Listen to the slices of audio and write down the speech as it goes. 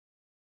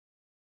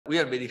We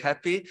are very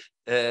happy.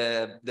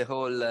 The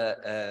whole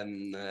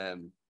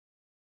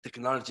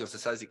technology of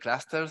society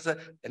clusters,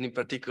 and in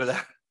particular,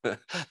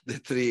 the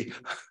three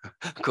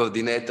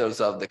coordinators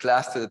of the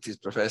cluster, that is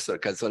Professor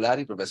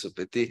Calzolari, Professor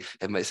Petit,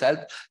 and myself,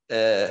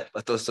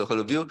 but also all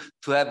of you,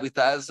 to have with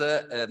us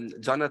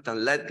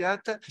Jonathan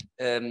Ledgard.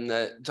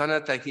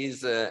 Jonathan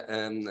is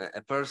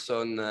a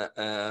person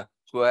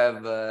who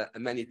have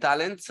many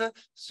talents.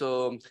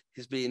 So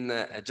he's been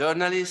a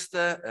journalist,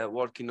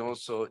 working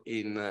also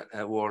in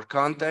a war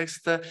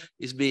context.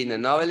 He's been a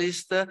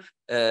novelist.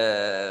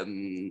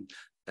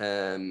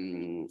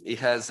 He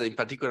has in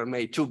particular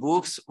made 2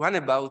 books, one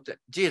about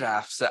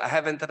giraffes. I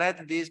haven't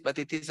read this, but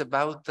it is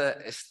about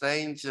a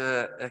strange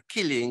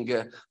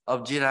killing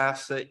of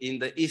giraffes in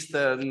the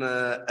Eastern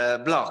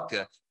Bloc,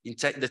 in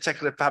the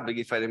Czech Republic,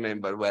 if I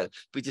remember well,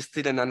 which is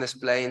still an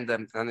unexplained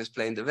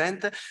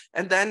event.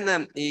 And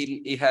then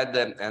he had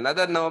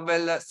another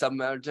novel,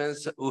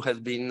 Submergence, who has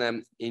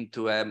been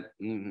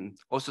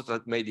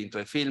also made into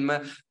a film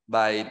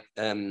by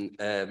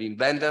Wim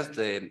Wenders,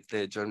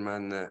 the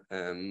German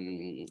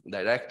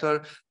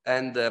director,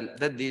 and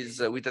that is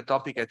with a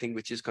topic, I think,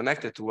 which is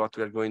connected to what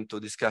we are going to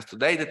discuss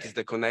today, that is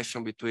the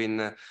connection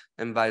between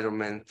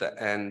environment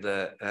and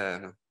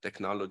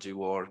technology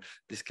war,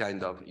 this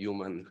kind of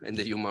human and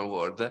the human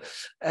world.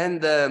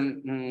 And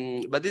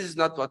but this is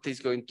not what he's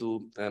going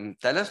to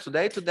tell us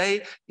today.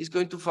 Today he's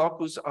going to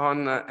focus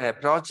on a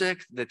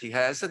project that he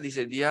has, this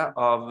idea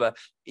of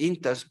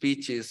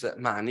interspecies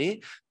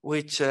money,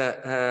 which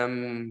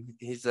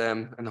is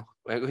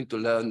we're going to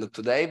learn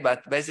today,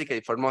 but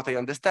basically, from what I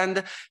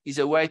understand, is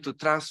a way to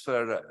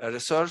transfer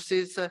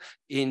resources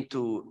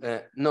into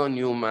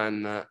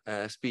non-human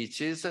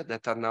species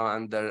that are now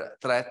under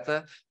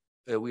threat.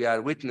 We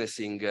are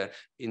witnessing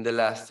in the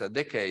last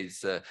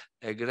decades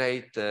a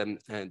great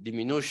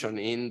diminution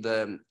in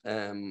the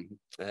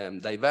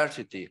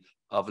diversity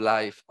of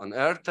life on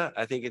Earth.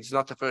 I think it's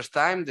not the first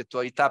time that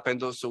it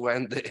happened also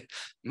when the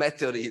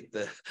meteorite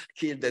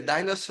killed the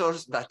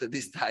dinosaurs, but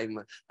this time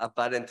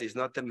apparently it's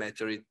not a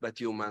meteorite, but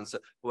humans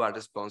who are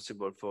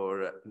responsible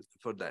for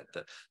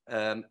that.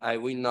 I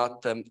will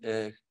not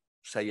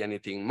say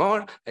anything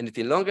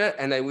longer,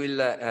 and I will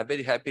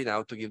very happy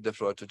now to give the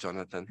floor to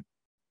Jonathan.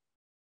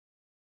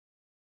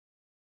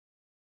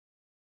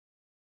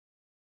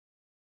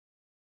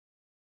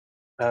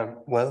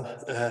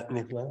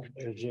 Nicola,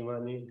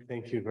 Giovanni,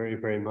 thank you very,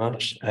 very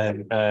much.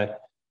 And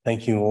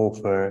thank you all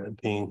for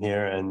being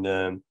here.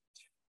 And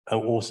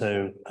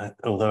also,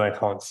 although I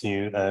can't see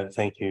you,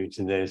 thank you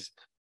to those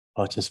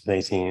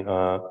participating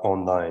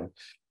online.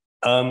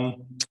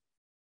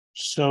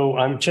 So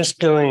I'm just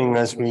going,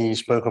 as we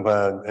spoke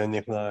about,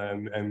 Nicola,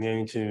 I'm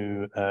going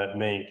to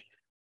make a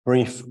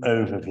brief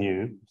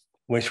overview,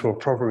 which will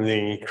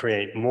probably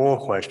create more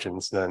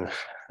questions than,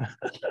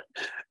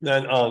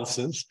 than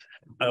answers.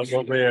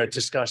 What we're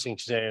discussing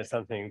today is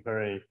something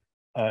very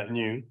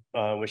new,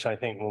 which I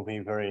think will be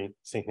very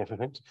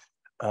significant.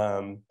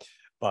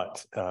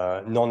 But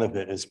none of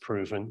it is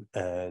proven,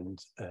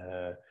 and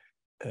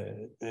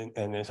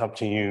it's up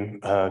to you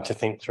to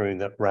think through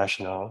the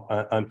rationale.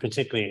 I'm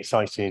particularly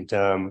excited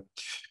to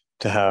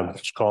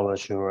have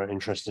scholars who are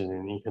interested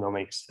in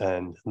economics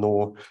and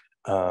law,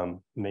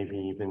 maybe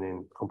even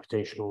in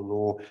computational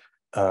law.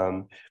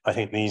 I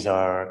think these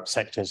are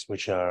sectors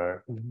which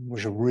are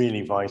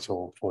really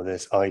vital for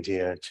this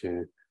idea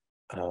to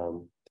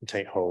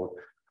take hold.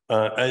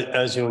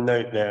 As you'll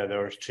note,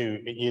 there are 2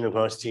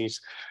 universities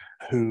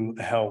who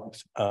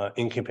helped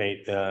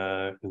incubate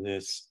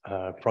this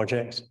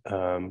project.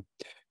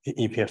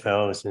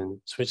 EPFL is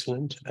in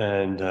Switzerland,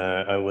 and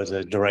I was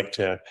a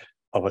director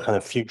of a kind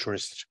of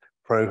futurist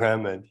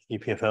program at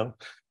EPFL,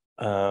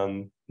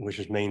 which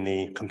is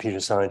mainly computer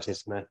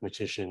scientists,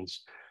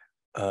 mathematicians,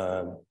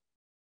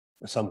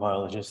 some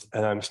biologists,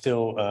 and I'm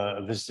still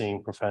a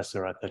visiting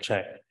professor at the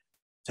Czech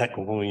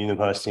Technical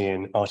University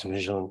in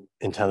Artificial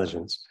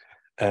Intelligence.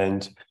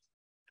 And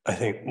I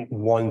think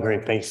one very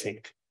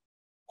basic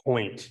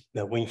point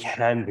that we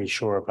can be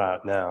sure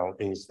about now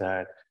is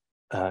that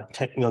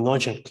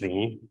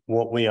technologically,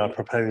 what we are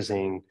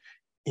proposing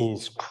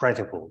is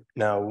credible.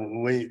 Now,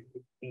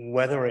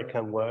 whether it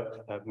can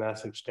work at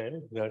massive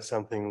scale, that's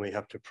something we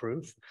have to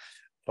prove.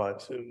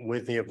 But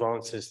with the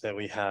advances that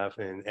we have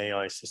in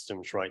AI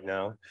systems right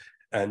now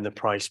and the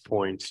price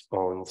point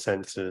on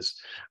sensors,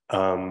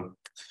 I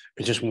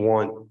just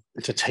want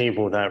to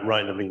table that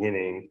right at the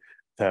beginning,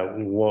 that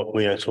what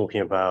we are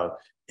talking about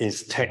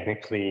is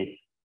technically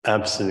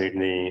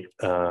absolutely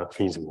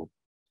feasible.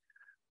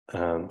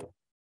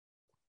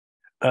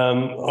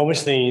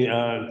 Obviously,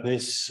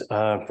 this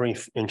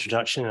brief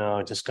introduction and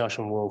our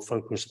discussion will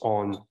focus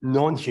on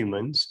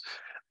non-humans,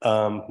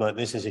 but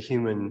this is a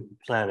human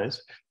planet.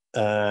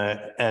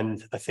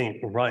 And I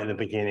think right at the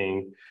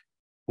beginning,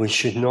 we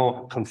should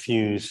not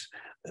confuse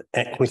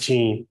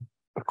equity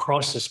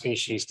across the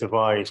species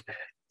divide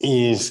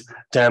is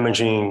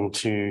damaging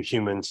to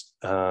humans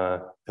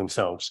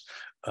themselves.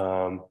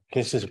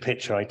 This is a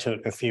picture I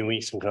took a few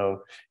weeks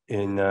ago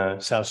in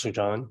South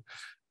Sudan.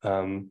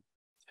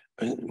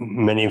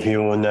 many of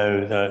you will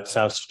know that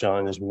South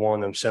Sudan is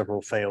one of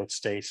several failed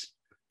states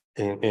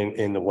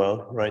in the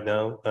world right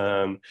now.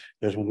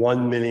 There's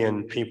 1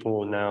 million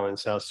people now in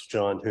South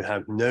Sudan who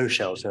have no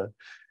shelter,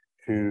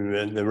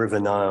 who the River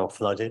Nile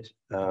flooded,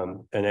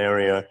 an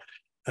area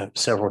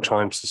several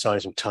times the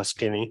size of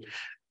Tuscany,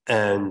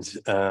 and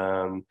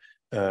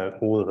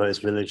all of those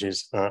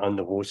villages are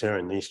underwater,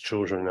 and these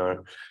children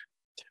are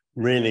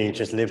really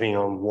just living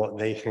on what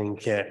they can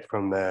get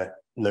from their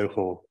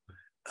local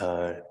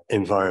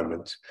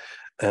environment.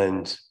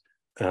 And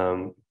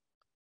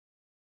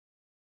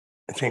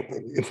I think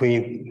if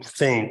we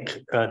think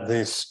at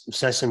this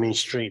Sesame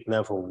Street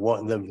level,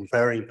 what the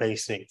very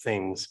basic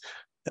things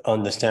to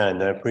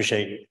understand, I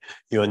appreciate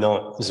you're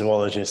not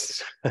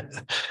zoologists.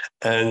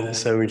 And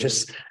so we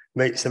just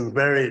make some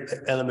very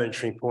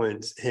elementary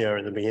points here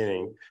at the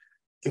beginning.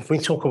 If we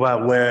talk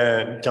about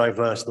where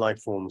diverse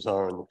life forms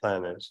are on the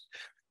planet,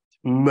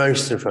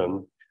 most of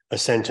them are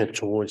centered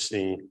towards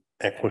the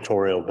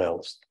equatorial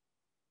belts.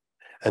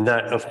 And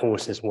that, of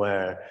course, is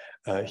where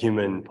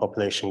human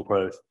population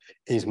growth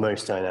is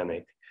most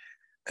dynamic.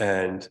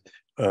 And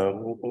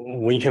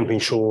we can be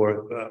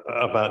sure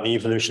about the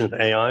evolution of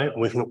AI.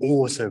 We can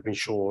also be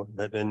sure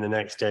that in the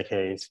next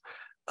decades,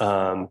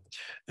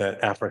 that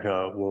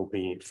Africa will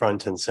be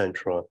front and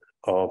center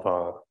of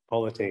our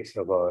politics,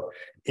 of our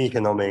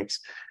economics.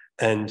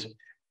 And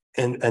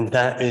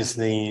that is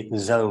the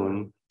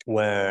zone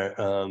where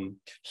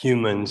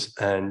humans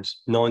and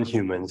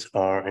non-humans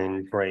are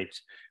in great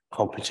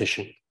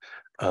competition.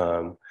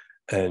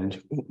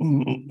 And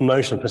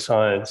most of the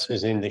science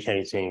is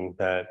indicating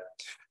that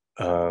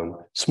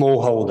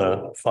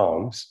smallholder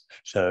farms,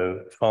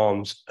 so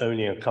farms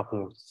only a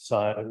couple of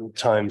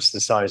times the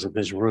size of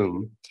this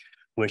room,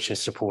 which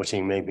is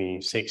supporting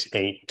maybe 6,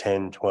 8,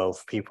 10,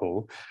 12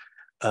 people,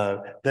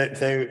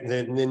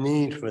 the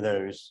need for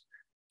those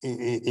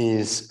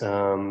is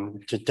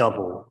to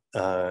double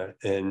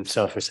in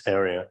surface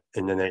area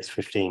in the next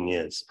 15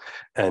 years.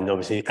 And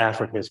obviously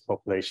Africa's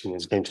population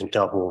is going to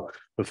double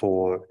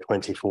before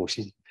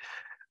 2040.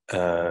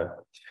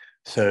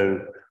 So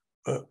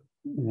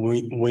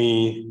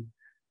we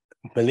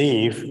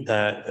believe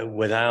that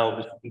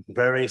without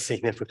very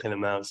significant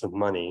amounts of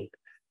money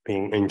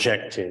being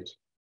injected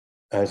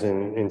as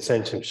in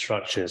incentive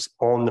structures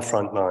on the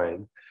front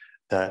line,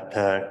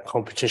 that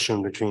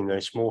competition between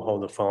those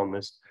smallholder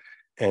farmers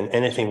and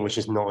anything which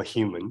is not a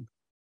human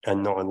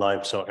and not a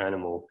livestock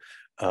animal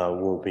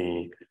will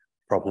be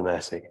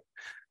problematic.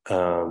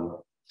 And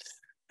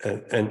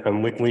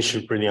we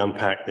should really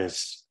unpack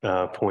this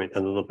point a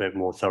little bit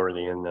more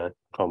thoroughly in the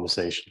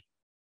conversation.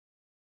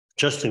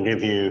 Just to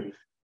give you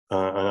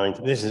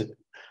this is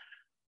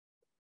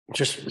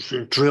just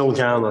drill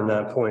down on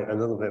that point a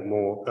little bit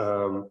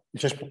more.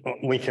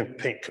 We can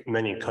pick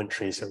many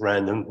countries at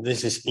random.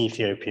 This is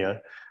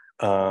Ethiopia,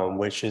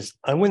 which is,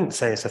 I wouldn't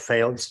say it's a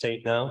failed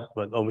state now,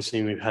 but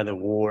obviously we've had a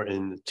war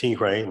in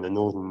Tigray, in the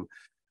northern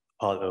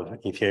part of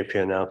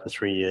Ethiopia now for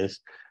 3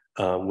 years,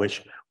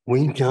 which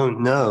we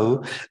don't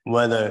know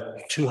whether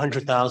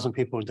 200,000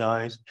 people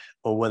died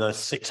or whether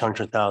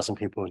 600,000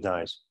 people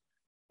died.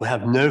 We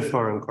have no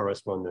foreign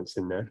correspondents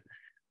in there.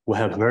 We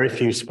have very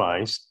few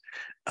spies.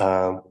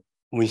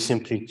 We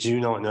simply do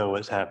not know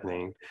what's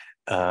happening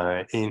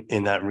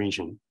in that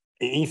region.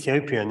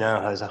 Ethiopia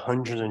now has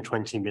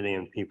 120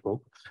 million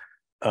people.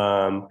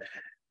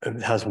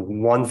 It has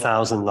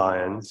 1,000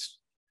 lions.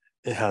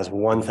 It has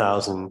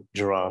 1,000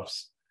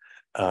 giraffes.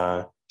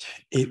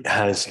 It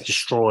has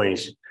destroyed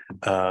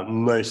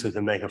most of the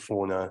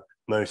megafauna,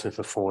 most of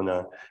the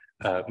fauna,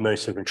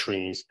 most of the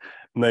trees,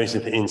 most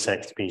of the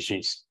insect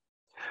species.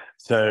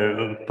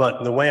 So,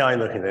 but the way I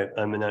look at it,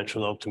 I'm a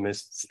natural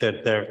optimist,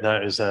 that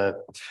that is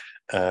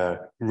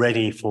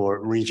ready for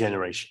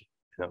regeneration.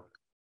 You know?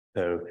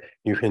 So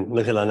you can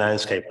look at a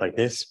landscape like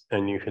this,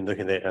 and you can look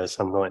at it as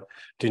somewhat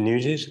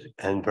denuded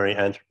and very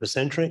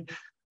anthropocentric,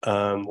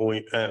 or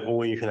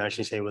you can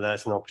actually say, well,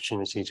 that's an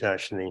opportunity to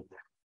actually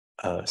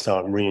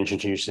start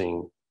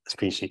reintroducing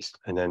species.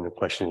 And then the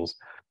question is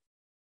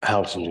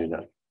how to do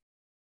that.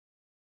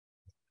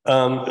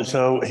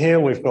 So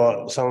here we've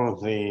got some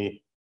of the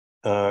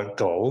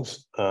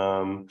goals.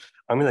 I'm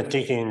going to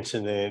dig into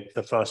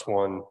the first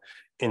one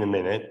in a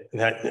minute.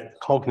 That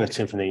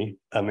cognitively,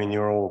 I mean,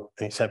 you're all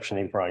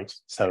exceptionally bright,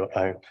 so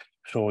I'm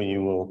sure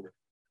you will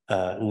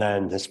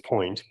land this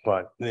point.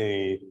 But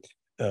there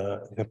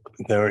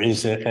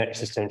is an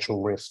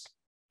existential risk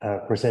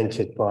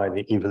presented by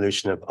the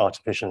evolution of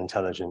artificial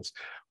intelligence,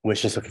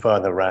 which is a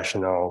further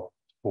rationale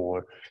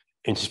for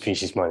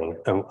interspecies money,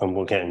 and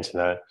we'll get into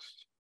that.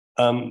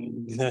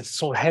 The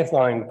sort of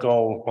headline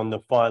goal on the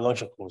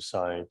biological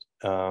side,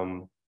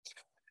 an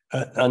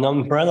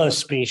umbrella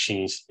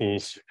species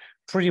is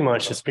pretty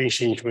much a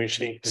species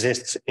which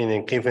exists in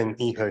a given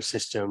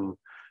ecosystem,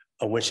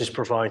 which is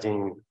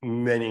providing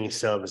many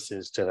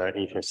services to that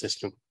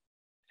ecosystem.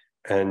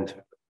 And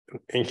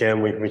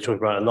again, we talk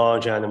about a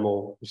large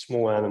animal, a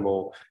small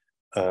animal,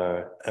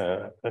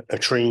 a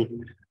tree.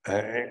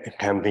 It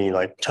can be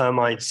like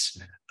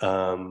termites,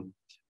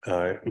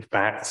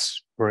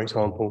 bats, for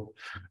example.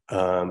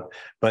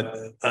 But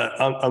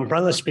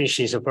umbrella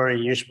species are very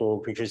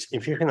useful because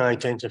if you can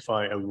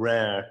identify a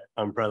rare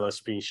umbrella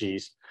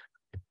species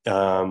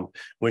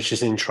which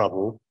is in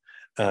trouble,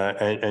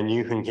 and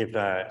you can give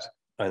that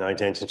an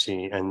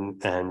identity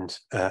and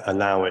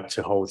allow it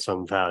to hold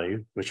some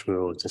value, which we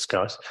will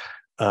discuss,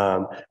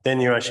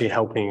 then you're actually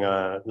helping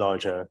a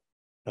larger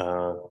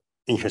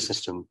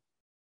ecosystem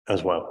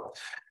as well.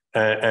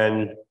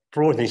 And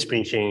broadly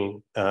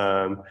speaking,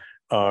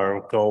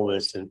 our goal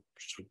is to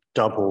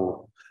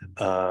double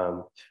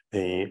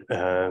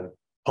the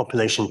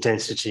population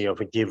density of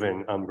a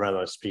given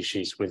umbrella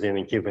species within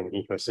a given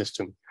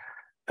ecosystem.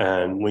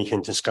 And we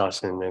can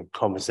discuss in the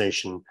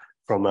conversation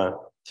from a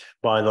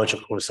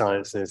biological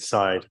sciences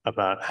side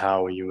about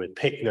how you would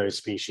pick those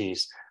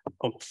species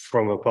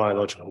from a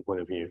biological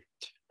point of view.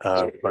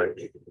 But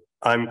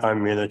I'm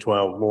going to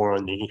dwell more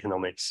on the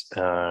economics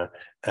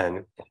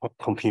and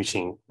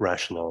computing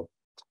rationale.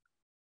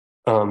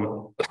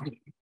 You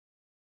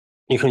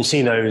can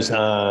see those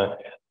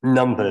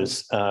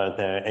numbers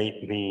there,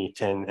 8B,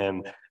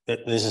 10M.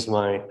 This is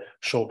my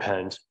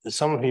shorthand.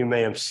 Some of you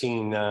may have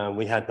seen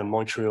we had the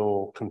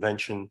Montreal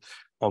Convention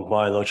on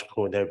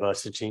Biological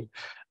Diversity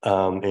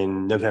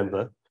in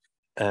November,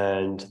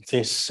 and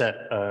this set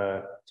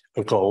a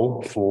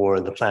goal for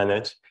the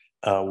planet,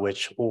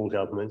 which all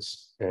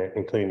governments,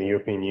 including the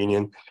European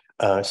Union,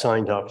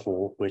 signed up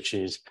for, which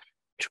is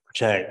to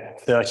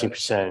protect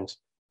 30%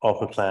 of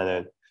the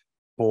planet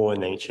for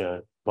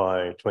nature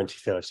by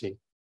 2030.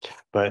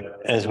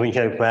 But as we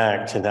go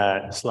back to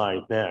that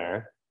slide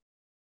there,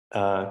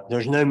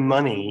 there's no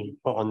money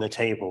put on the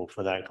table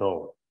for that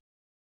goal.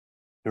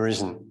 There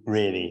isn't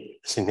really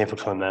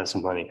significant amounts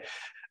of money.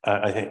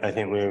 I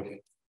think we've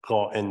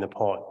got in the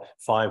pot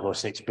 5 or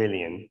 6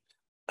 billion,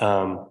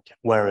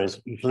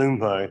 whereas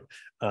Bloomberg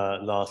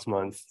last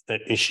month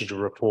issued a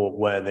report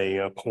where they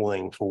are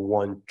calling for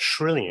 $1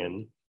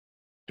 trillion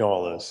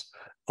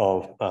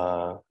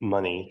of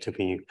money to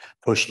be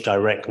pushed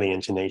directly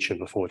into nature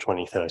before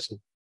 2030.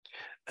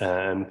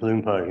 And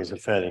Bloomberg is a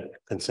fairly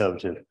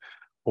conservative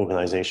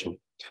organization.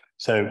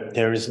 So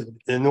there is an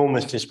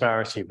enormous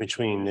disparity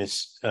between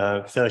this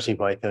 30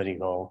 by 30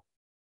 goal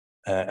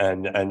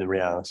and the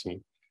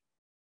reality.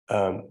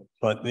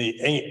 But the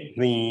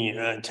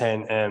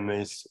 10M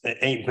is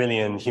 8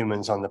 billion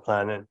humans on the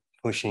planet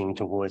pushing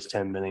towards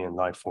 10 million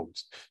life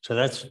forms. So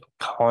that's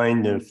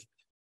kind of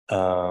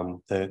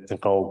the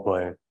goal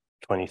by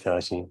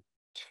 2030.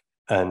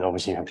 And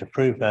obviously you have to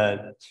prove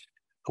that.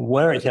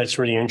 Where it gets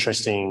really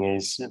interesting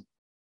is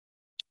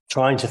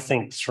trying to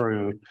think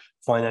through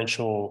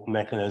financial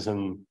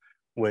mechanism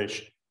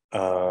which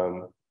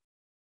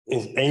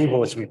is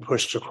able to be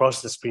pushed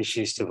across the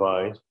species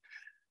divide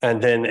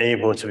and then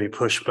able to be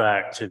pushed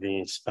back to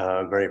these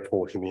very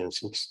poor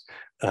communities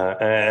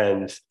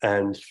and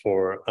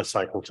for a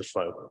cycle to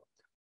flow.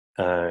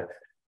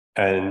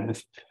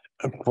 And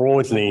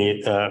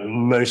broadly,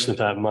 most of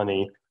that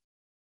money,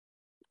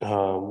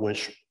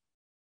 which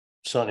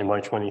certainly by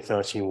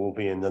 2030 will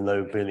be in the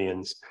low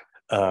billions,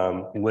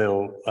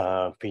 will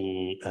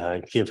be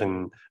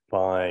given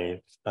by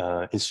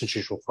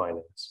institutional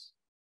finance.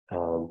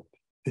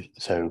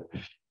 So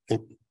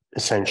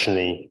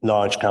essentially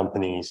large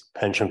companies,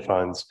 pension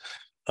funds,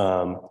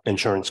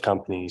 insurance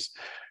companies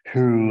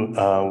who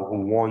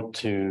want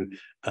to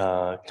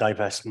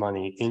divest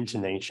money into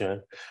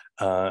nature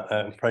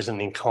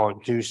presently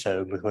can't do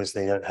so because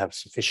they don't have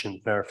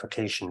sufficient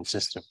verification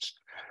systems.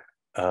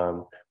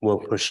 Will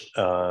push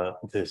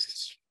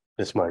this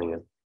money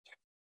in.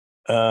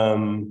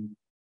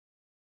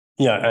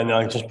 Yeah, and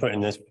I just put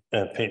in this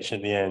pitch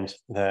at the end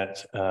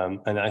that,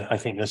 and I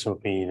think this will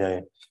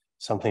be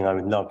something I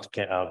would love to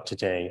get out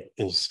today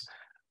is,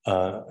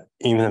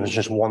 even if it's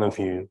just one of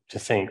you to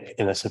think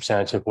in a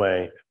substantive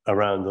way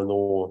around the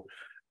law,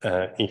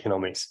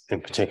 economics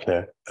in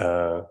particular,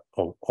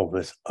 of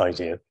this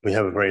idea. We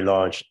have a very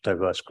large,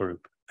 diverse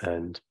group,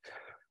 and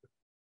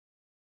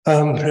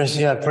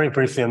yeah, very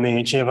briefly, I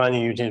mean,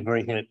 Giovanni, you did a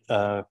very good,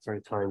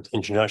 very kind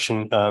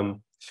introduction. I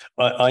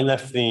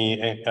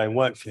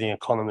worked for the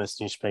Economist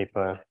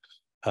newspaper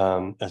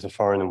as a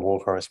foreign and war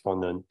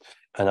correspondent,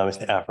 and I was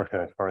the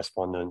Africa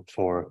correspondent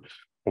for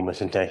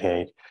almost a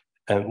decade.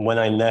 And when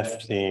I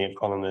left the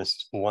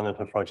Economist, one of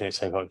the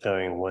projects I got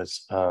going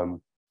was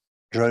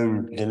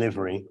drone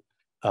delivery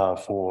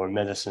for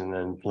medicine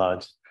and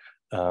blood.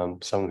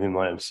 Some of you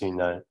might have seen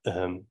that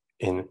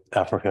in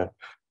Africa.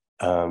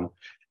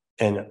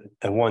 And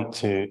I want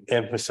to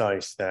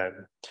emphasize that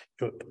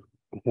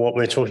what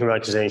we're talking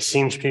about today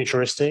seems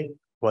futuristic,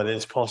 but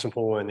it's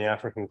possible in the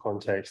African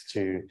context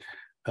to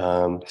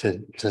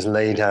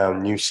lay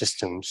down new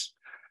systems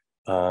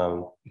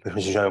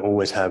because you don't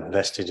always have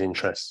vested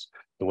interests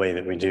the way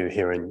that we do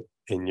here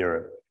in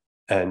Europe.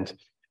 And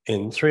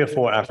in 3 or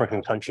 4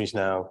 African countries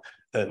now,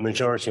 the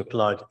majority of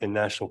blood in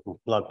national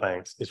blood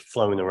banks is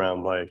flown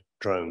around by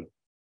drone,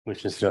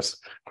 which is just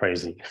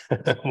crazy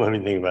when we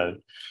think about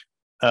it.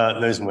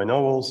 Those are my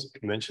novels,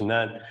 you mentioned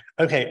that.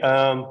 Okay,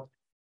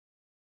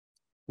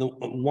 The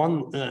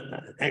one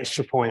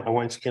extra point I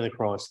wanted to get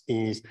across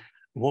is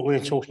what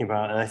we're talking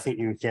about, and I think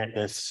you get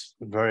this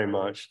very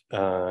much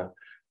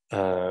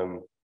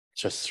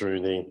just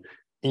through the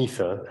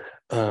ether,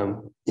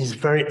 is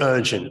very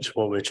urgent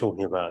what we're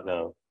talking about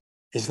now.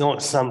 It's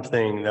not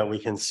something that we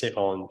can sit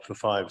on for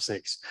 5,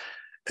 6,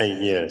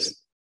 8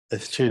 years.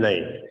 It's too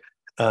late.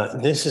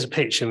 This is a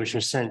picture which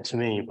was sent to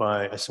me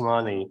by a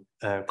Somali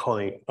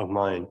colleague of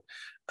mine.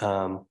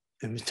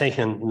 It was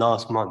taken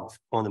last month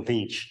on the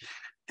beach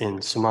in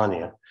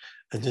Somalia.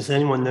 Does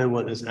anyone know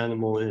what this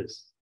animal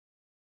is?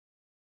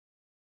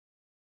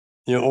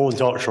 You're all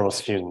doctoral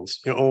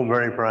students. You're all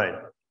very bright.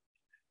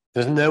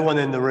 There's no one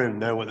in the room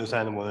know what this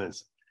animal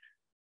is.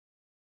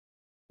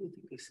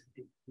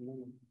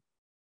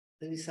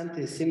 There is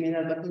something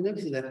similar, but I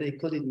noticed that they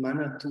call it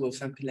manatee or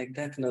something like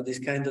that. You know, this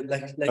kind of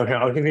like. Okay,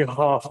 I'll give you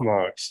half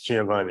marks,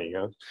 Giovanni.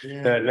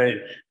 Yeah.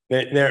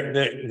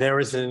 There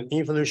is an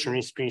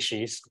evolutionary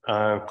species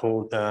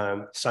called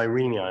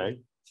Sirenia,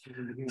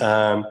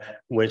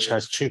 which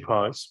has 2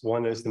 parts.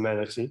 One is the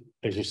manatee,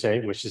 as you say,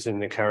 which is in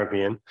the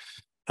Caribbean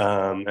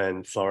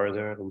and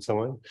Florida and so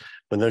on.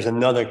 But there's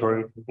another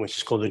group which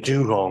is called the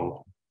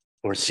dugong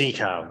or sea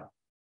cow.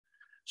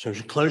 So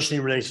it's closely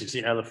related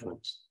to the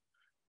elephants.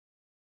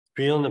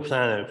 Been on the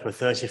planet for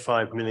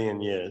 35 million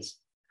years.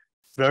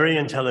 Very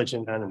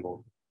intelligent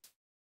animal.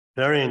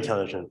 Very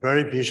intelligent,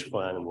 very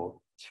beautiful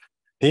animal.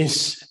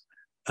 This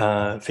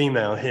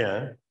female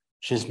here,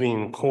 she's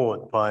being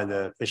caught by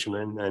the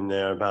fishermen and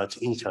they're about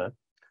to eat her.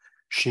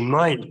 She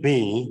might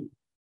be,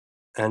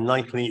 and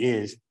likely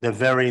is, the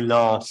very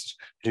last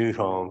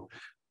dugong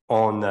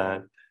on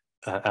that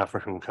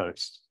African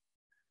coast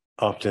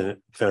after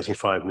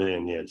 35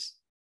 million years.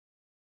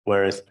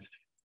 Whereas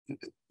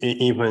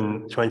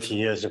even 20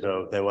 years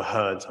ago, there were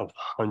herds of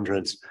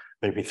hundreds,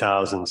 maybe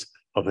thousands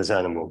of this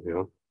animal, you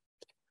know.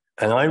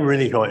 And I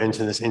really got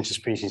into this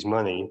interspecies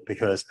money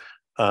because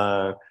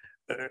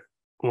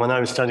when I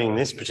was studying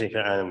this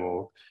particular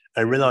animal,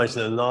 I realized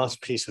that the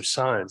last piece of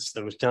science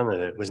that was done on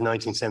it was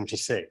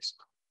 1976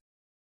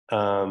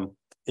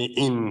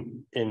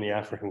 in the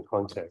African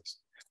context.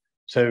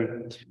 So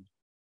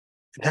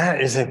that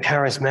is a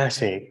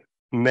charismatic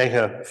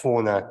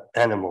megafauna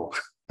animal.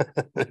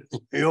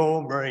 You're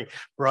all very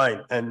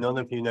bright and none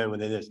of you know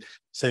what it is.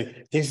 So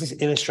this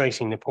is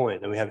illustrating the point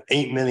that we have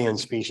 8 million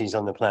species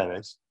on the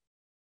planet.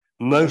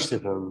 Most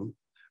of them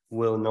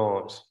will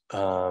not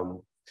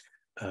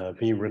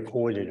be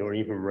recorded or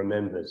even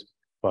remembered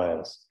by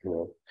us.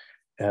 You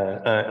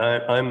know,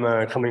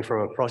 I'm coming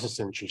from a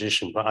Protestant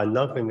tradition, but I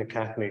love in the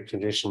Catholic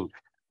tradition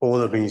all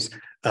of these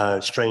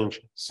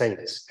strange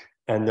saints.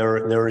 And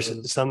there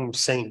is some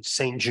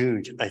Saint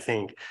Jude, I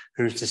think,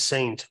 who's the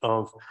saint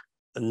of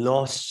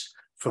lost,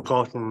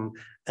 forgotten,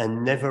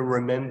 and never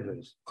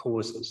remembered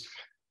causes.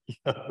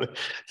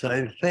 So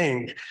I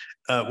think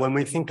when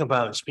we think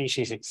about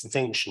species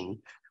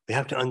extinction, we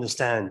have to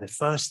understand the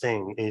first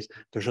thing is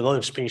there's a lot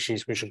of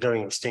species which are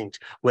going extinct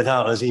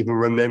without us even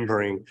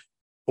remembering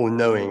or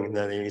knowing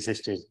that they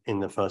existed in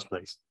the first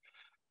place.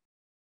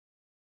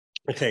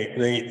 Okay,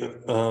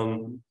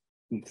 the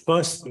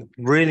first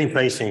really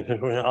basic, we're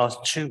going to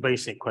ask 2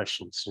 basic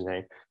questions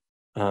today.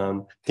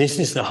 This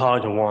is the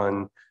harder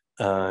one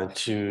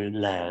to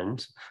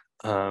land.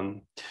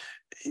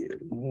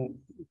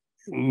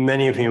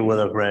 Many of you will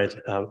have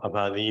read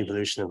about the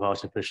evolution of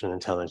artificial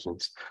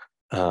intelligence.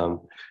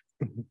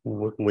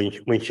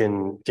 We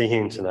can dig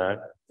into that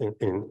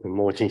in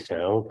more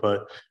detail,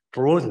 but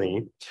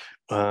broadly,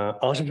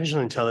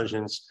 artificial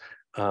intelligence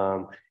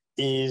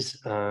is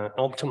an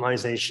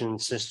optimization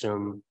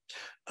system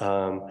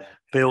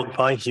built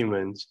by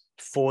humans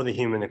for the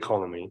human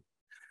economy.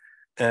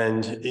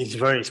 And it's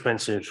very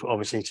expensive,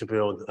 obviously, to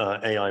build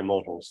AI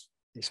models.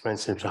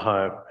 Expensive to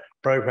hire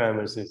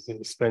programmers. It's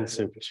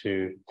expensive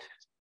to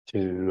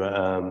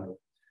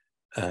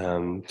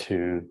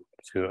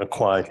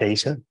acquire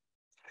data.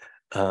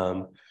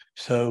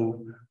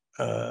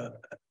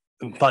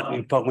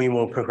 But we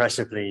will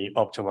progressively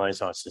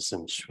optimize our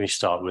systems. We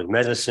start with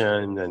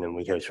medicine, and then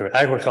we go through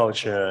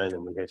agriculture, and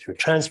then we go through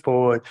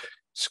transport,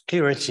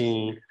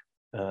 security,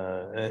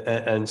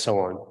 and so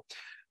on.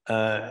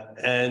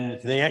 And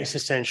the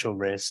existential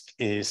risk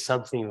is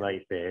something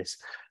like this,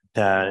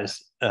 that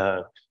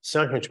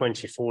circa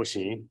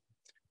 2040,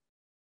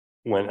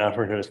 when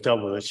Africa has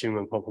doubled its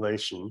human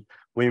population,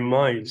 we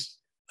might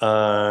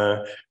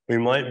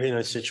be in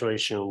a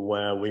situation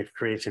where we've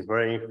created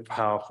very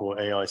powerful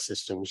AI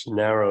systems,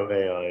 narrow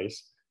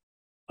AIs,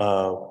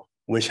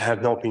 which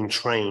have not been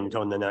trained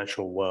on the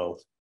natural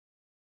world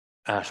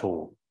at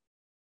all.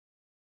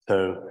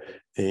 So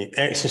the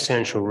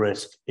existential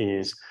risk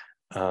is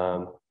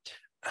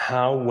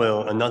how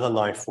will another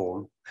life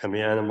form, can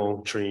be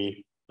animal,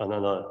 tree,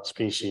 another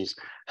species,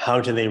 how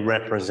do they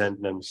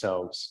represent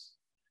themselves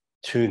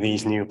to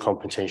these new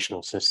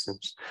computational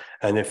systems?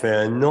 And if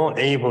they're not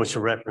able to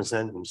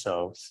represent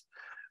themselves,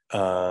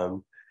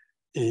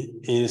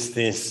 is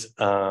this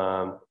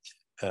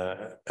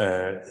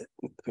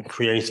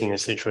creating a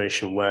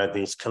situation where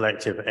these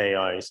collective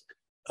AIs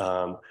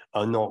are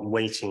not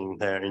weighting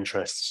their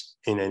interests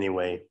in any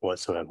way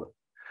whatsoever.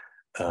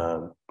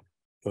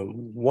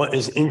 What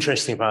is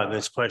interesting about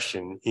this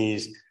question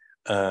is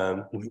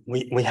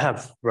we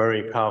have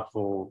very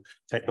powerful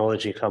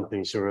technology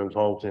companies who are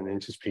involved in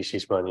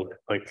interspecies money,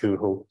 like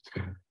Google.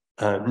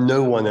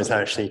 No one has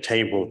actually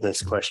tabled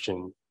this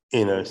question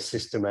in a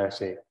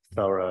systematic,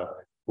 thorough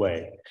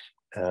way.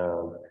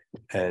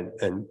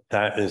 And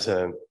that is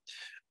a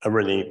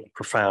really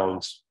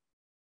profound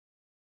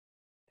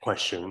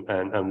question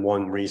and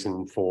one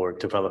reason for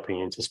developing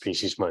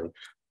interspecies money.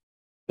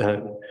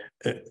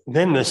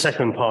 Then the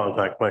second part of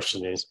that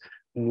question is,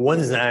 what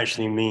does it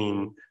actually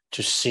mean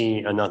to see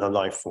another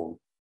life form?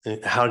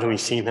 How do we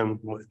see them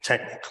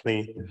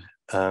technically?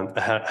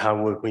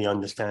 How would we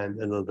understand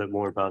a little bit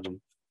more about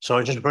them? So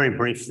I'll just very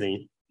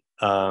briefly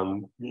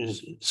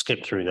just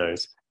skip through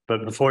those.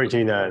 But before I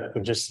do that,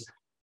 I'll just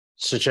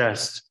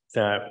suggest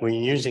that we're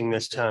using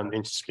this term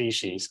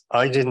interspecies.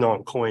 I did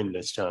not coin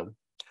this term.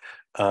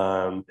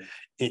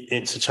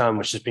 It's a term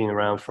which has been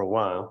around for a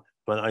while,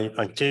 but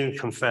I do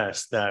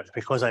confess that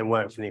because I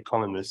work for The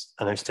Economist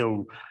and I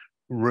still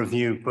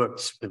review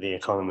books for The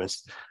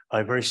Economist,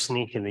 I very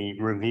sneakily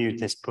reviewed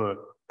this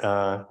book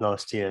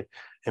last year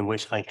in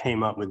which I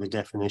came up with a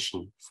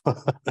definition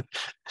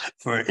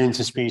for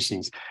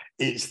interspecies.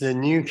 It's the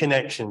new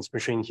connections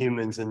between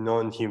humans and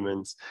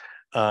non-humans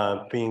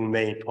being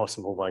made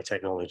possible by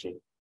technology.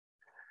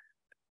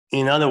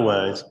 In other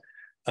words,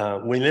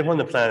 we live on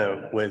the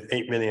planet with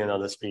 8 million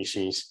other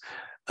species.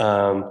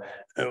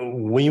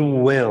 We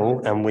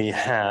will, and we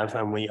have,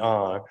 and we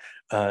are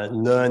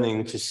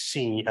learning to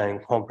see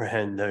and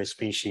comprehend those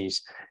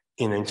species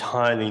in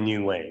entirely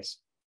new ways,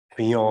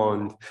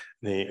 beyond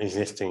the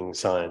existing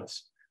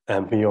science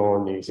and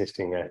beyond the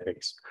existing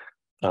ethics.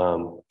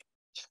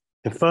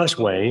 The first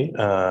way,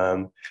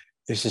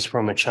 this is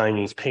from a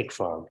Chinese pig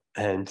farm,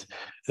 and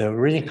the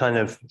really kind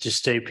of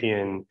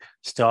dystopian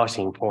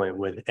starting point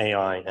with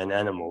AI and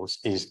animals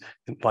is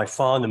by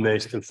far the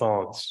most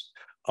advanced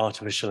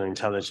artificial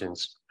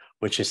intelligence,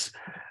 which is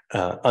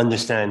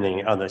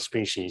understanding other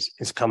species,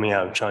 is coming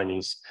out of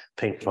Chinese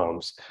pig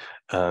farms.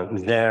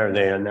 There,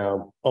 they are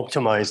now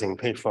optimizing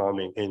pig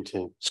farming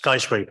into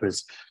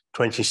skyscrapers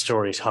 20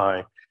 stories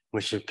high,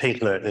 which a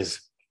piglet is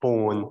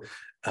born,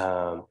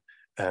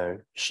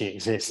 she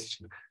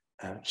exists,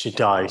 she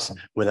dies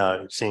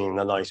without seeing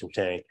the light of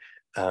day.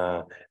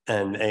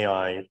 And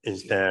AI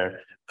is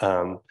there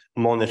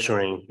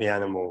monitoring the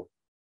animal.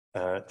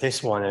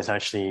 This one is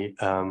actually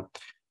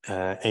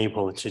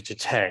able to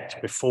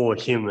detect before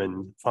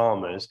human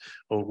farmers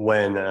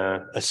when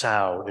a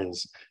sow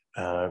is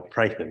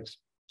pregnant.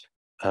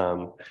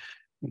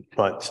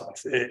 But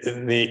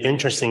the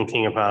interesting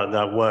thing about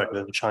that work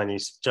that the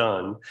Chinese have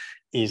done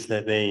is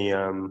that they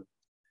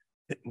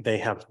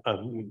have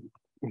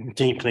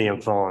deeply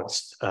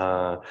advanced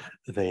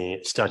the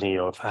study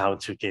of how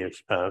to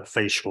give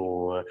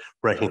facial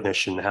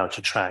recognition, how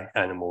to track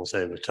animals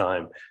over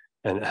time,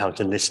 and how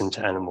to listen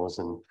to animals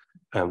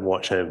and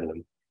watch over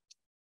them.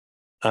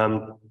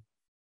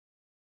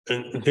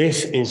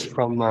 This is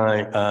from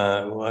my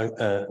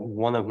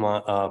one of my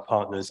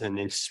partners in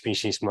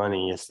Interspecies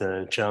Money is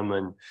the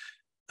German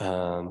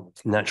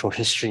Natural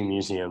History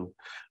Museum,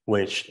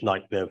 which,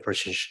 like the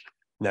British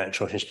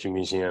Natural History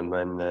Museum,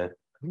 and I'm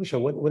not sure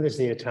what is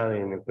the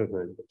Italian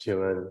equivalent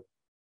to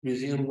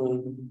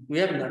museum? We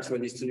have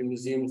natural history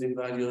museums in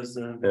various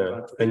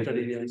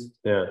areas.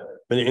 Yeah,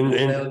 but in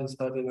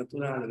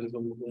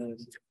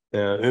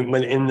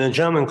the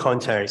German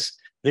context,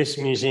 this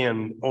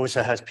museum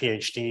also has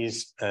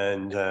PhDs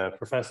and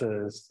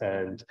professors,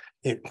 and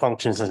it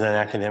functions as an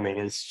academic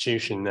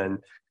institution. And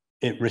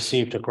it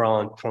received a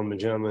grant from the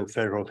German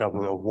federal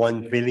government of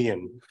 1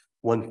 billion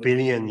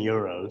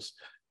euros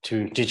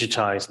to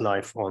digitize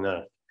life on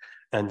Earth.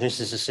 And this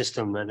is a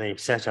system that they've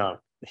set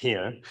up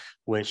here,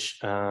 which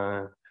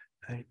you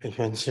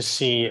can just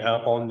see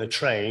on the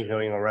tray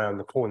going around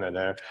the corner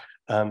there.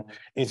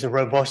 It's a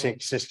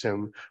robotic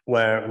system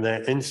where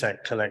the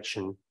insect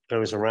collection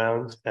goes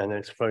around and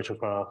it's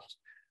photographed.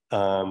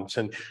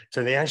 So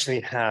they actually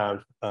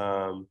have,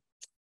 I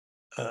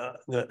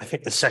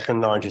think, the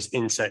second largest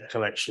insect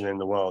collection in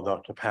the world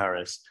after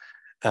Paris.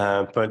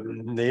 But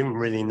they didn't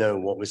really know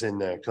what was in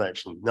their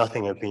collection.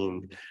 Nothing had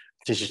been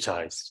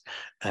digitized.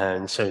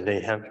 And so they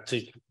have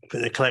to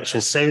put the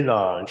collection so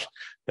large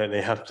that they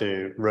have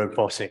to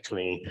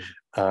robotically,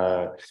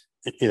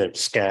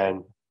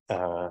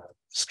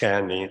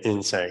 scan the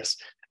insects.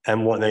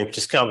 And what they've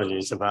discovered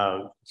is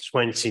about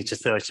 20 to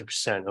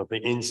 30% of the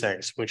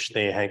insects which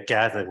they had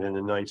gathered in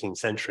the 19th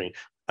century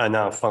are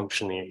now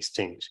functionally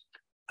extinct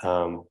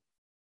already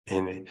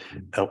in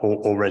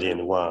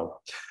the wild.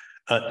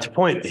 The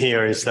point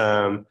here is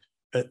the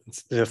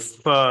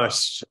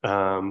first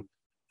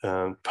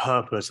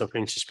purpose of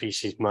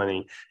interspecies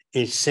money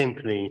is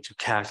simply to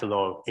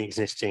catalog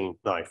existing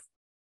life.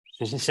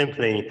 This is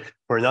simply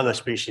for another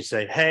species to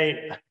say,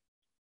 hey,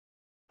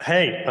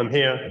 I'm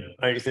here,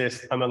 I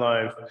exist, I'm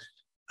alive.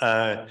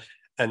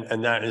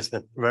 And that is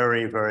the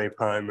very, very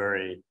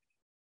primary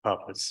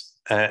purpose,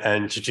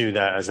 and to do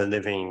that as a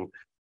living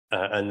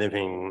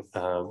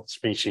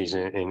species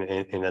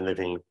in a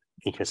living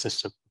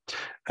ecosystem.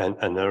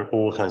 And there are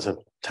all kinds of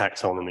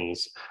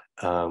taxonomies,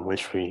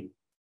 which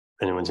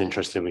anyone's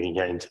interested, we can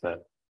get into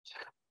that.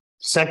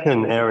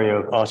 Second area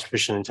of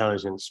artificial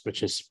intelligence,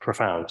 which is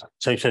profound.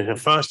 So the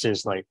first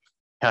is like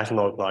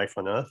catalog life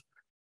on Earth,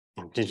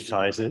 and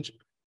digitize it,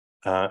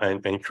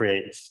 and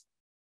create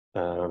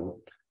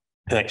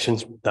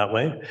connections that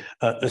way.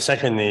 The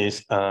second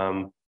is,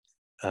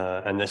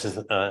 and this is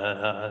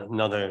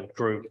another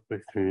group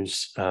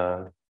who's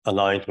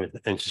aligned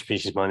with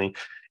Interspecies Money,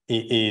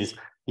 is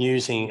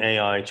using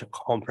AI to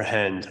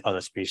comprehend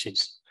other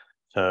species.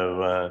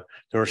 So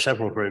there are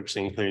several groups,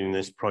 including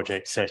this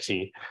project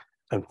SETI,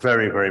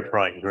 very, very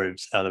bright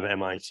groups out of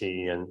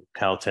MIT and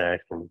Caltech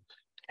and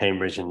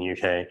Cambridge in the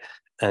UK,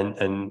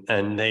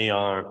 and they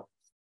are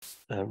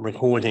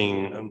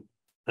recording,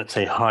 let's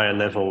say, higher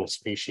level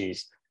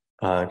species,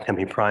 can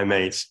be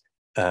primates,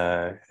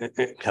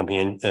 it can be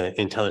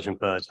intelligent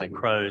birds like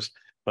crows,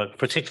 but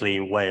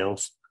particularly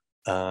whales,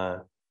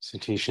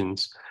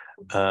 cetaceans,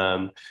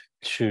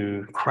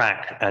 to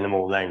crack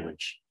animal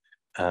language.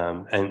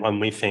 And when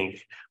we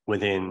think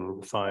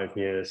within 5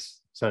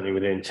 years, certainly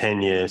within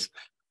 10 years,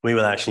 we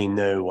will actually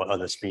know what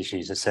other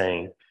species are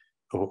saying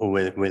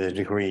with a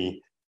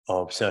degree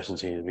of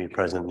certainty that we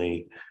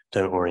presently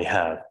don't already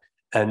have.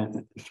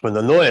 And for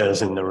the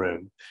lawyers in the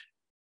room,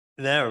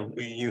 there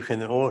you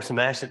can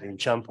automatically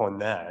jump on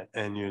that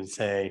and you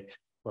say,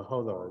 well,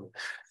 hold on.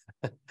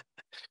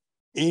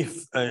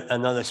 If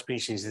another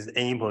species is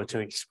able to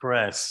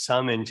express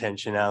some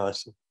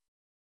intentionality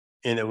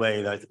in a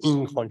way that's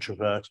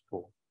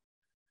incontrovertible,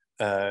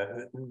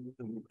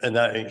 and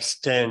that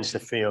extends the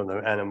field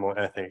of animal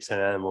ethics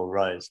and animal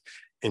rights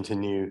into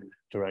new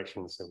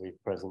directions that we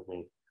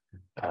presently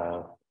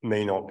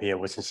may not be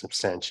able to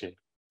substantiate.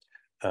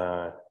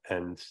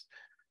 And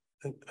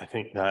I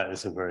think that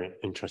is a very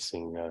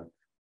interesting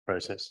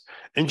process.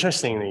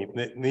 Interestingly,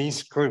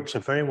 these groups are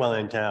very well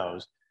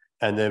endowed,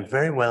 and they're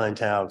very well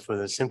endowed for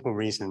the simple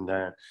reason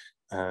that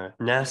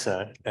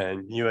NASA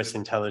and US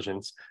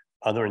intelligence,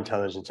 other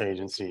intelligence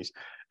agencies,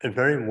 are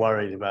very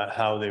worried about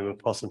how they will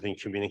possibly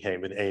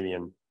communicate with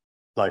alien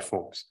life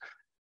forms.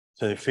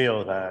 So they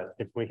feel that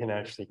if we can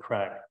actually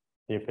crack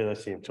the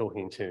ability of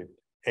talking to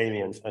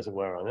aliens, as it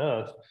were, on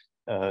Earth,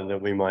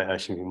 that we might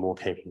actually be more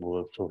capable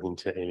of talking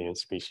to alien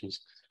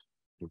species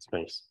in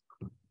space.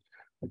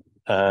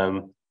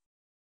 I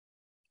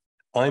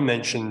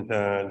mentioned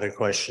the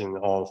question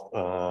of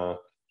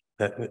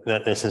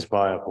that this is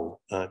viable.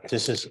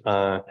 This is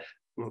a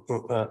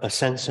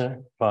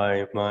sensor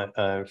by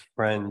my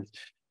friend,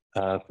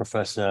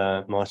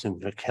 Professor Martin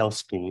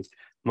Wikelski.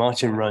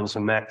 Martin runs a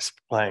Max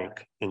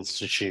Planck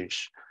Institute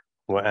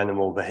for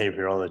Animal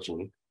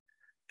Behaviorology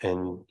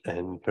in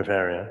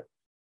Bavaria,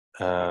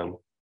 or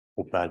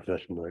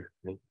Baden-Württemberg.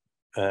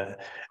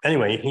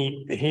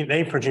 Anyway,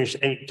 they produce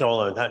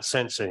 $8. That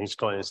sensor he's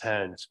got in his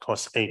hands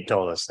costs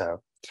 $8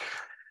 now.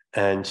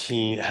 And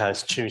he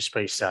has 2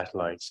 space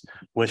satellites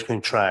which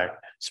can track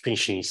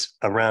species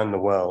around the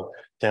world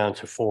down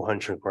to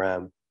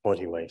 400-gram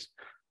body weight.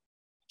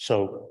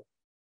 So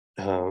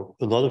a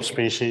lot of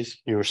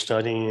species, you're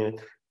studying it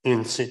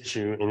in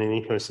situ in an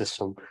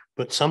ecosystem,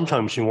 but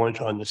sometimes you want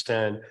to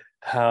understand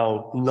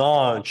how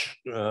large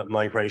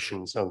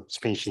migrations of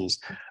species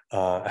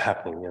are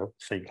happening. You know,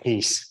 say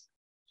geese,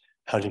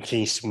 how do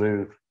geese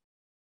move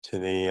to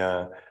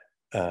the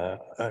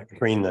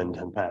Greenland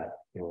and back?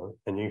 You know,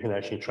 and you can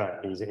actually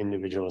track these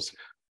individuals.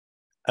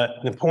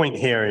 The point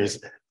here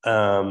is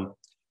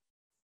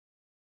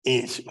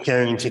it's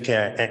going to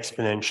get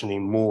exponentially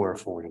more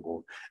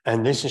affordable.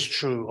 And this is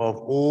true of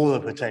all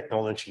of the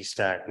technology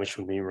stack which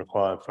will be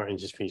required for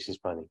interspecies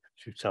money.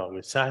 You start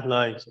with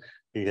satellites,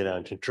 you get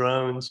down to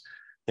drones,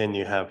 then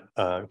you have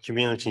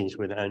communities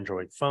with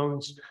Android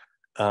phones,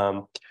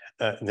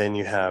 then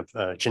you have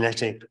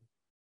genetic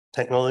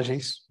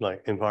technologies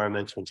like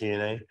environmental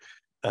DNA,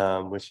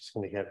 which is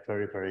going to get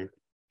very, very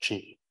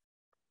cheap.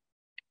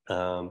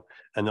 And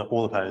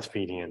all of that is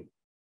feeding in.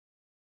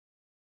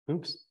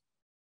 Oops.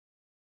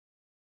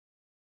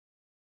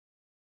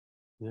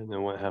 I don't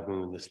know what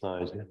happened with the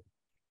slides.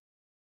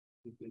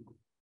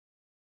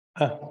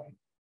 Oh,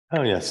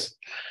 yes.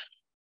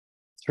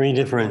 3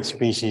 different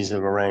species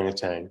of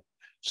orangutan.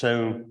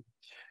 So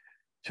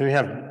we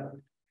have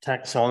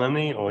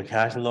taxonomy or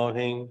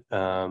cataloging,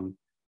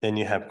 then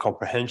you have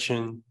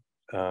comprehension,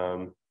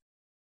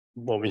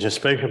 what we just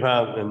spoke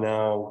about, and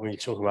now we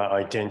talk about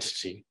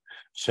identity.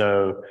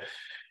 So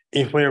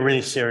if we're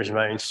really serious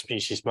about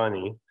interspecies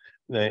money,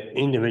 that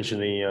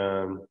individually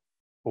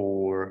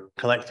or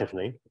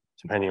collectively,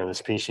 depending on the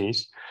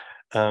species,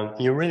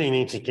 you really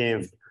need to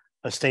give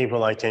a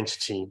stable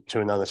identity to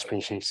another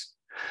species.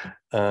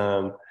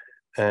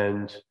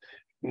 And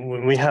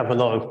we have a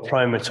lot of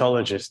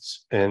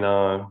primatologists in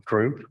our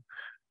group,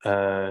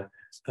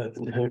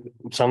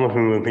 some of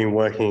whom have been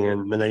working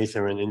in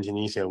Malaysia and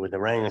Indonesia with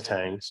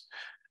orangutans.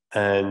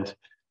 And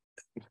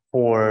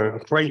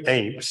for great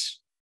apes,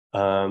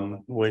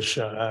 which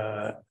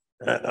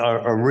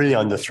are really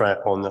under threat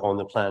on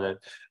the planet,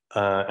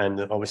 and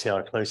obviously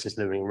our closest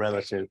living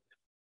relative,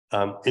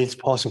 it's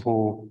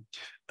possible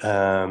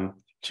to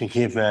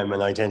give them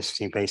an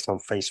identity based on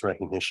face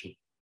recognition.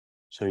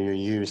 So you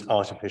use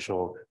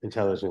artificial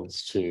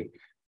intelligence to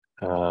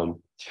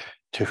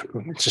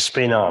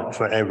spin up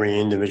for every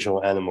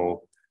individual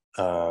animal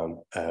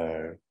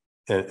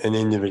an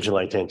individual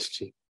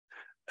identity.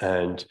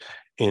 And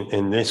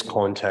in this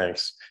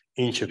context,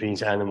 each of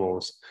these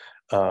animals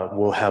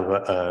will have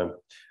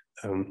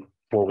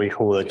what we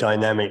call a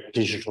dynamic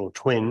digital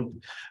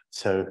twin.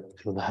 So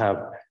you'll have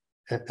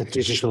a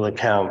digital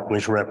account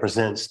which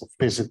represents the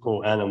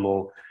physical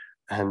animal,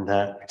 and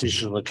that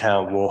digital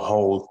account will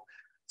hold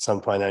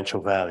some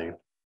financial value.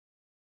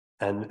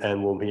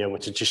 And we'll be able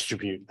to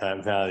distribute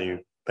that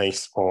value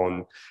based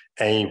on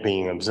A,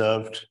 being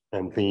observed,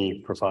 and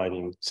B,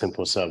 providing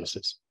simple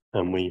services.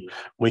 And we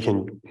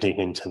can dig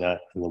into that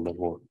a little bit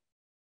more.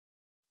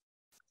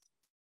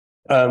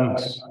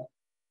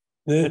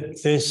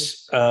 This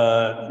is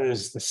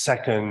the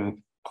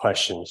second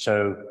question.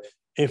 So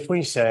if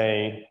we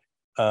say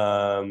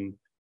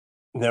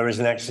there is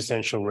an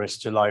existential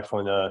risk to life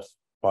on Earth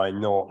by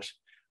not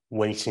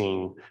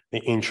weighting the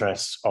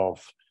interests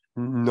of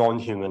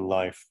non-human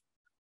life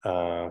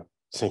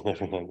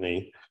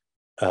significantly,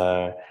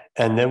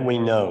 and then we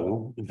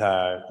know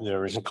that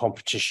there is a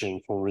competition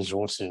for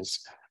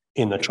resources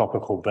in the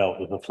tropical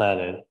belt of the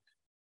planet,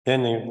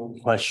 then the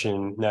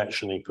question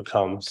naturally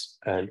becomes,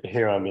 and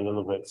here I'm a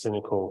little bit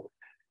cynical,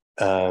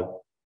 how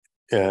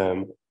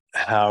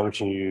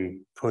do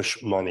you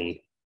push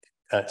money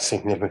at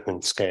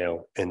significant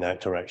scale in that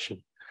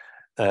direction?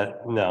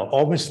 Now,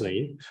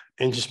 obviously,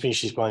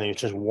 interspecies money is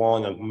just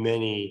one of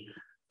many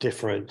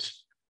different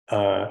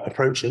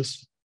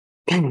approaches.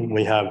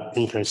 We have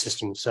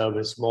ecosystem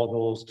service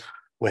models,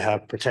 we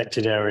have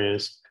protected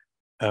areas.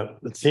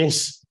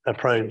 This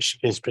approach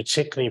is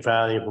particularly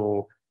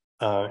valuable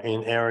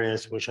in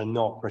areas which are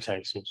not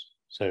protected.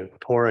 So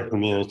poorer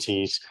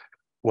communities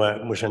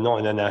which are not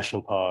in a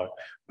national park,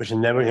 which are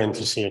never going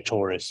to see a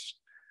tourist,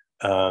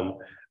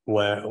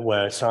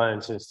 where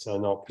scientists are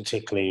not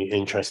particularly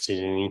interested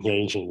in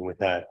engaging with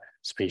that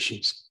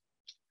species.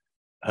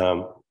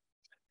 So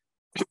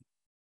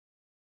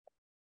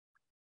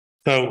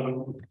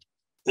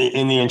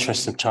in the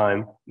interest of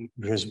time,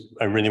 because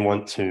I really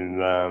want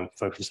to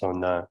focus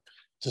on the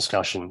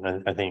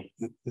discussion, I think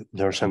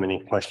there are so many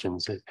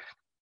questions,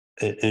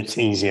 it's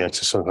easier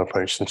to sort of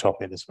approach the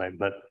topic this way.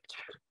 But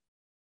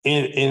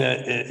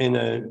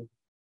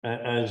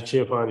as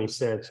Giovanni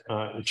said,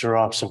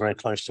 giraffes are very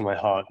close to my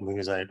heart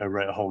because I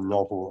wrote a whole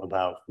novel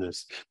about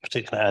this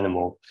particular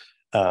animal.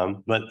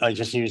 But I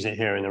just use it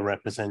here in a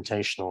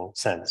representational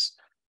sense,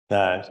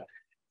 that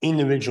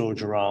individual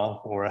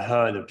giraffe or a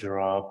herd of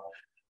giraffe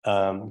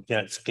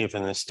gets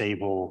given a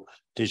stable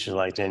digital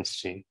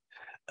identity.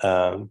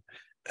 A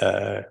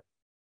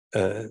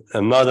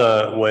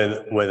mother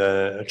with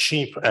a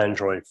cheap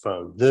Android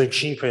phone, the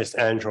cheapest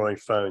Android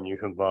phone you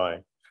can buy,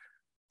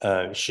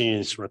 she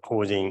is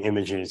recording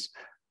images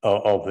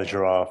of the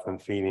giraffe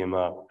and feeding them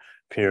up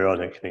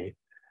periodically.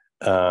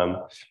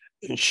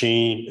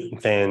 She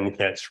then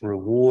gets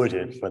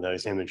rewarded for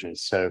those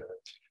images. So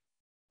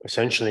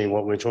essentially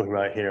what we're talking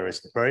about here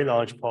is very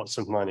large pots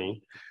of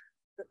money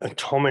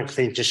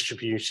atomically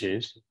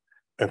distributed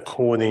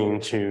according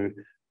to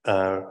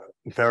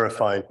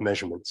verified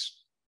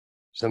measurements.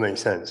 Does that make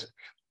sense?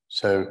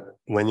 So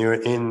when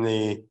you're in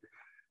the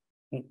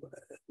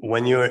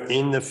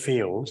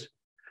field,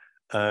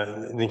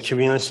 the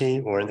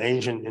community or an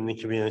agent in the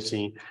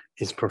community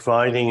is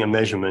providing a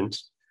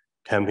measurement,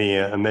 can be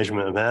a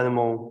measurement of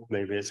animal,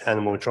 maybe it's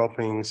animal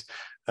droppings,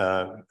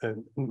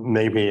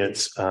 maybe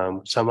it's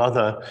some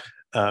other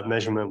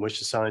measurement which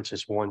the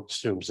scientist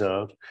wants to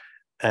observe.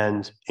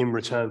 And in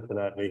return for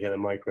that, they get a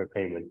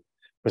micropayment.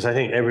 Because I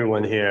think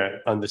everyone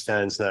here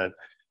understands that,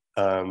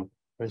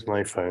 where's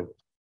my phone?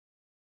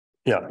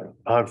 Yeah,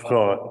 I've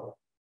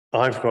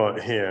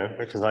got here,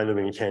 because I live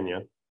in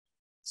Kenya.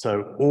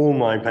 So all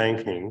my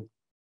banking,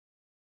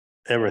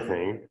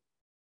 everything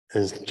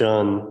is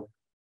done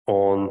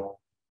on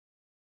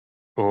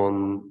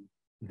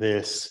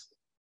this,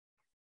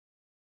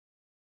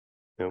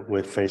 you know,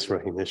 with face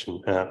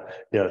recognition app.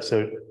 Yeah,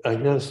 so I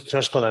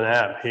just got an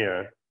app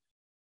here.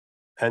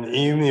 And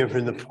even if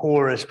you're the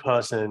poorest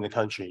person in the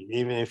country,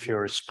 even if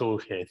you're a school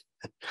kid,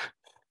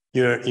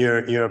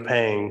 you're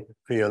paying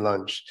for your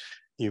lunch,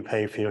 you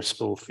pay for your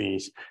school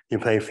fees, you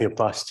pay for your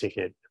bus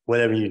ticket,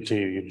 whatever you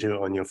do it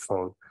on your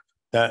phone.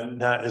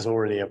 That is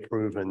already a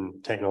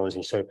proven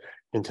technology. So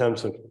in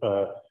terms of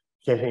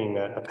getting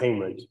a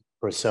payment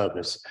for a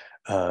service,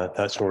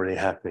 that's already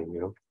happening, you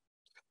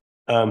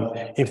know.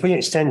 If we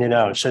extend it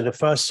out, so the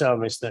first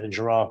service that a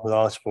giraffe will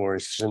ask for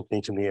is simply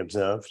to be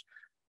observed.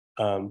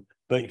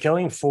 But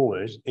going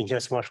forward, it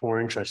gets much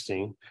more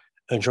interesting.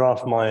 A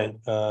giraffe might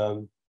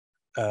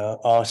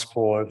ask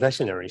for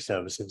veterinary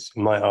services,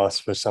 might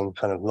ask for some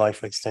kind of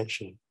life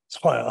extension. It's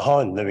quite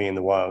hard living in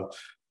the wild.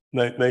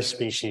 Most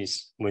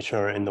species which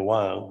are in the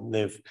wild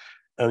live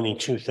only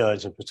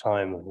 2/3 of the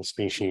time of the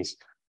species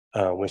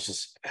which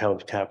is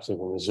held captive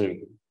in a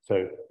zoo.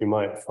 So you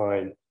might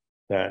find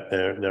that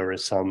there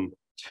is some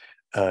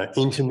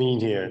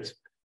intermediate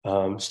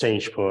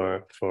stage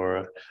for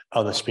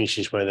other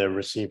species where they're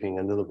receiving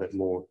a little bit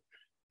more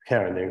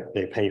care, and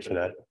they pay for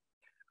that.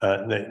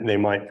 They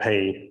might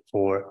pay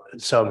for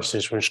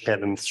services which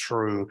get them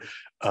through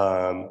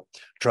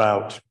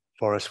drought,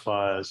 forest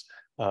fires,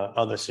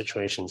 other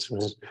situations.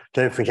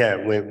 Don't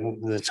forget,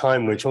 the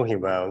time we're talking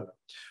about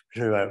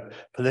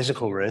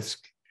political risk,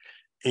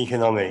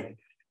 economic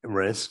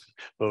risk,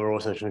 but we're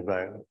also talking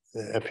about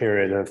a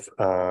period of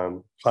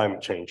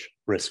climate change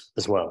risk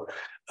as well.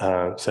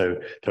 So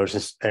there's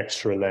this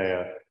extra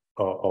layer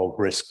of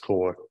risk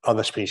for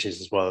other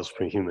species as well as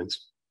for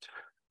humans.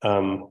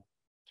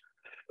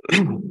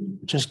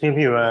 Just give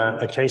you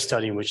a case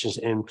study which is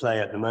in play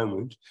at the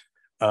moment.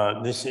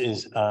 This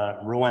is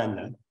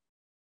Rwanda,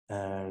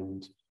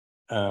 and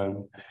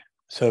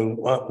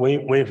so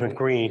we've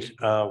agreed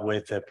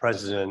with the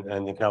president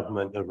and the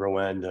government of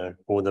Rwanda,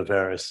 all the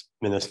various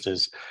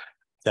ministers,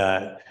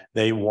 that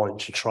they want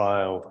to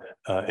trial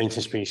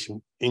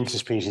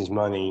interspecies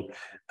money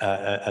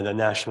at a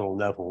national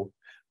level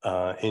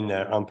in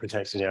their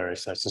unprotected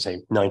areas. That's to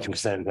say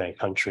 90% of their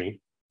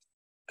country.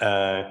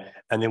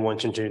 And they want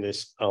to do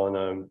this on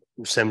a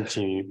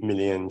 $70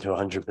 million to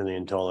 $100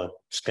 million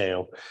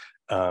scale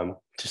to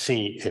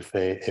see if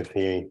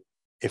the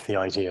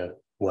idea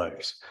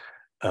works.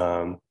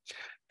 And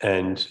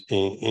in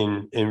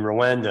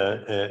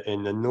Rwanda,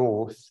 in the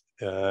north,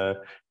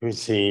 you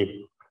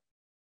see.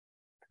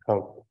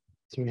 Oh,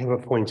 do we have a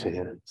pointer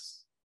here?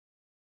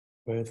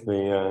 Where's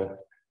the?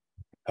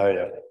 Oh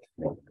yeah.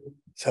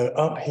 So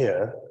up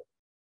here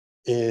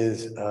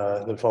is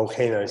the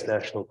Volcanoes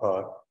National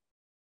Park.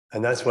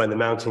 And that's where the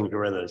mountain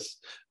gorillas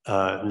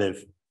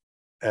live.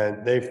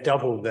 And they've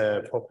doubled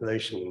their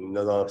population in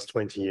the last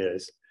 20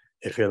 years,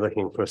 if you're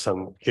looking for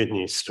some good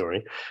news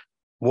story.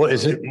 What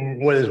is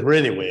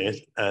really weird,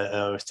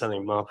 I was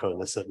telling Marco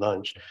this at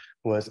lunch,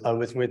 was I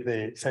was with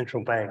the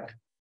central bank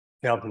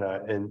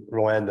governor in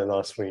Rwanda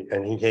last week,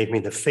 and he gave me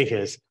the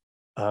figures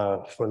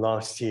for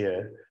last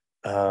year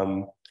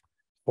for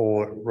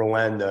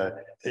Rwanda.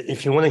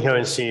 If you want to go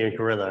and see a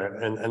gorilla,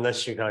 and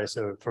unless you guys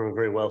are from a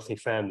very wealthy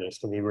family, it's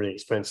going to be really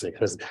expensive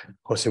because it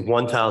costs you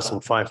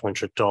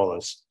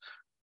 $1,500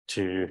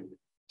 to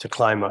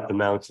climb up the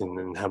mountain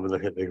and have a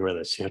look at the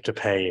gorillas. You have to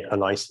pay a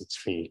license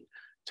fee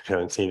to go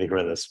and see the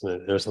gorillas.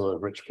 There's a lot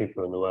of rich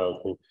people in the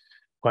world who are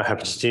quite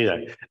happy to do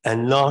that.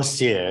 And last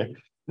year,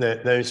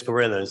 those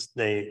gorillas,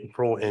 they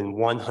brought in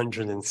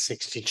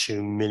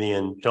 $162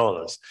 million,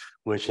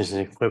 which is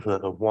an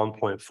equivalent of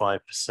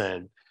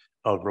 1.5%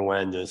 of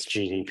Rwanda's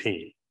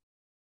GDP.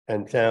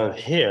 And down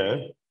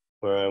here,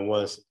 where I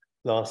was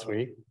last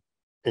week,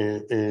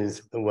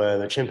 is where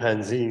the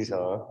chimpanzees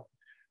are.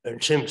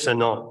 Chimps are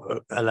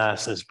not,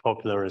 alas, as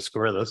popular as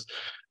gorillas,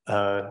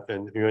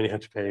 and you only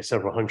have to pay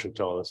several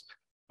 $100s.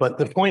 But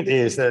the point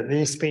is that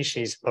these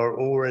species are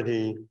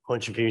already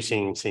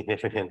contributing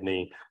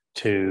significantly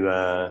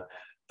to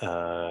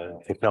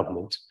the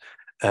government.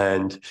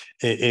 And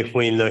if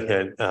we look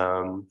at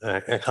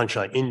a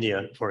country like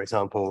India, for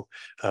example,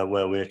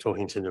 where we're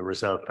talking to the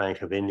Reserve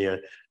Bank of India,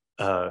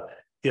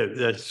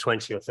 there's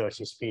 20 or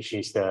 30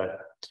 species there,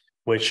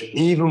 which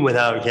even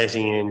without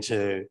getting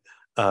into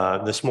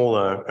the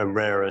smaller and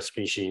rarer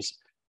species,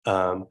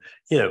 are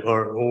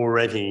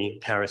already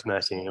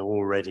charismatic and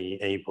already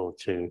able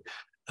to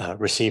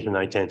receive an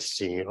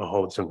identity or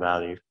hold some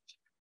value.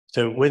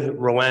 So with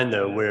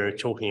Rwanda, we're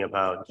talking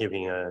about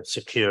giving a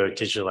secure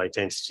digital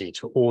identity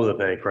to all of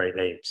their great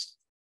apes.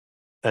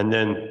 And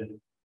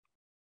then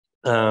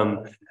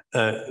to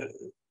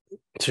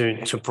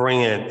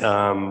bring it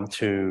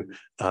to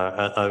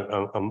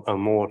a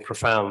more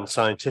profound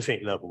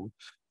scientific level,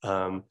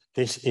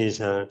 this is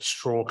a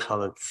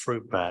straw-colored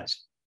fruit bat.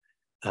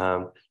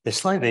 They're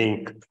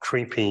slightly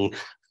creepy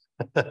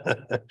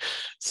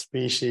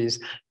species.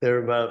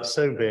 They're about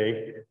so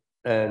big.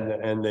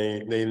 And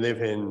they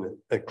live in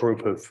a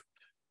group of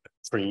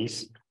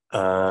trees,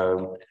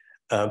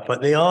 but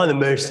they are the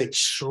most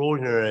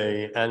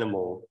extraordinary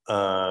animal.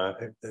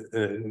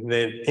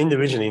 They're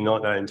individually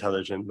not that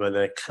intelligent, but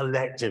their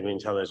collective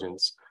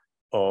intelligence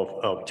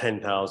of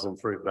 10,000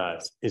 fruit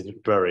bats is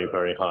very,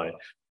 very high.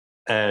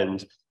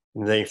 And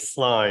they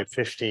fly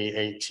 50,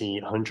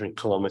 80, 100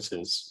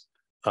 kilometers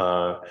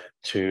to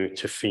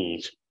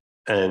feed.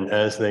 And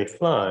as they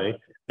fly,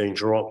 they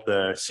drop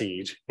their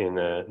seed in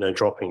their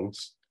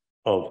droppings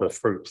of the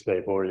fruit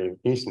they've already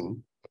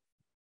eaten.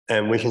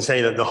 And we can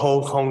say that the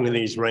whole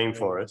Congolese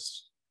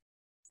rainforest,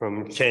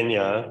 from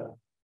Kenya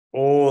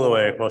all the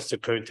way across to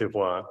Côte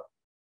d'Ivoire,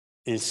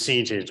 is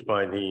seeded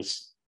by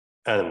these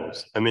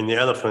animals. I mean, the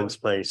elephants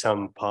play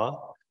some part,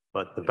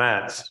 but the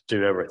bats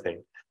do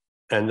everything.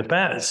 And the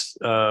bats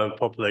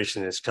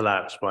population has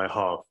collapsed by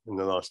half in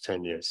the last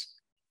 10 years.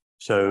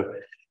 So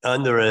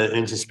under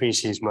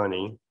interspecies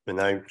money, and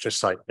I just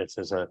cite this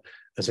as a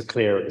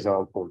clear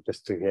example,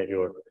 just to get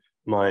your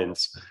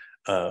minds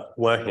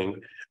working.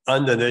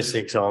 Under this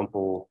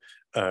example,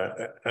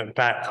 a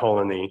bat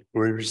colony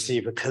will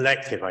receive a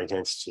collective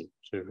identity.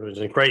 So if it was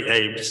a great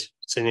apes,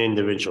 it's an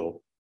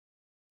individual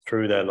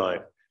through their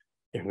life.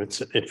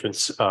 If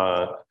it's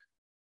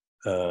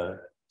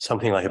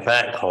something like a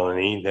bat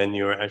colony, then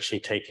you're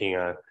actually taking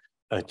a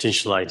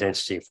digital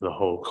identity for the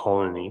whole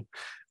colony,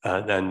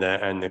 and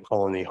the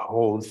colony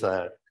holds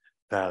that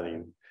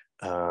value,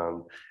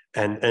 and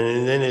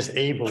then is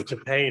able to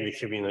pay the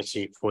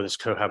community for this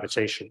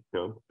cohabitation,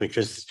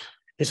 because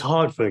it's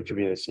hard for a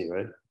community,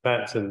 right?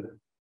 Bats are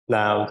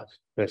loud,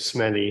 they're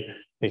smelly,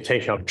 they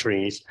take up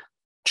trees.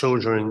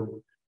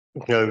 Children,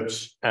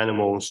 goats,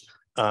 animals,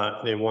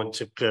 they want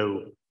to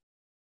go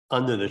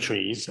under the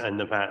trees, and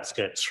the bats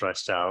get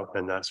stressed out,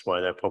 and that's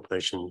why their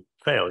population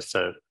fails.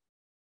 So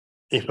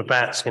if the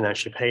bats can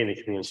actually pay the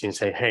community and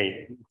say,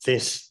 hey,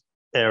 this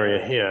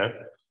area here,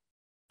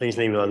 please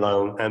leave it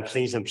alone, and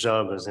please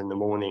observe us in the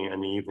morning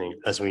and the evening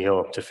as we go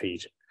up to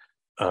feed.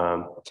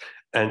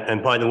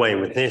 And by the way,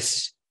 with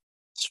this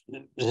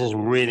is a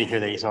really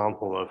good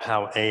example of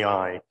how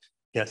AI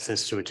gets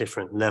us to a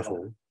different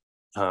level,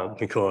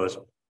 because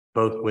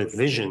both with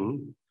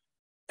vision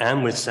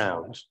and with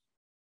sound,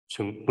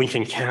 so we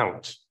can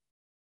count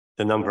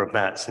the number of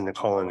bats in the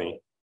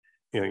colony.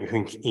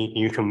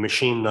 You can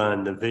machine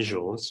learn the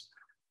visuals.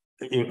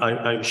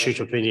 I shoot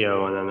a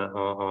video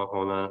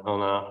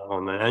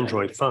on an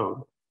Android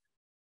phone,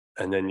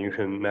 and then you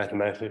can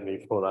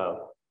mathematically pull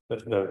out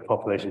the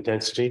population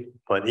density.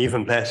 But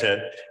even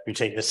better, you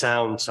take the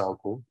sound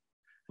sample,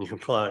 you can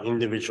pull out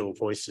individual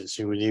voices.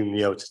 You would even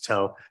be able to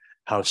tell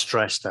how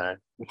stressed that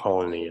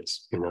colony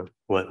is.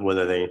 What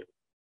are they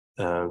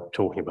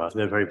talking about?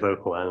 They're very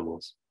vocal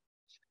animals.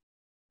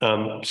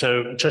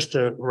 So just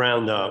to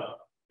round up,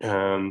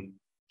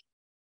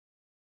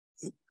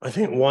 I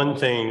think one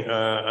thing,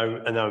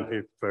 and I would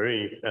be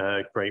very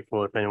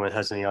grateful if anyone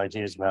has any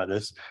ideas about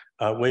this.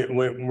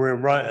 We're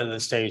right at the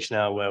stage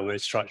now where we're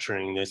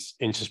structuring this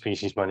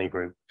Interspecies Money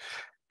group.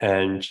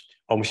 And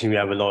obviously we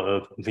have a lot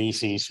of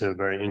VCs who are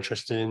very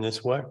interested in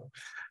this work.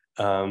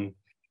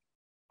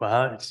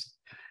 But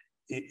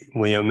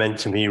we are meant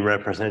to be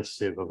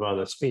representative of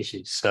other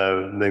species.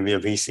 So maybe a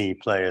VC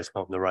play is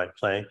not the right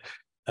play.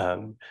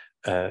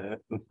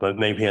 But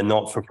maybe a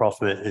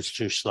not-for-profit is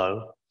too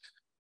slow.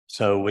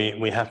 So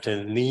we have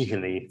to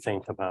legally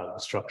think about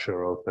the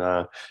structure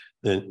of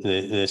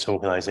this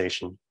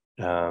organization.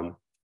 Then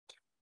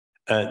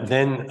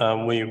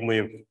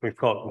we've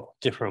got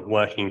different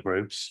working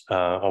groups,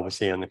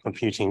 obviously on the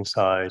computing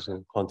side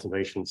and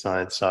conservation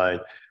science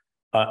side.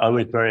 I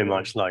would very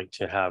much like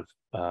to have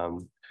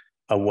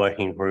a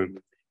working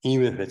group,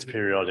 even if it's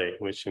periodic,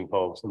 which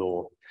involves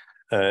law.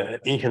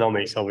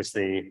 Economics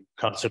obviously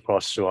cuts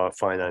across to our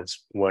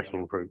finance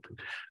working group.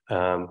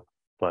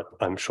 But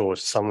I'm sure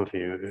some of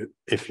you,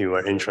 if you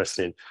are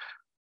interested,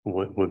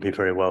 would be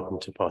very welcome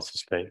to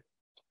participate.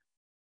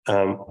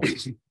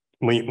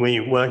 We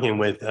working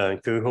with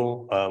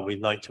Google.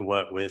 We'd like to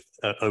work with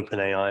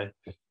OpenAI,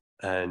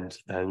 and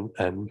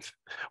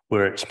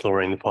we're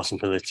exploring the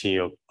possibility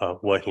of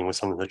working with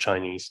some of the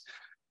Chinese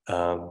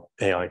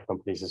AI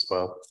companies as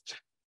well,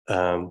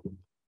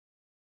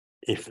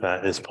 if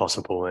that is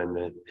possible in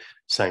the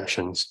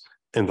sanctions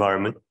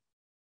environment.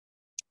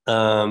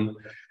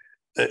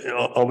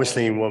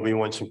 Obviously, what we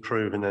want to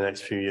prove in the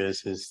next few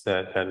years is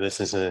that it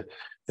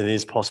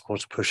is possible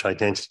to push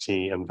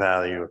identity and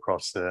value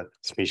across the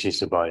species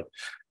divide.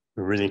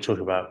 We really talk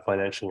about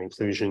financial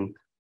inclusion,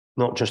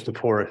 not just the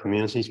poorer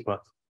communities,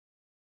 but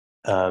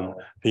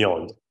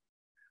beyond.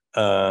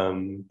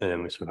 And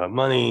then we talk about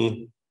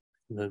money,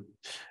 the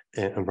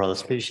umbrella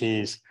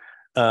species.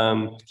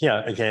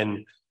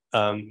 Again,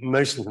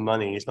 most of the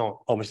money is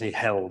not obviously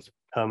held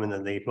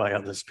permanently by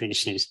other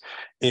species.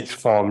 It's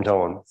farmed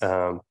on.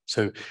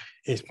 So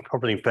it's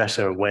probably a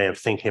better way of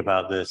thinking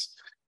about this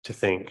to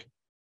think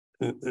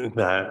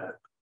that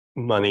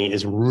money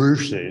is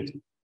rooted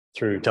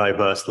through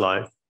diverse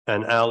life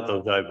and out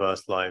of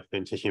diverse life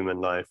into human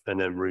life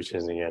and then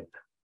rooted again.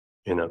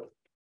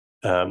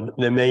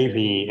 There may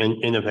be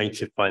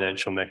innovative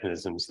financial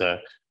mechanisms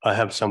there. I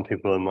have some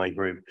people in my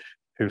group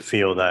who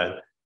feel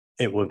that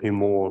it would be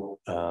more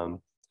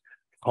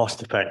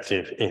cost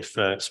effective if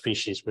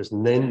species was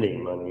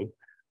lending money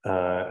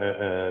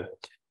or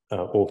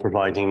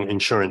providing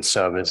insurance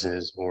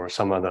services or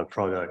some other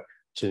product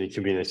to the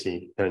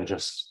community than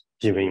just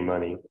giving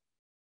money.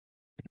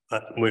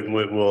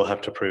 We'll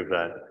have to prove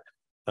that.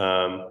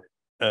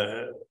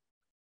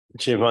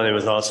 Giovanni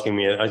was asking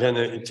me, I don't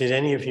know, did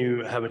any of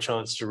you have a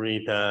chance to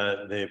read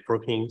the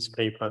Brookings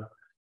paper,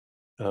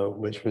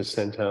 which was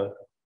sent out?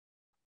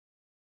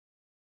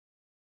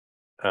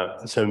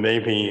 So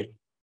maybe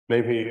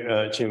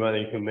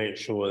Giovanni can make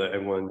sure that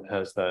everyone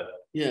has that.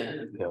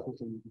 Yeah.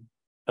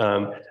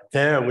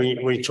 There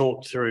we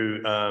talked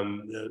through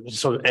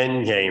sort of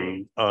end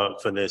game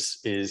for this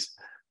is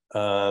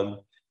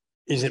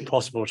it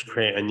possible to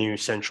create a new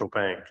central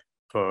bank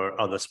for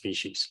other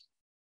species?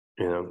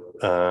 And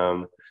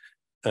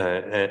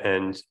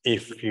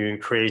if you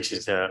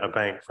created a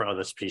bank for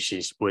other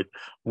species,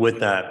 would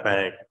that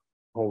bank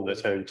hold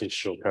its own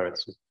digital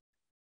currency?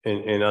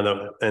 in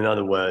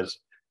other words,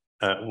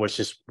 which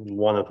is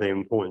one of the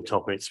important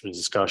topics for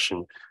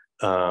discussion.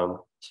 When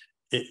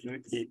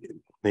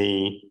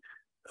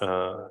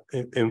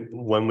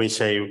we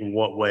say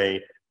what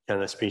way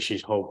can a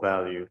species hold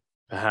value,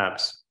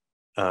 perhaps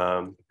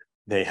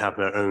they have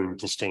their own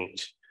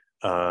distinct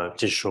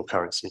digital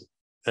currency.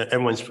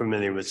 Everyone's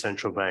familiar with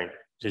central bank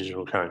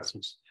digital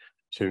currencies.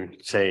 To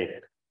say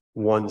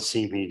one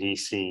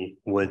CBDC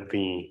would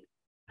be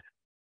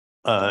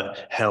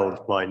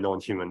held by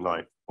non-human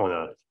life on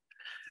Earth.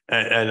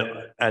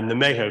 And the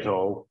mega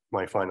goal,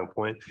 my final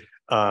point,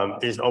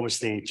 is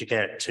obviously to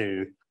get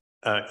to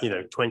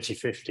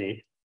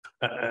 2050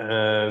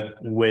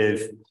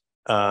 with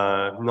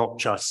not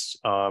just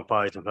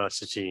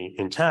biodiversity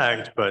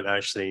intact, but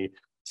actually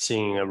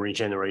seeing a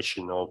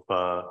regeneration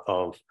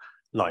of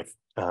life.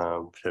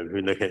 So if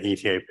we look at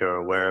Ethiopia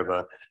or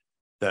wherever,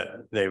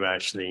 that they've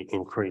actually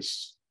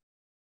increased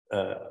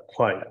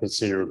quite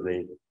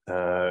considerably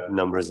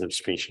numbers of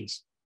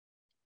species.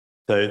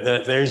 So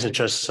those are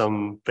just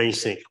some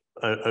basic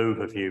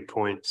overview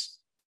points,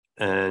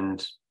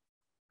 and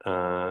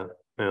I'll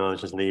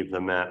just leave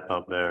the map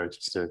up there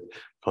just to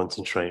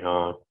concentrate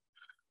our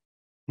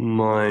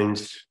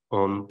minds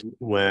on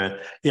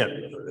where, yeah,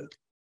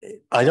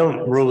 I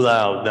don't rule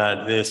out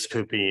that this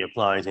could be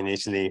applied in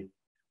Italy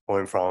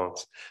or in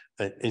France.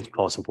 It's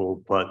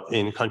possible, but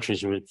in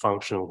countries with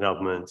functional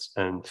governments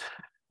and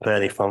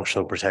fairly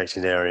functional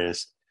protected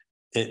areas,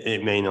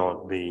 it may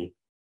not be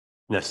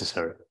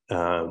necessary.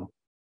 And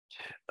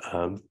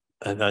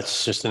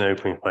that's just an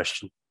open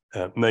question.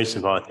 Most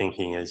of our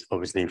thinking is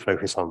obviously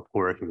focused on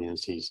poorer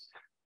communities,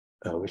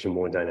 which are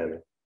more dynamic.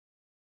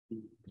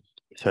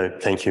 So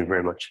thank you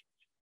very much.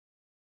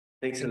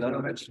 Thanks a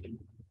lot.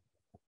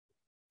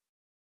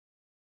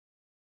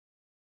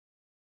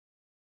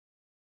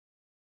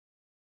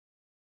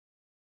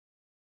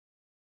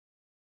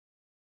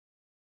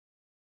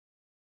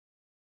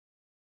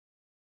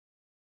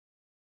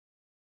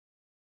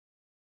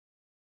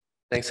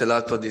 Thanks a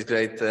lot for this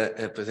great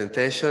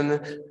presentation.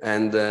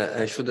 And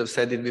I should have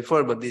said it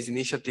before, but this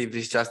initiative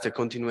is just a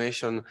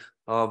continuation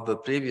of the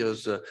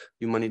previous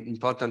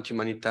important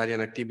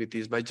humanitarian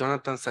activities by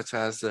Jonathan, such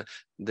as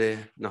the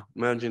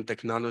merging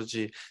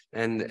technology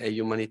and a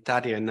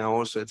humanitarian, now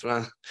also a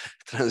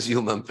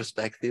transhuman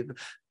perspective.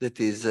 That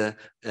is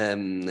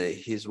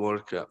his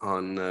work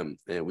on,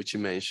 which he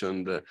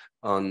mentioned,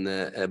 on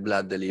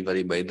blood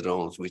delivery by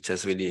drones, which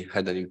has really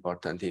had an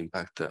important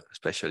impact,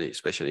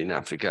 especially in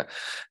Africa.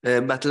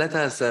 But let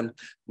us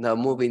now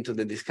move into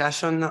the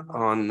discussion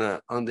on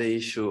the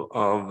issue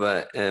of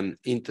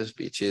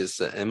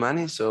interspecies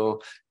money.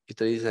 So if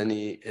there is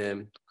any,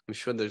 I'm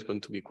sure there's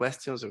going to be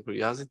questions or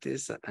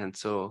curiosities. And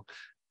so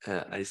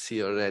I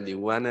see already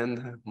one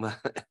and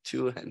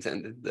two hands.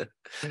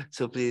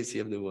 So please,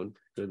 you have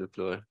the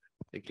floor.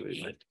 Thank you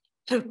very much.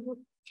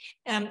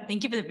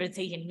 Thank you for the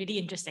presentation. Really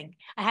interesting.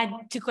 I had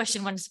two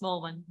questions, one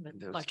small one, but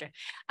larger.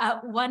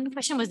 One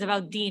question was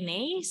about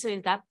DNA. So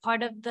is that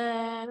part of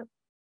the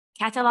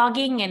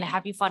cataloging, and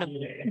have you thought of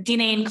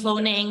DNA and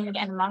cloning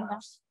and among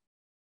us?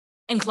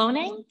 And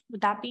cloning,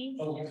 would that be?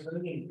 Oh,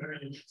 cloning, very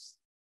interesting.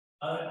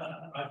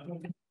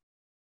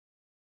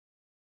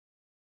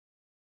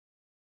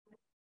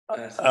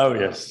 Oh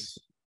yes,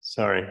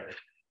 sorry.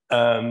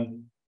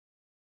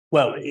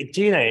 Well,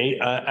 DNA,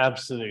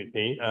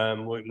 absolutely.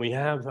 We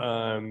have,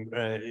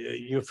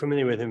 you're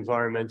familiar with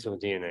environmental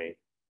DNA.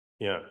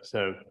 Yeah,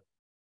 so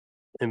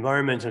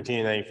environmental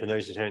DNA, for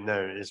those who don't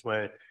know, is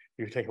where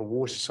you take a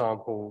water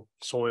sample,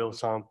 soil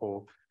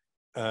sample,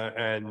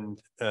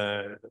 and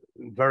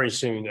very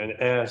soon an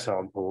air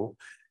sample,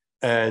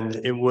 and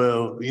it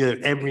will,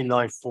 every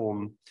life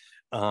form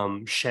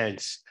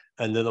sheds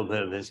a little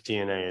bit of its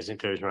DNA as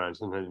it goes around.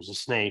 Sometimes a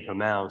snake, a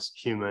mouse,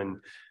 human,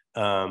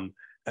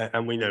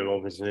 and we know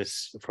obviously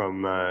this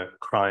from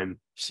crime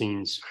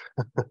scenes.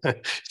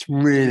 It's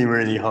really,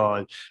 really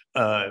hard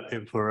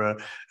for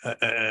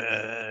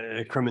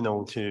a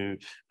criminal to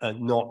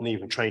not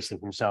leave a trace of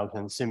himself,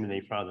 and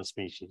similarly for other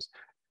species.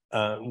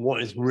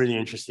 What is really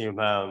interesting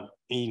about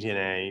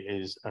eDNA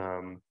is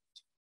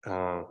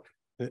the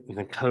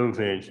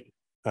COVID.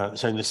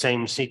 So the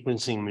same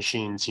sequencing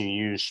machines you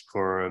use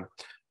for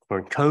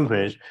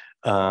COVID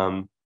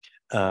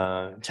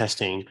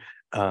testing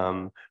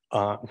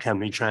can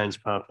be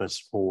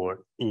trans-purposed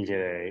for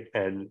eDNA,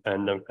 and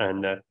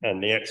the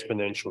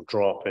exponential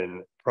drop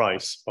in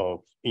price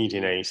of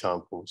eDNA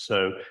samples.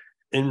 So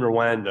in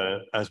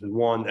Rwanda, as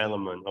one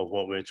element of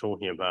what we're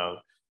talking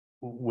about,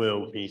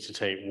 will be to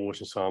take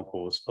water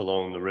samples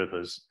along the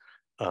rivers,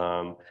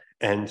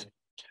 and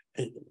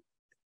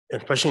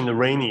especially in the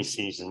rainy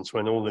seasons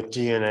when all the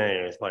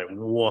DNA is like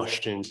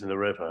washed into the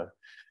river,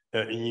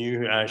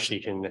 you actually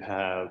can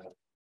have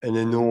an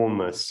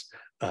enormous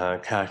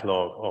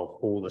catalog of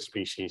all the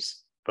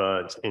species,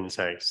 birds,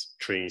 insects,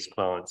 trees,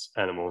 plants,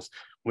 animals,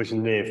 which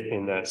live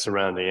in that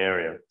surrounding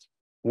area.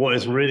 What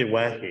is really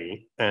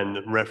wacky, and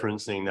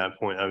referencing that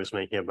point I was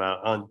making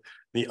about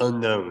the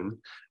unknown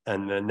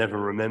and the never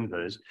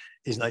remembered,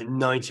 is like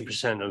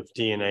 90% of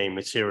DNA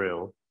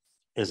material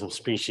is of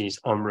species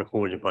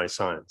unrecorded by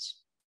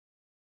science.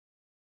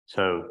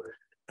 So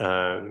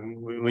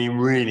we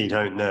really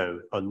don't know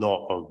a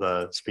lot of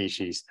the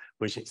species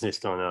which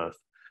exist on Earth.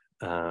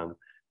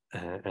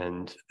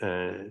 And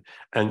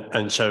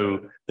so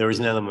there is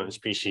an element of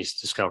species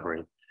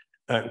discovery.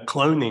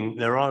 Cloning,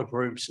 there are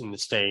groups in the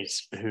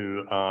States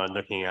who are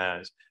looking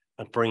at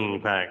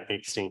bringing back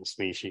extinct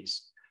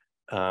species.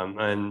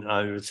 And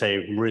I would say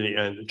really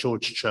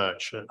George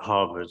Church at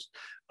Harvard,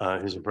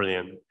 who's a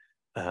brilliant,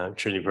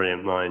 truly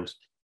brilliant mind,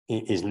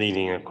 is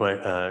leading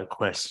a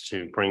quest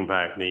to bring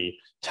back the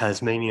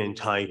Tasmanian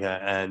tiger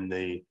and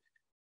the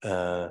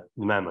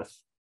mammoth.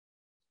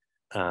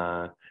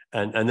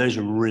 And those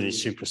are really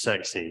super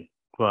sexy,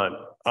 but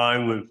I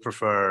would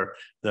prefer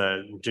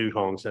the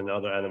dugongs and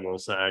other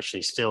animals that are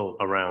actually still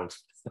around.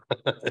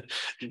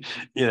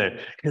 You know,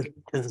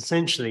 because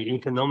essentially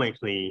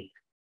economically,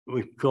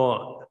 we've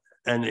got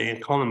an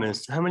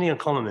economist. How many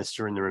economists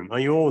are in the room? Are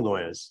you all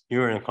lawyers?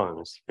 You're an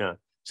economist, yeah.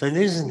 So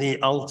this is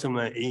the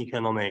ultimate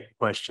economic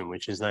question,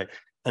 which is like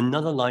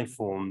another life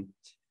form.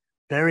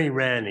 Very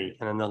rarely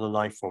can another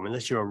life form,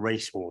 unless you're a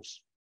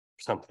racehorse,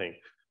 something,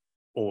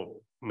 or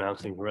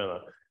mountain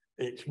gorilla,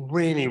 it's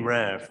really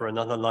rare for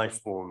another life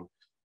form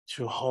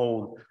to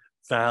hold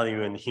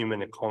value in the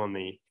human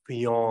economy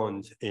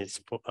beyond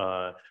its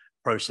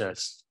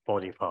processed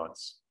body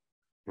parts.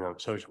 You know,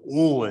 so it's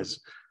always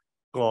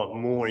got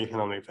more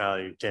economic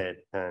value dead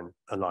than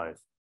alive.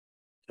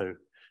 So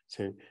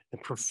the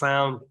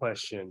profound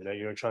question that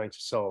you're trying to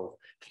solve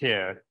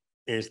here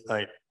is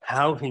like,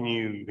 how can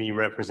you be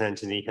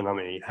represented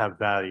economically, have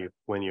value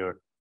when you're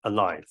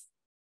alive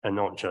and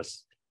not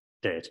just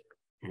dead,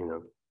 you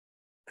know?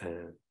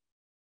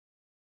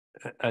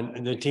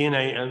 And the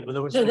DNA, and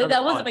there was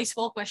that was my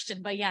small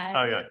question, but yeah,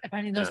 oh, yeah.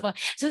 apparently those one.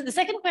 So the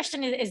second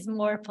question is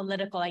more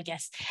political, I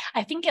guess.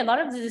 I think a lot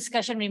of the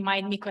discussion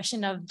remind me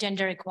question of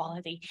gender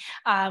equality,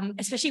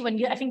 especially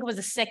when I think it was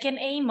the second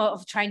aim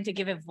of trying to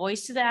give a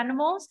voice to the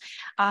animals.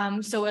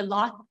 So a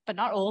lot, but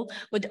not all,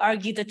 would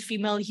argue that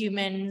female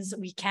humans,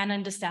 we can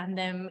understand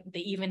them.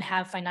 They even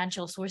have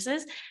financial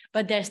sources,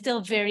 but they're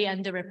still very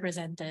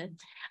underrepresented.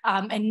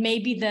 And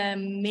maybe the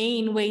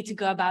main way to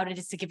go about it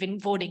is to give in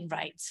voting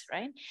rights,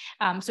 right?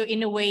 So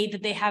in a way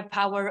that they have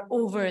power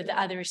over the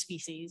other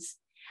species.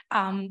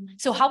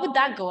 So how would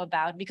that go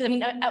about? Because I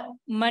mean,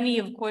 money,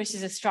 of course,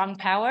 is a strong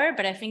power,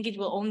 but I think it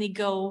will only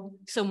go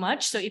so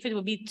much. So if it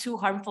would be too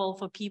harmful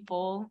for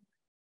people,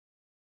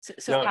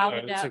 so how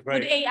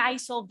would AI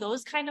solve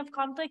those kind of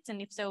conflicts?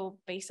 And if so,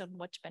 based on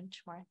which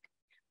benchmark?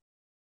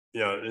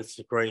 Yeah, it's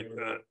a great,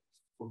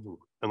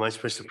 am I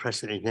supposed to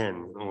press it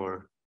again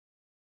or?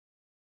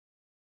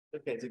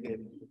 Okay, it's okay.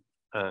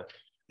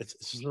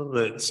 It's a little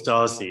bit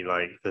Stasi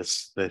like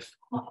this.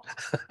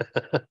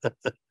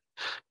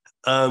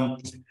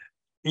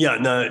 Yeah,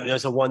 no,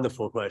 that's a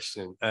wonderful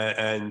question.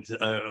 And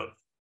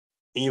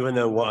even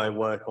though what I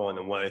work on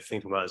and what I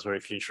think about is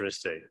very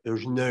futuristic,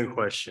 there's no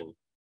question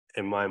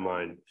in my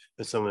mind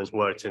that someone who's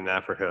worked in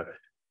Africa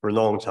for a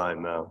long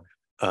time now,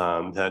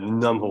 that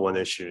number one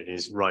issue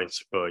is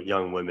rights for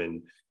young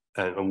women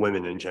and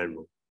women in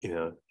general, you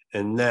know,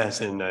 unless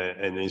in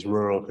these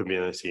rural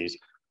communities,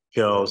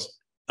 girls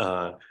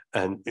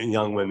and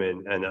young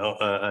women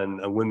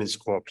and women's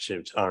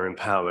cooperatives are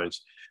empowered,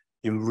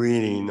 you're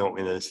really not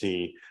going to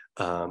see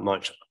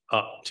much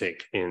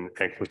uptick in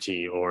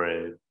equity or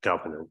in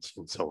governance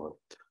and so on.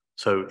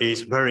 So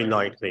it's very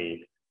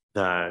likely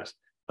that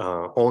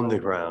on the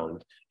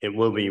ground, it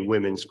will be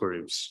women's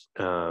groups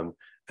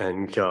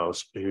and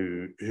girls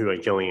who are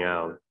going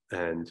out,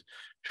 and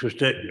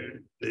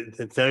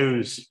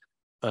those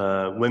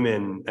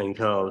women and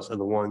girls are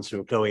the ones who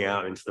are going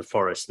out into the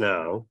forest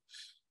now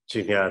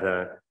to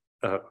gather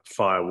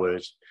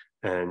firewood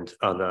and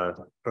other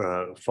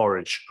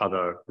forage,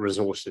 other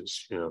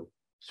resources, you know.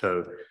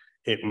 So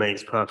it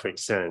makes perfect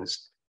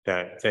sense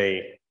that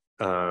they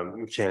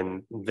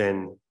can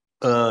then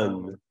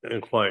earn a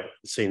quite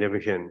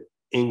significant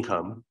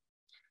income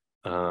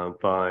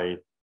by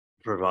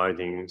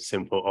providing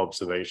simple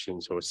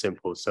observations or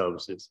simple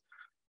services.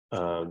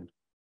 And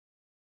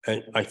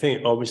I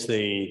think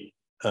obviously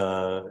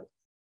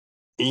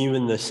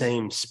even the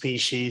same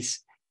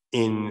species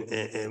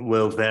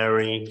will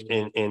vary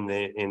in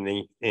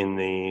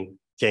the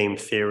game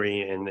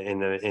theory and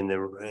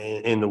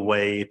in the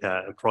way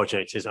that a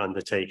project is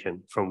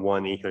undertaken from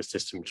one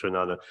ecosystem to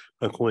another,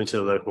 according to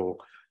the local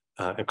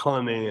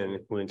economy and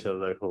according to the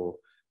local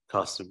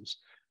customs.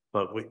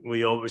 But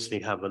we obviously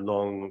have a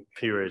long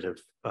period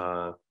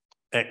of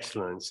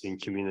excellence in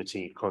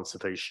community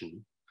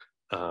conservation.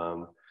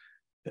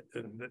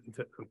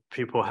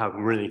 People have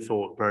really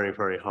thought very,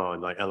 very hard,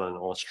 like Ellen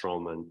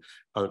Ostrom and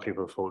other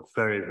people thought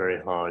very,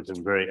 very hard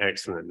and very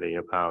excellently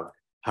about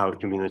how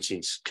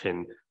communities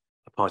can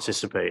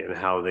participate and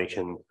how they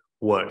can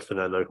work for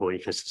their local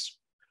ecosystem.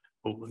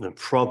 The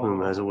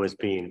problem has always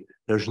been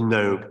there's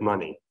no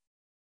money.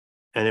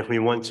 And if we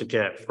want to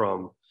get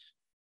from,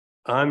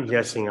 I'm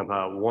guessing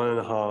about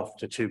 $1.5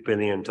 to $2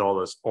 billion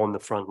on the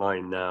front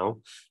line now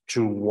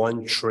to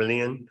 $1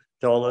 trillion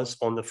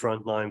on the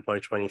front line by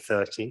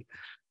 2030,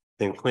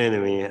 then clearly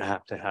we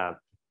have to have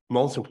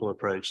multiple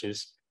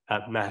approaches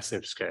at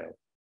massive scale,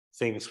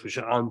 things which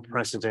are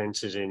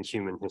unprecedented in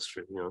human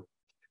history, you know.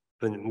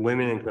 But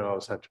women and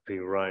girls have to be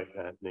right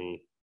at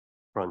the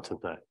front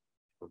of that.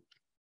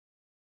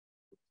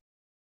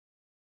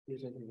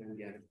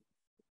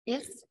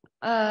 Yes.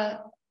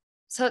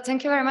 So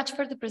thank you very much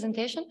for the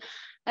presentation.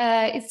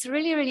 It's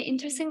really, really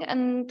interesting.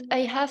 And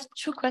I have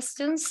two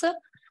questions,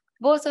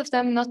 both of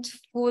them not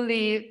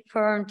fully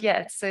formed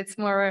yet. So it's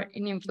more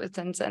in input,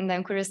 and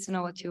I'm curious to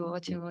know what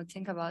you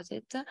think about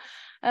it.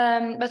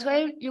 But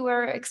while you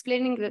were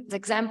explaining the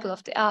example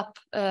of the app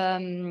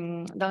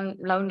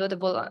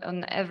downloadable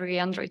on every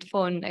Android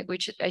phone,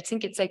 which I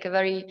think it's like a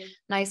very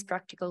nice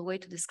practical way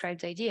to describe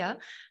the idea,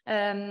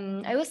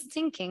 I was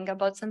thinking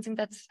about something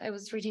that I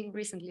was reading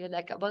recently,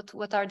 like about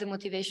what are the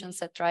motivations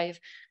that drive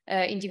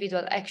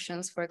individual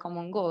actions for a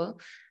common goal.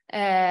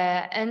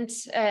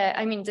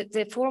 I mean,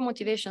 the four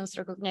motivations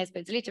recognized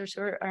by the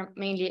literature are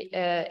mainly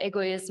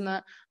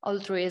egoism,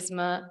 altruism,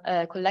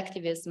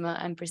 collectivism,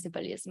 and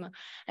principalism.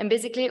 And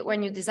basically,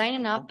 when you design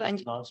an app,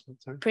 and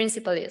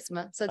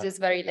principalism, so this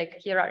very like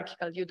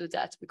hierarchical, you do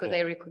that because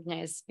I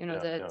recognize, you know,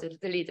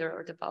 the leader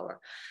or the power.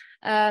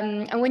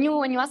 And when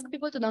you ask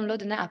people to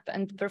download an app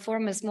and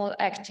perform a small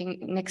act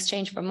in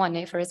exchange for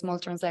money, for a small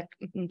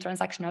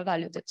transactional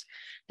value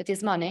that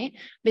is money,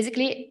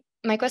 basically,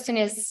 my question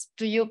is,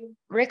 do you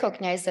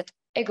recognize that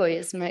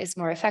egoism is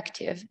more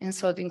effective in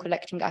solving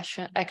collective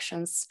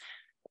actions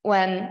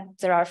when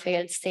there are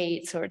failed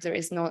states or there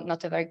is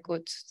not a very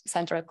good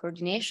central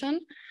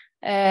coordination?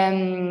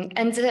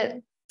 And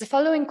the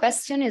following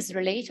question is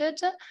related.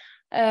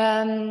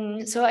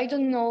 So I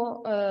don't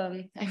know,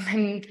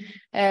 I'm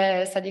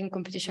studying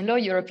competition law,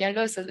 European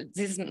law, so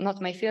this is not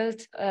my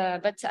field,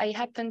 but I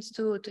happened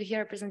to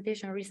hear a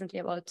presentation recently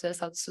about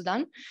South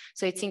Sudan.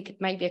 So I think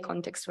it might be a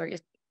context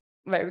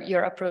where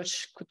your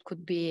approach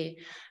could be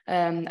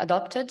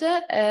adopted.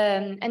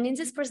 And in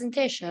this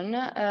presentation,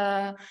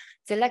 the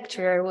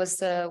lecturer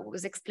was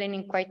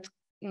explaining quite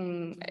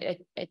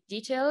at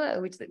detail,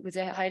 with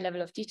a high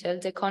level of detail,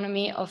 the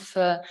economy of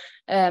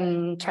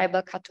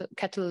tribal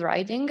cattle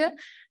riding.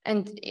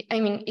 And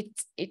I mean,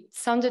 it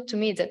sounded to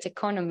me that the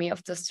economy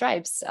of those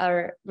tribes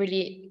are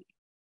really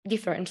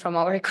different from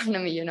our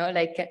economy, you know,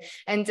 like,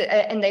 and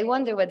I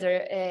wonder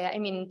whether, I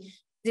mean,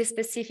 this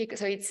specific,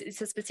 so it's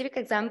a specific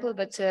example,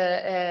 but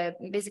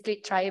basically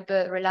tribe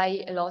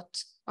rely a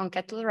lot on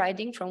cattle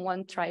riding from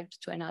one tribe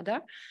to another.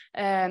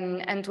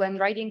 And when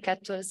riding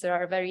cattle, there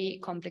are very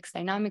complex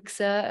dynamics,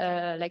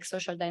 like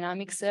social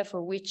dynamics,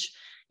 for which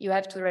you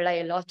have to rely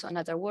a lot on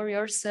other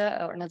warriors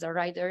or other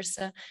riders,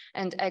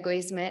 and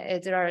egoism.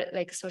 There are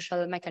like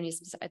social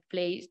mechanisms at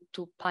play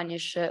to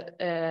punish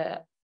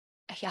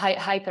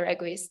hyper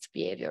egoist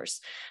behaviors.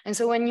 And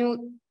so when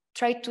you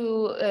try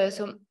to,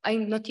 so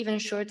I'm not even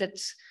sure that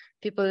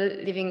people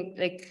living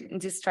like in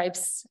these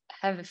tribes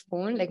have a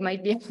phone, like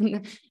might be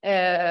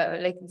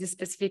like these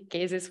specific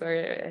cases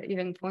where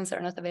even phones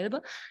are not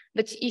available.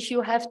 But if you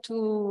have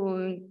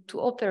to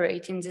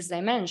operate in this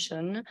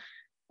dimension,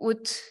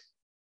 would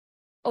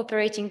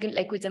operating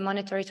like with a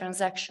monetary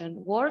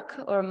transaction work,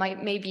 or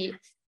maybe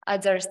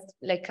other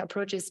like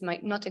approaches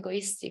might not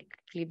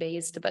egoistically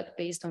based, but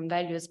based on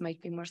values might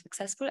be more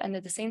successful? And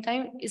at the same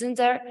time, isn't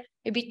there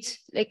a bit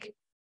like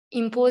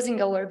imposing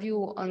our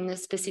view on a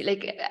specific,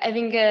 like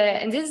having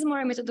and this is more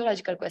a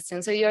methodological question.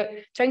 So you're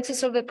trying to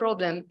solve a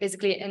problem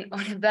basically on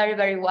a very,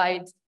 very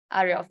wide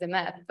area of the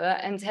map,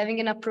 and having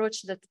an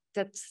approach that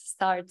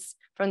starts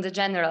from the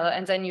general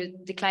and then you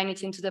decline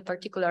it into the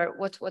particular.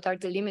 What are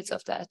the limits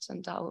of that,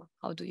 and how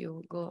do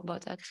you go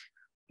about that?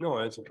 No,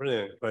 it's a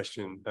brilliant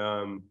question.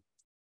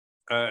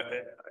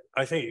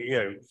 I think, you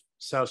know,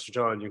 South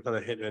Sudan, you kind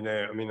of hit the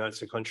nail. I mean,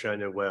 that's a country I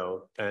know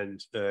well,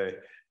 and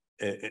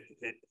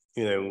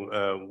you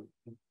know,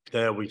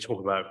 there we talk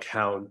about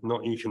cow,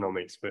 not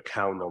economics, but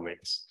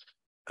cownomics.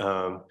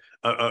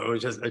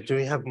 Do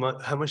we have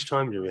how much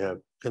time do we have?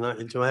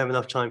 Do I have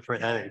enough time for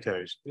an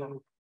anecdote?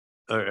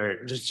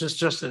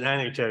 Just an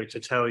anecdote to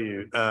tell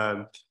you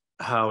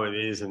how it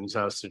is in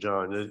South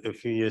Sudan. A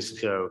few years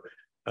ago,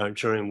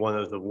 during one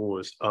of the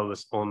wars, I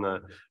was on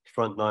the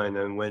front line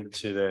and went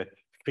to the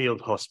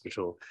field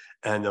hospital,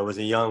 and there was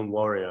a young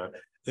warrior.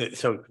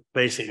 So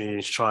basically,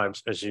 these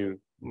tribes, as you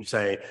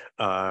say,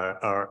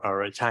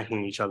 are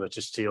attacking each other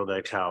to steal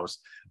their cows.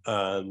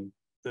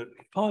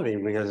 Partly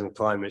because of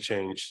climate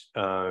change,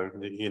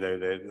 you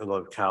know, a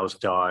lot of cows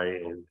die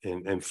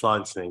in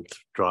floods, and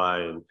dry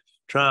and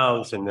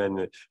droughts, and then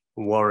the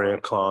warrior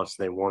class,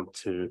 they want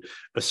to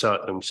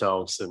assert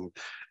themselves, and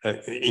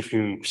if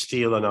you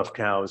steal enough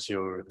cows,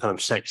 you're kind of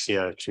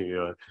sexier to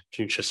your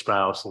future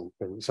spouse, and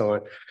so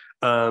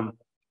on.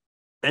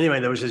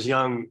 Anyway, there was this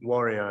young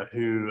warrior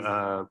who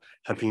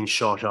had been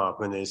shot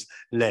up in his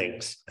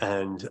legs,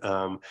 and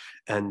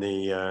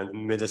the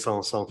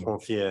Médecins Sans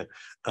Frontières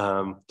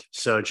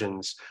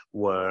surgeons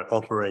were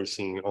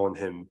operating on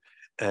him,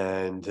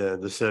 and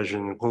the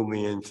surgeon pulled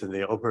me into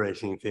the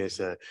operating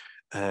theatre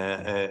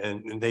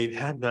and they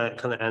had that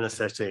kind of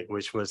anesthetic,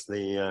 which was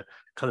the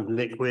kind of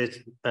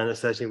liquid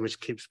anesthetic, which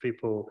keeps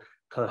people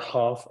kind of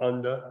half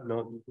under,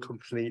 not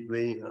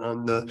completely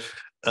under.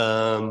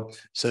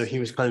 So he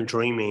was kind of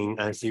dreaming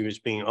as he was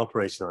being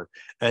operated on,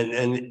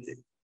 and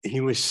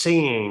he was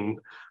singing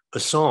a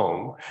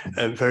song,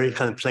 and very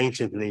kind of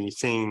plaintively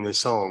singing the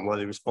song while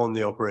he was on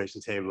the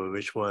operating table,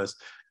 which was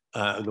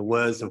the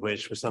words of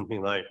which were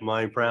something like,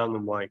 "My brown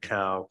and white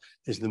cow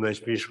is the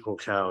most beautiful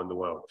cow in the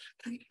world."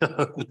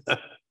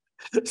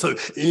 So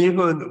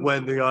even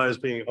when the guy is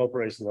being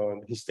operated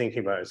on, he's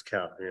thinking about his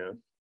cow, you know.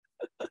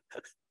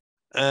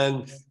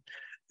 And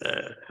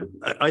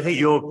I think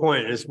your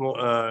point is more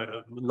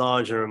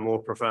larger and more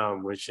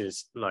profound, which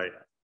is like,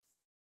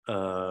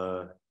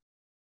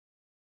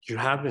 you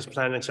have this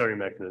planetary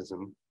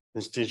mechanism,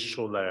 this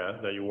digital layer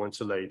that you want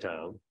to lay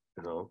down,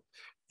 you know.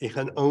 It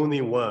can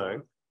only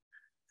work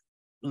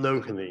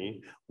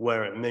locally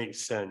where it makes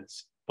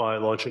sense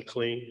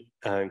biologically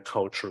and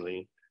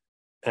culturally.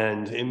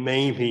 And it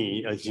may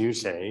be, as you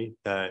say,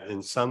 that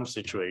in some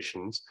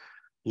situations,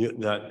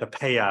 that the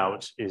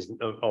payout is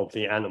of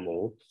the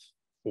animal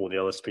or the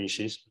other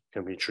species,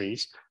 can be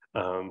trees.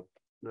 The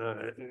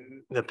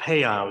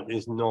payout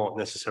is not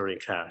necessarily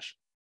cash.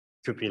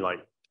 Could be like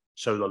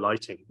solar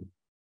lighting,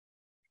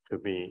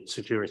 could be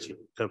security,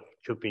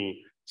 could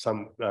be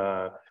some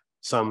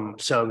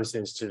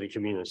services to the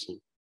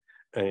community.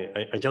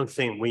 I don't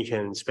think we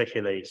can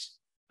speculate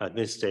at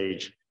this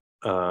stage.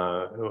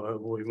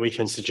 We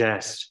can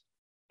suggest,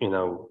 you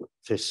know,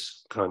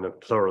 this kind of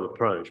plural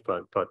approach,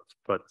 but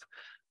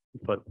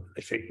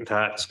I think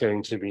that's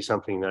going to be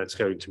something that's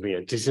going to be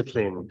a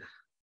discipline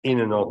in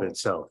and of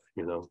itself,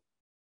 you know.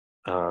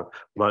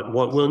 But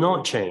what will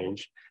not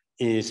change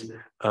is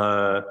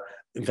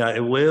that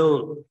it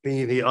will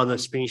be the other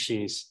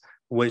species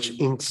which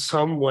in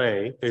some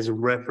way is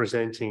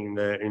representing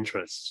their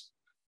interests.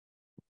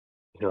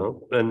 You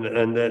know,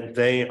 and that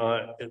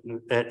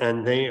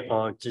they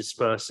are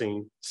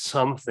dispersing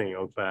something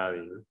of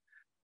value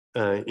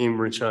in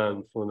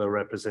return for the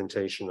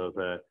representation of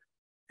their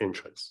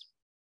interests,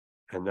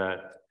 and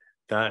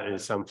that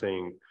is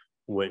something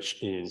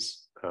which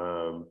is,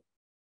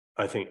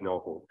 I think,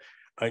 novel.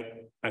 I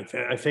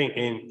think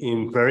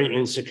in very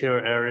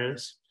insecure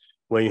areas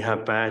where you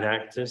have bad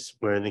actors,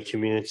 where the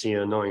community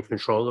are not in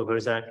control of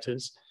those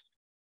actors,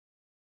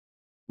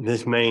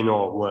 this may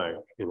not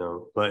work, you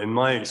know. But in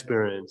my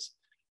experience,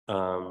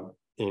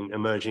 in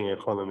emerging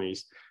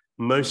economies,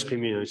 most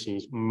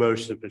communities,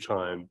 most of the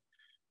time,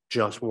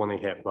 just want to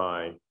get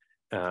by.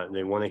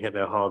 They want to get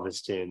their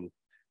harvest in.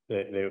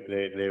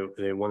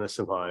 They want to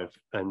survive,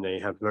 and they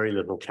have very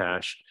little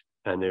cash,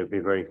 and they would be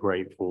very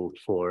grateful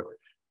for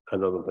a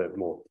little bit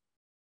more.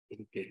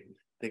 Okay,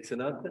 thanks a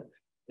lot.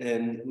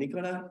 And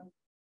Nicola?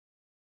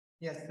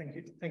 Yes, thank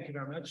you. Thank you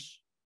very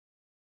much.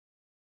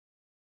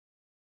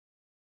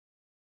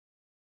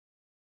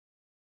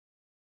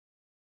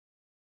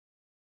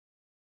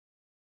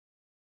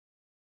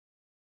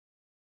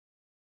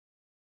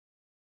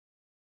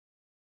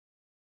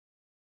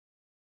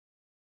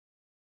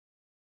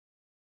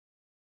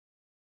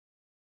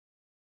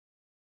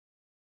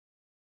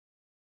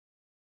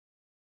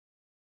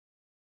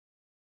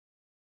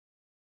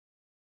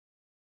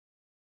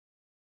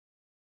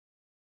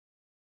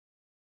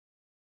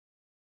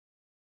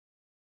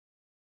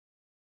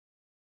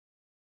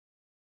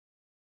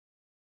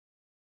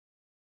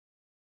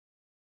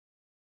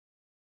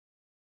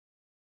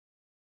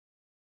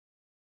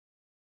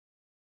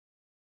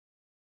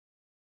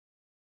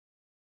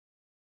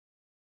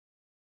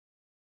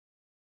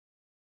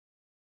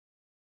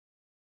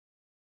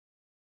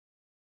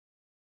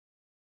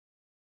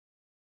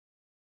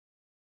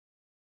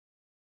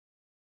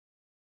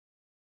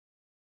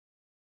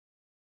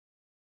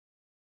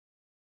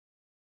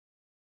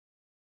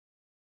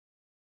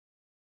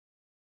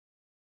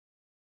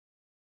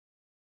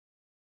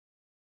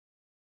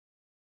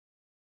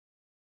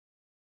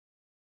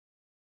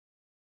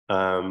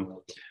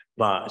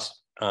 But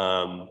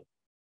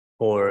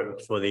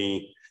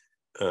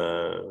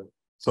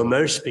for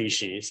most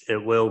species,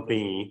 it will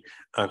be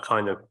a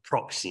kind of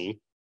proxy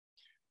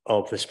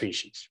of the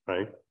species,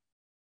 right?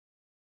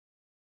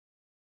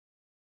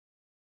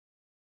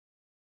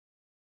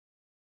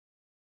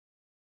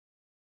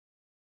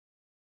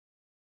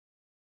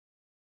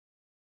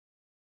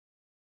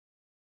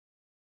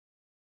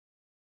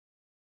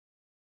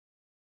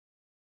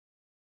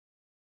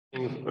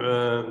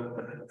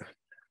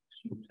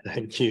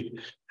 Thank you.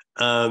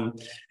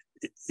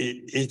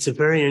 It's a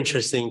very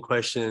interesting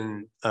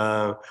question,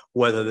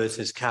 whether this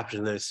is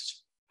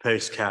capitalist,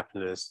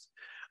 post-capitalist.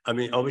 I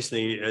mean,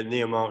 obviously,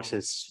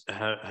 neo-Marxists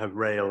have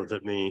railed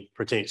at me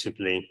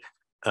predictably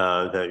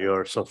that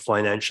you're sort of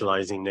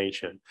financializing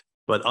nature,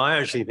 but I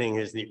actually think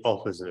it's the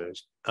opposite.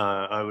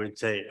 I would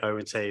say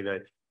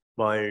that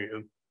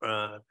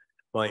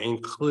by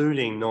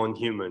including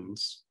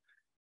non-humans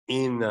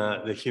in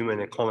the human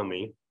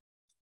economy,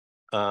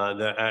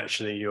 that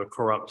actually you're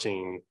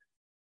corrupting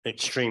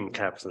extreme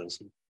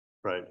capitalism,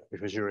 right?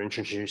 Because you're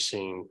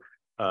introducing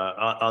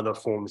other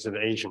forms of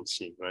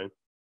agency, right?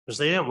 Because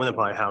they don't want to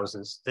buy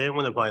houses, they don't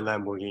want to buy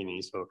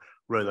Lamborghinis or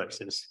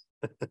Rolexes.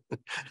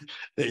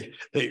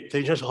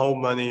 they just hold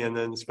money and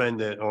then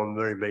spend it on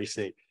very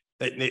basic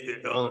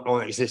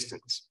on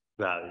existence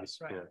values.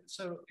 Right. Yeah.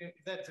 So if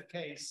that's the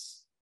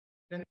case,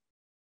 then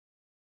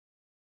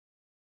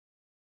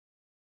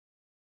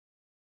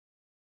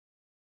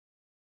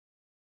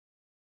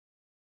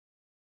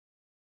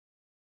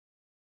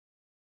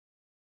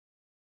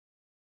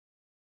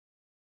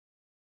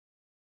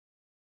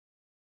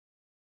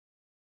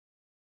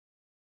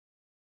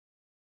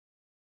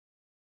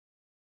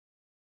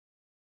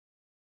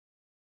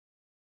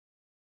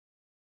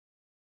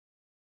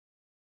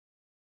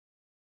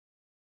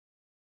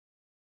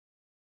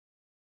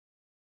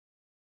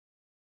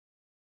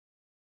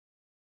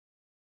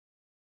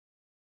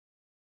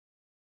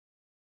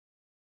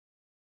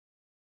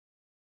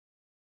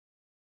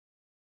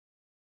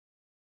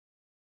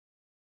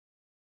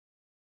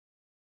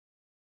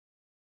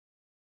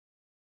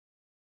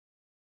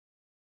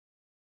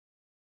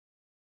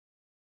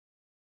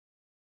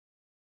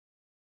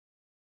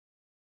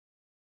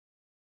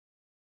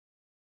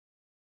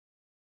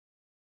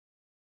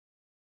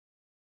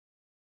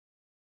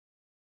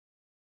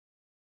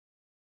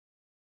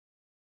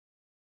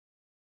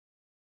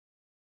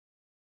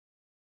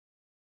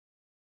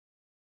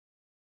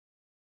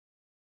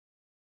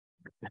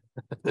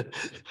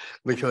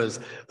Because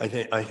I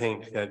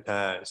think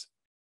that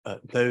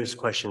those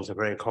questions are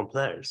very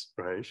complex,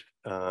 right?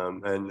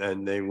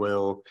 And they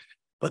will,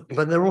 but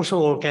they're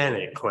also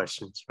organic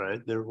questions,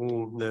 right?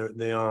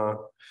 They are.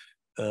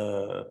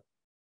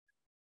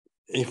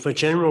 If a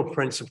general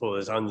principle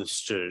is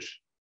understood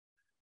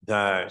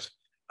that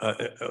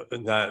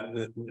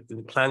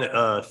the planet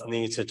Earth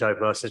needs a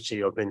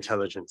diversity of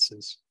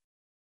intelligences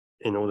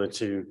in order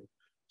to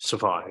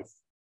survive,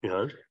 you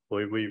know,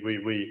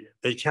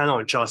 it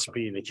cannot just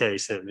be the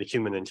case that the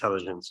human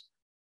intelligence,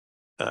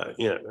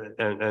 you know,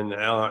 and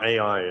our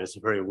AI is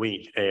a very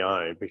weak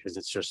AI because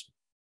it's just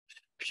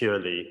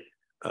purely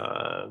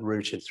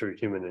rooted through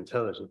human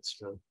intelligence.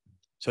 You know?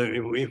 So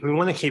if we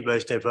want to keep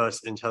those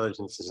diverse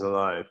intelligences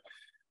alive,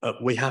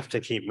 we have to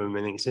keep them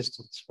in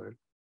existence, right?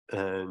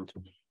 And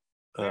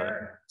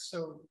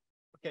so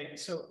okay,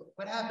 so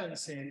what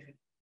happens in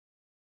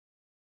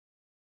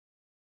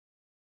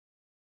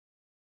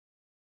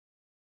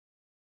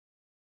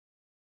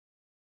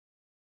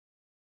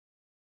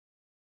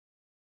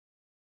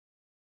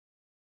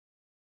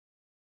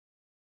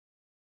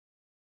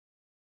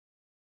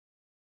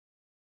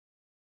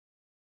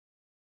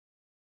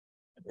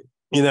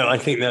you know, I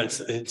think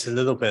it's a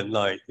little bit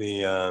like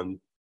the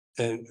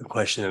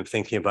question of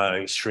thinking about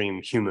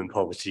extreme human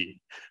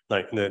poverty.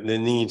 Like the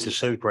needs are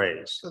so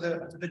great. so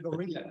the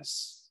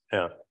gorillas,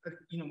 Yeah.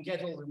 you know,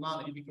 get all the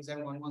money because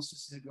everyone wants to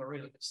see the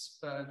gorillas,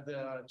 but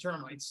the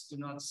termites do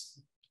not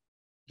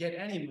get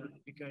any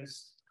money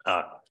because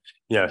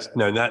Yes,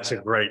 no, that's a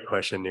great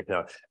question,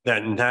 Nicola.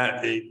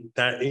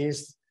 That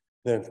is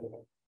the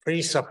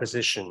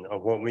presupposition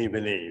of what we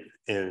believe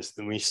is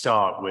that we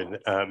start with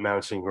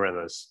mountain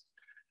gorillas,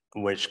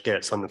 which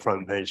gets on the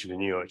front page of the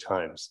New York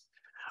Times.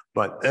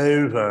 But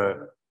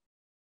over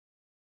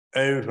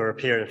a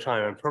period of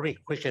time, and probably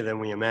quicker than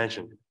we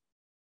imagined,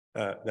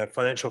 that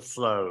financial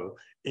flow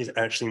is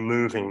actually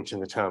moving to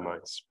the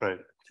termites, right?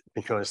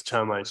 Because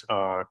termites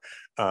are,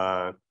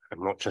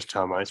 not just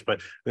termites,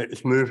 but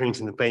it's moving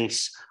to the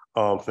base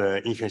of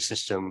the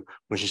ecosystem,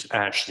 which is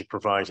actually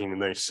providing the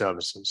most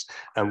services.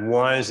 And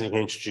why is it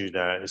going to do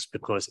that? It's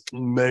because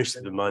most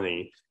of the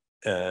money,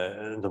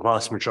 the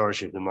vast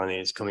majority of the money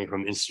is coming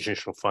from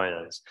institutional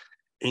finance.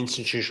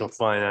 Institutional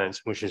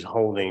finance, which is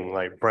holding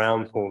like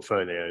brown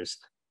portfolios,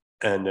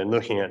 and they're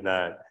looking at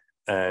that,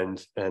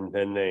 and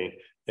then they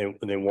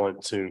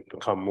want to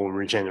become more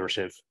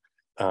regenerative.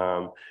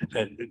 And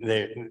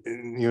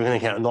you're going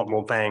to get a lot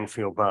more bang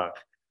for your buck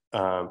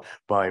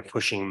by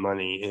pushing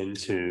money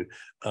into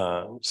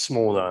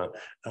smaller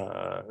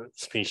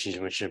species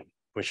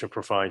which are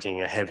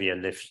providing a heavier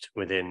lift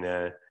within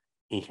the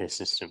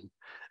ecosystem.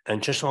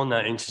 And just on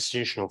that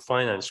institutional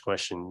finance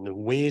question, the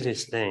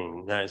weirdest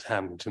thing that has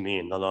happened to me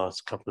in the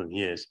last couple of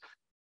years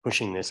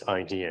pushing this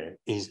idea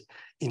is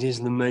it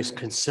is the most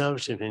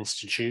conservative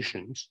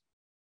institutions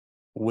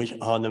which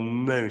are the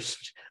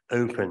most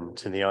open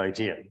to the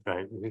idea,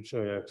 right?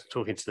 So I was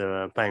talking to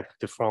the Banque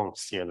de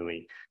France the other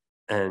week,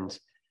 and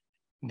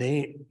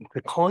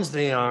because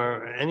they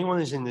are, anyone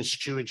who's in the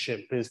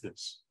stewardship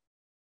business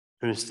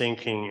who's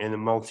thinking in a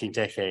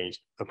multi-decade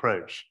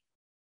approach,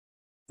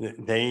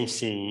 they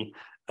see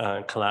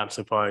collapse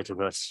of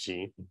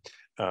biodiversity,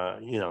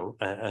 you know,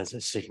 as a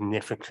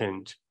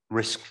significant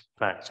risk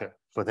factor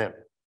for them.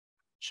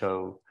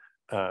 So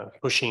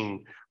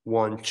pushing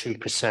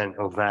 1-2%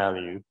 of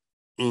value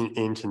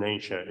into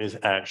nature is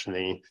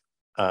actually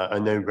a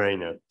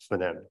no-brainer for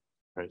them.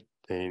 Right?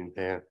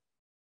 They're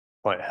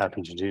quite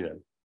happy to do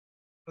that.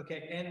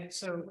 okay, and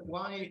so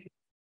why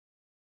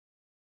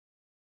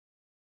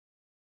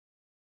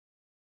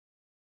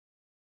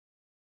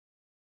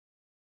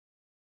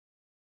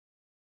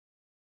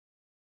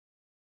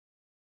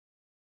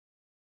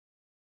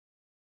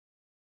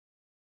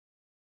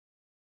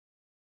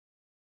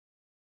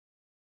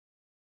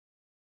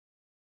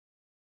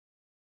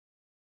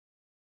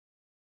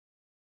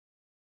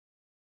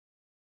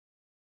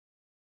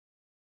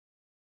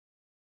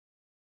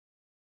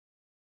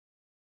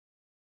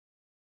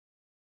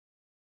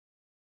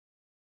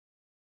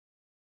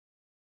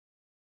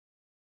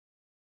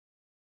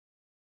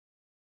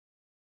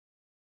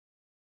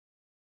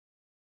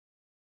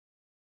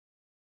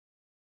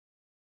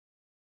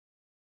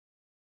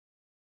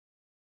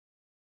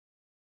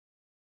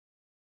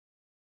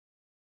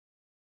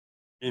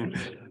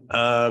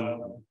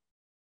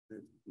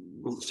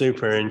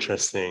Super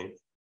interesting.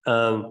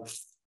 On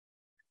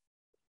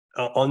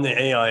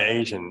the AI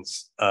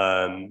agents,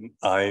 I'm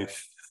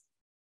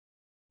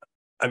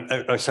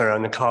sorry,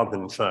 on the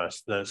carbon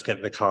first. Let's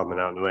get the carbon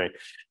out of the way.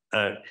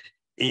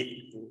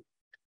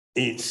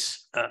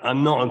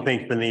 I'm not a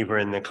big believer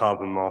in the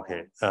carbon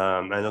market,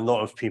 and a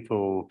lot of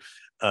people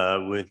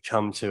would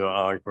come to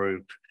our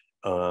group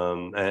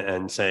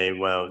and say,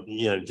 well,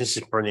 this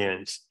is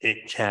brilliant.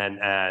 It can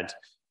add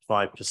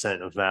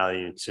 5% of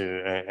value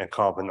to a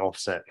carbon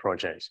offset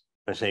project.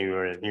 Let's say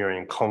you're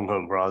in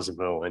Congo,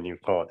 Brazzaville, and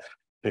you've got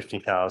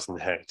 50,000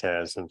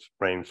 hectares of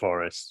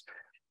rainforest.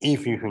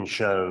 If you can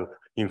show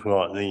you've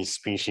got these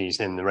species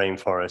in the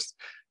rainforest,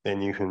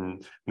 then you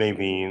can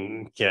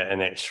maybe get an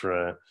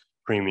extra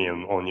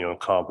premium on your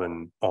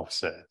carbon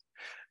offset.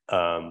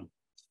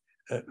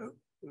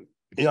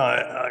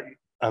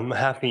 I'm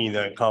happy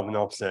that carbon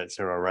offsets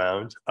are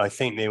around. I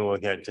think they will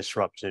get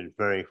disrupted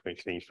very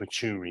quickly for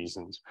two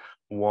reasons.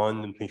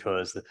 One,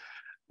 because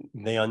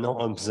they are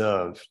not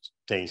observed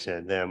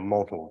data, they're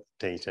model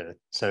data.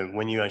 So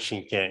when you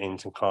actually get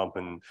into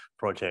carbon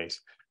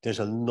projects, there's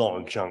a lot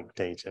of junk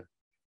data,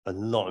 a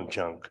lot of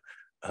junk.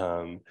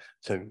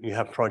 So you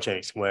have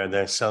projects where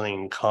they're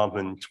selling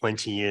carbon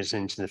 20 years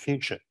into the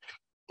future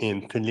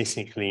in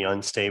politically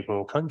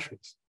unstable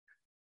countries.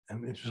 I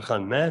mean, it's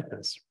kind of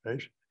madness,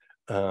 right?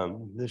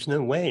 There's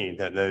no way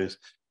that those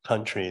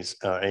countries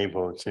are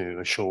able to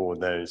assure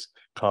those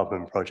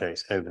carbon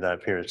projects over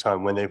that period of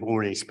time when they've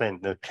already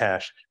spent the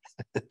cash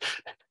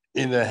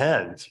in their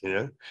hands,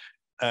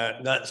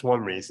 That's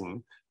one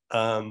reason.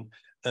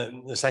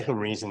 The second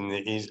reason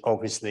is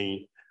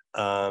obviously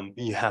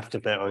you have to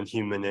bet on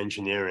human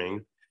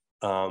engineering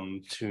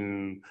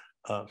to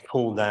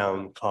pull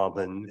down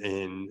carbon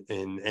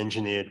in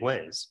engineered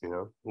ways,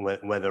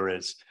 whether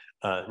it's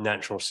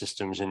natural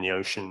systems in the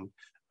ocean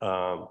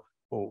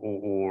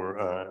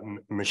or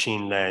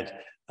machine-led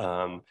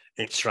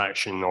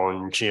extraction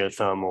on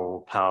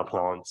geothermal power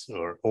plants,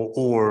 or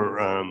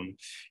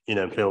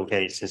Bill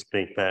Gates'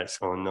 big bets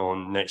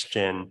on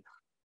next-gen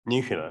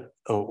nuclear.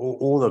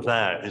 All of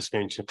that is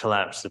going to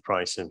collapse the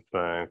price of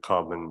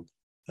carbon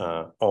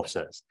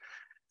offsets.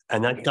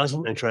 And that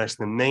doesn't address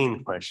the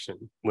main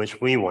question, which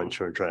we want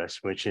to address,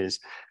 which is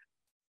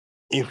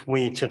if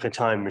we took a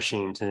time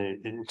machine to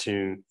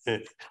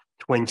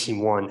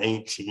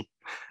 2180,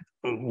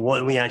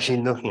 what are we actually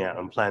looking at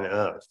on planet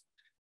Earth?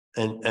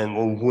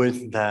 And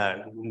with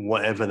that,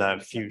 whatever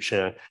that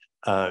future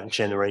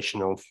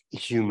generation of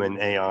human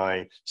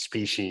AI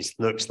species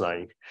looks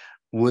like,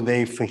 will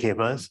they forgive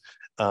us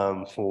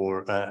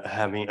for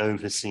having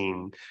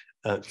overseen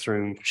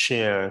through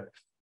sheer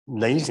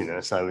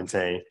laziness, I would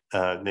say,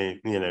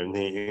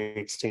 the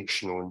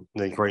extinction or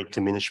the great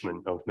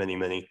diminishment of many,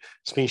 many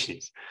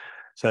species?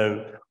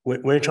 So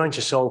we're trying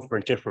to solve for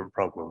a different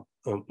problem.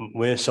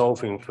 We're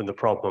solving for the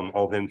problem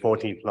of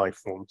embodied life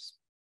forms.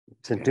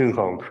 It's a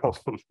dugong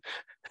problem.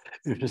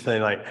 You just say,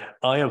 like,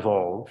 I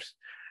evolved.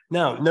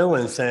 Now, no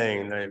one's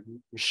saying that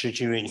should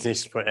you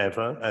exist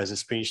forever as a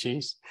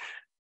species?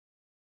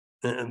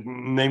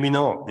 Maybe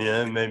not.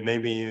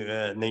 Maybe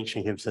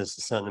nature gives us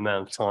a certain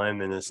amount of time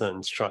and a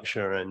certain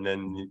structure, and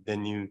then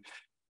you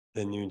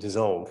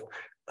dissolve.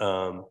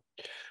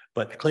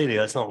 But clearly,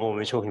 that's not what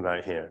we're talking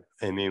about here.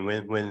 I mean,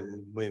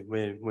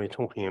 we're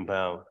talking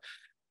about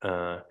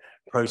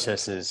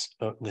processes,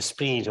 the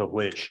speed of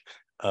which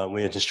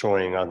we are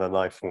destroying other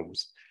life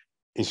forms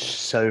is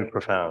so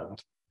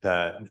profound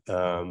that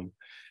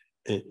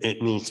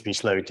it needs to be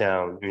slowed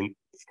down. I mean,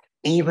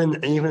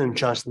 even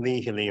just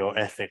legally or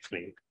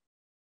ethically,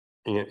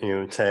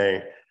 you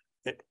say,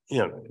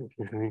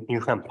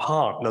 you can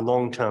park the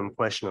long-term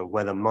question of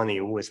whether money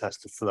always has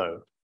to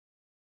flow.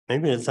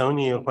 Maybe it's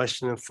only a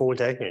question of 4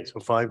 decades or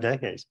 5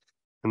 decades,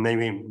 and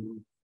maybe,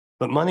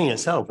 but money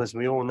itself, as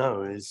we all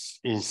know, is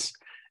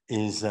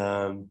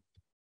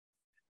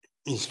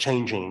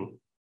changing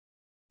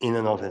in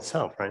and of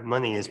itself, right?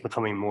 Money is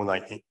becoming more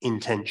like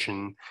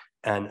intention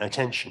and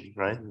attention,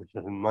 right?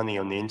 The money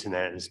on the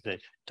internet is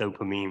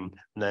dopamine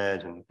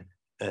led,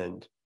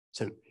 and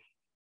so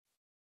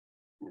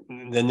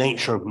the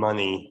nature of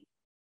money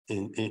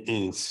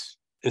is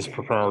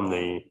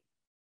profoundly,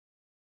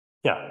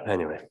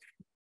 anyway.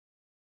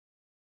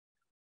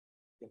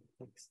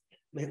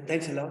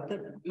 Thanks a lot.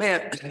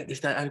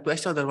 Is there a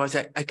question? Otherwise,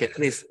 okay,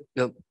 please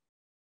go.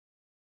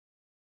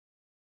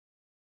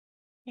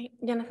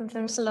 Jonathan,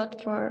 thanks a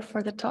lot for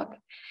the talk.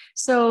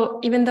 So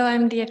even though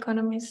I'm the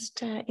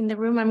economist in the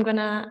room, I'm going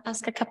to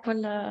ask a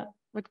couple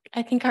what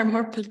I think are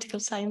more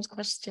political science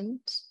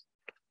questions.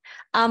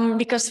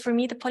 Because for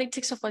me, the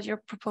politics of what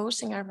you're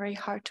proposing are very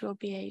hard to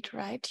obviate,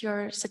 right?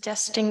 You're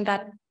suggesting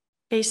that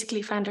basically,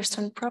 if I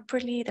understand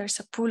properly,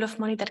 there's a pool of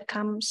money that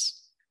comes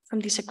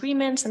from these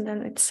agreements, and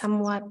then it's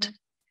somewhat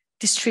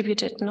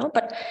distributed, no?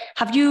 But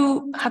have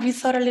you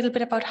thought a little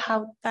bit about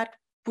how that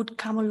would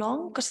come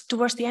along? Because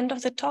towards the end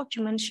of the talk,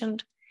 you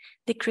mentioned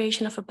the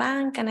creation of a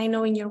bank, and I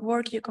know in your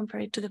work you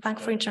compare it to the Bank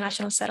for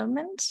International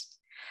Settlements.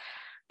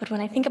 But when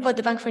I think about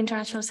the Bank for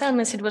International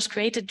Settlements, it was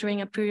created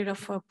during a period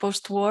of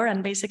post-war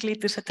and basically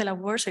to settle a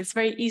war. So it's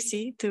very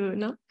easy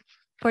to,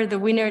 for the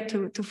winner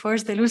to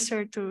force the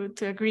loser to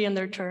agree on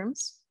their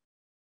terms.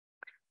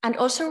 And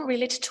also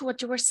related to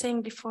what you were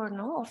saying before,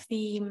 of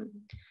the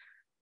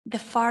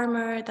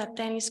farmer that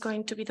then is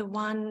going to be the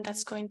one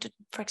that's going to,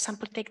 for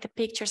example, take the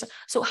pictures.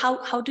 So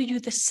how do you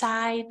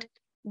decide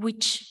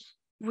which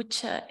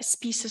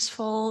species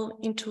fall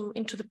into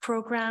the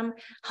program,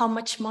 how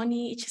much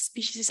money each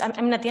species is? I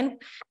mean, at the end,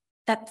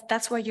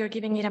 that's why you're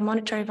giving it a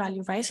monetary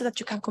value, right? So that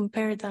you can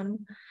compare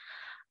them.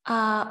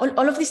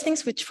 All of these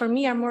things, which for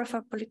me are more of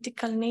a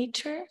political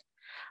nature,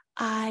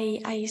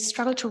 I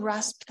struggle to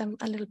grasp them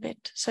a little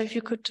bit. So if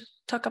you could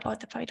talk about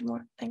the fight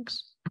more,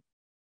 thanks.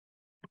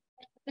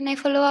 Can I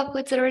follow up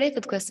with the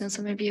related questions,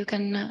 so maybe you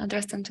can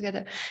address them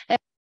together?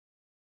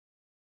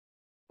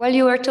 While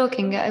you were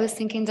talking, I was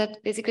thinking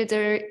that basically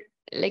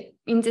like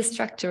in the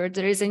structure,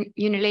 there is a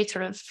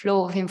unilateral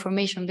flow of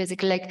information,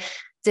 basically like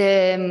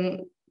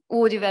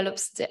who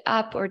develops the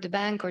app or the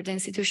bank or the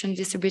institution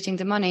distributing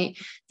the money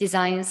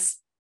designs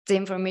the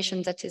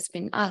information that has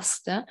been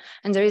asked,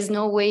 and there is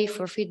no way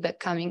for feedback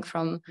coming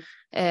from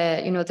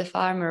the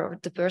farmer or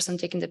the person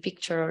taking the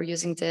picture or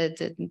using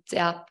the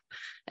app.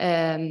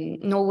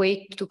 No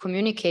way to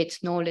communicate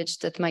knowledge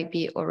that might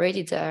be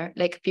already there,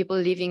 like people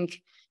living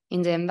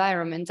in the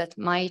environment that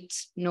might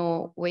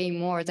know way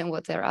more than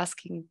what they're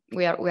asking.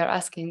 We are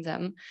asking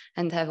them,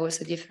 and have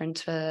also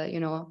different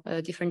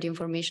different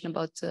information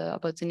about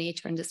the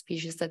nature and the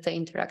species that they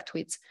interact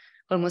with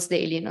almost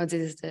daily. This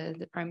is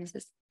the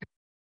premises.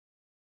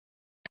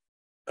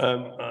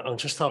 I'll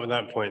just start with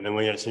that point, then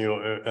we get to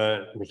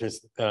your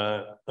because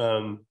I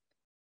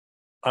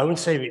would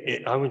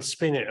say I would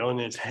spin it on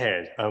its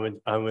head. I would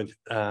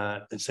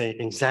say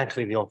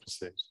exactly the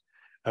opposite.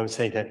 I would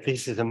say that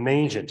this is a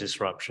major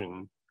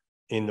disruption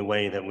in the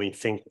way that we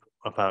think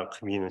about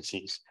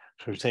communities.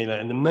 So we say that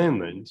at the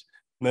moment,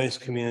 most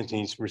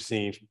communities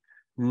receive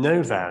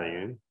no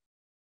value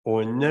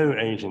or no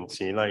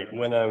agency. Like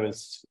when I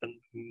was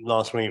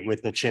last week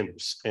with the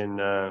chimps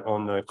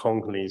on the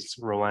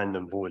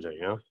Congolese-Rwandan border,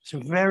 it's a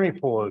very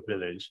poor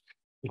village.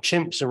 The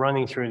chimps are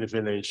running through the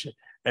village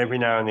every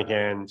now and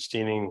again,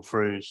 stealing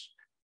fruits.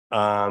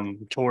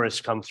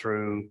 Tourists come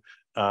through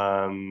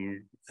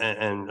and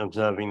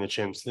observing the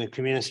chimps. The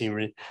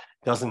community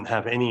doesn't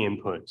have any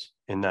input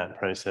in that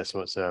process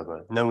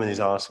whatsoever. No one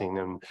is asking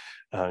them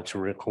to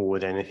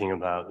record anything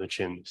about the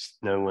chimps.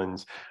 No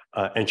one's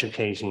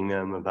educating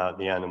them about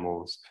the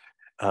animals.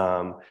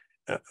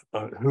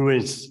 Who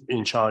is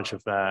in charge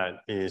of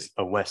that is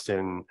a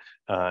Western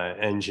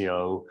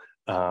NGO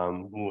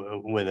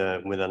with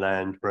a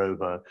Land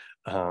Rover,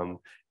 and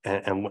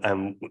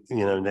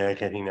they're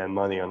getting their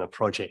money on a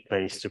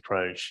project-based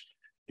approach,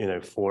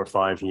 4 or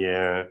 5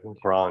 year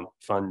grant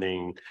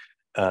funding.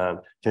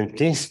 So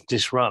this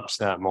disrupts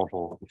that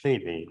model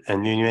completely,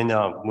 and you end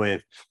up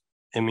with,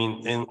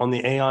 on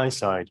the AI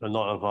side, a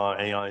lot of our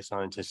AI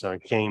scientists are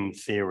game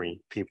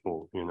theory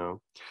people,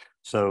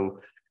 So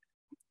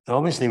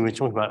obviously we're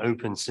talking about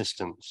open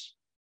systems.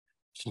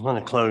 It's not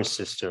a closed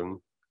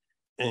system,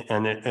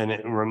 and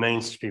it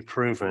remains to be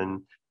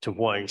proven to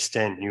what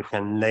extent you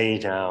can lay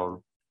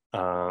down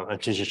a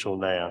digital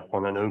layer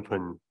on an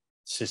open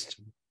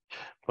system.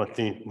 But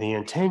the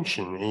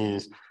intention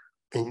is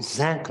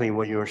exactly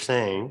what you're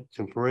saying,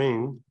 to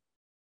bring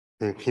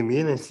the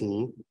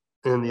community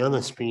and the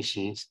other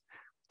species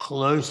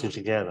closer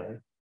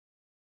together.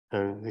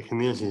 So the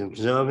community is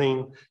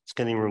observing, it's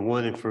getting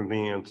rewarded for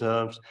being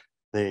observed.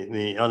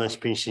 The other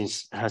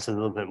species has a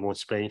little bit more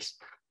space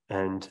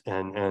and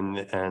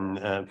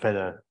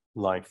better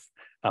life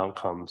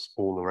outcomes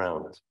all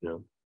around.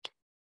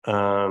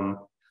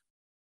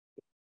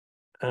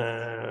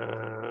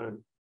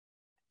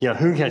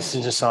 Who gets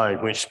to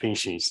decide which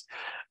species?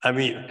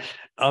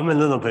 I'm a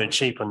little bit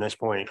cheap on this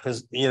point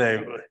because,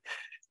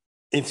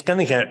 it's going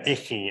to get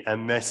icky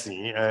and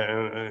messy.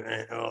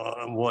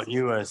 What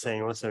you were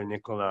saying also,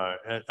 Nicola,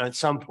 at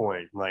some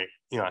point, like,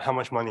 how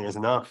much money is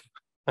enough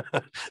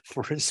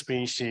for a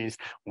species,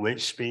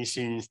 which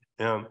species?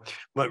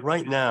 But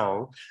right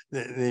now,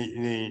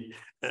 the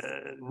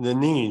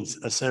needs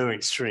are so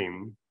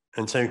extreme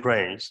and so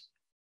great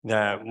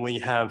that we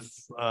have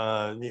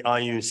the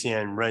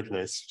IUCN Red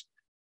List,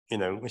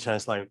 which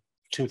has like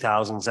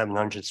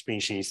 2,700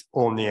 species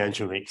on the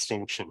edge of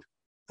extinction.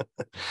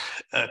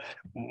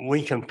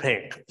 We can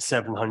pick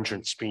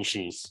 700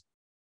 species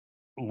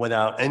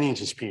without any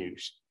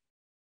dispute,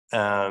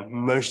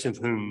 most of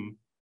whom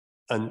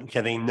are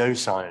getting no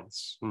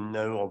science,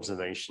 no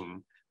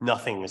observation,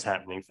 nothing is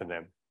happening for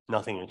them,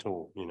 nothing at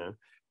all,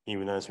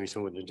 even as we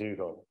saw with the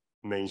dugong,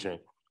 major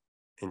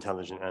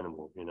intelligent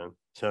animal,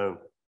 So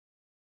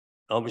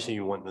obviously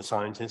you want the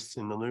scientists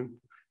in the loop,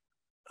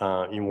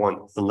 you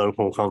want the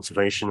local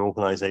conservation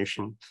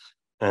organization,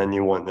 and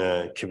you want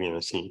the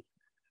community.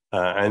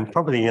 And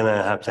probably going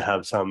to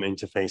have some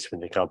interface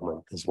with the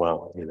government as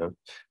well,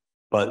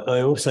 But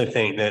I also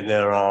think that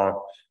there are,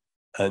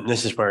 and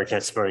this is where it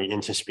gets very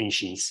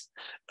interspecies.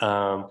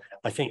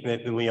 I think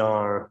that we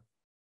are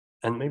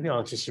and maybe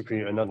I'll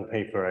distribute another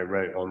paper I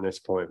wrote on this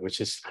point,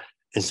 which is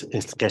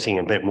getting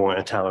a bit more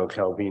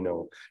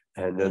Italo-Calvino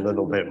and a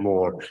little bit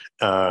more,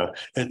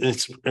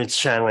 it's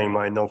channeling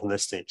my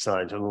novelistic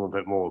side a little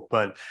bit more,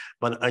 but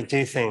I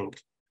do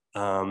think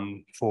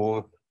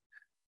for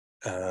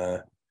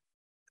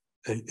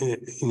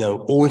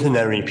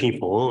ordinary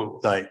people,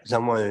 like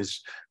someone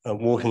who's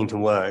walking to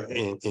work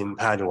in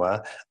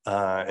Padua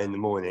in the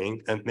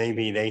morning, and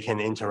maybe they can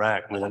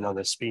interact with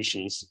another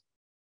species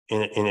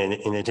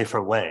in a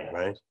different way,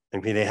 right?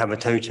 Maybe they have a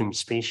totem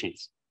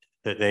species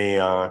that they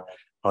are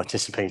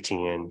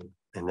participating in,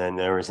 and then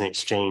there is an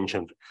exchange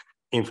of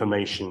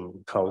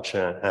information,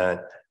 culture,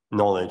 and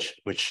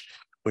knowledge, which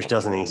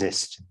doesn't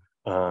exist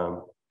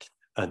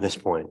at this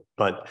point.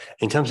 But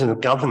in terms of the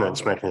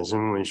governance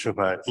mechanism, when you talk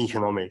about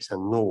economics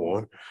and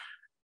law,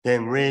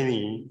 then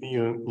really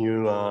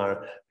you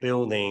are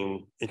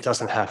building, it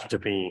doesn't have to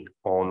be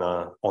on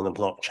a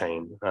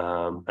blockchain.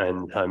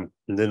 And I'm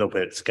a little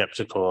bit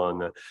skeptical on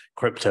the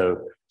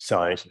crypto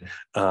side.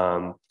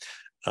 But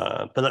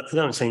I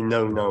don't say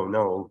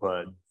no,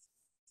 but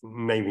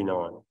maybe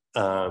not.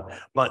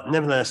 But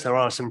nevertheless, there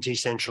are some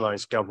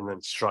decentralized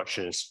governance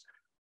structures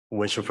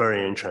which are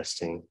very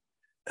interesting,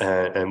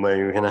 and where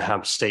you're going to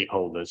have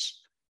stakeholders,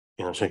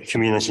 so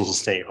communities and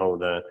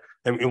stakeholder.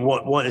 And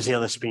what is the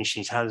other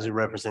species? How does it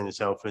represent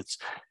itself?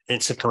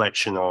 It's a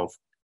collection of,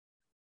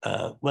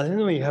 well, I don't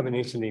know what you have in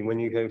Italy when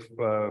you go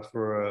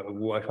for a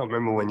walk. I can't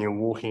remember when you're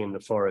walking in the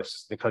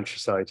forest, the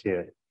countryside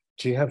here.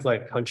 Do you have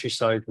like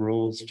countryside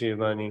rules,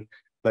 Giovanni?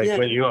 Like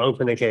when you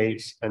open a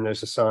gate and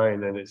there's a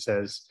sign and it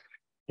says,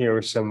 here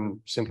are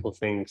some simple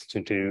things to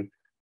do.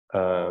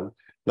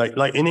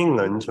 Like in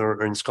England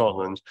or in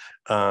Scotland,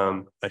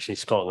 actually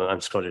Scotland,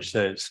 I'm Scottish,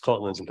 so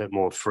Scotland's a bit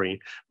more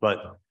free,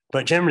 but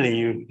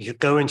generally you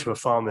go into a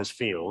farmer's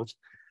field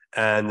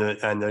and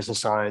there's a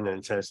sign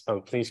that says,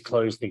 oh, please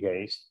close the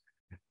gate.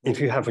 If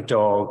you have a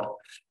dog,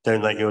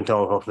 don't let your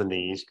dog off the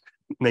lead.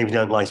 Maybe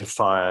don't light a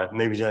fire.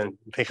 Maybe don't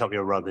pick up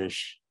your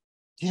rubbish.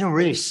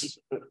 Really.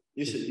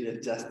 Usually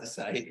just the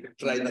sign,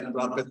 try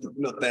not to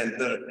not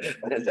enter,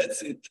 and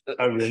that's it.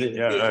 Oh, really?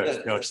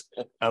 Yeah, gosh.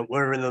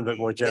 We're a little bit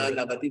more general.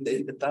 No, but in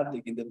the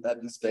public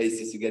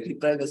spaces, you get in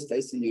private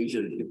spaces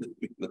usually.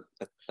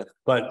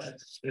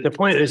 But the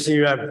point is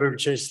you have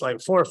just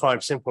like 4 or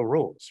 5 simple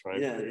rules, right?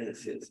 Yeah,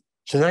 yes.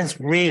 So that's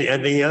really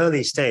at the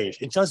early stage.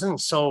 It doesn't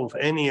solve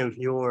any of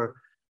your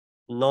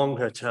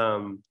longer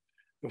term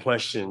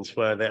questions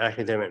where the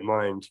academic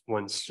mind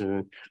wants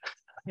to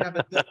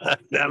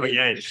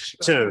navigate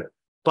too.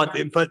 But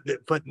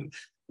the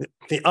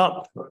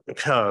up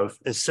curve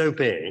is so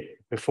big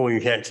before you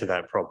get to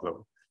that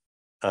problem.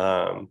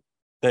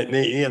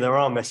 There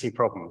are messy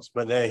problems,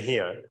 but they're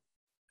here.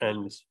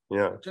 And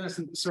yeah.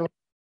 Jonathan, so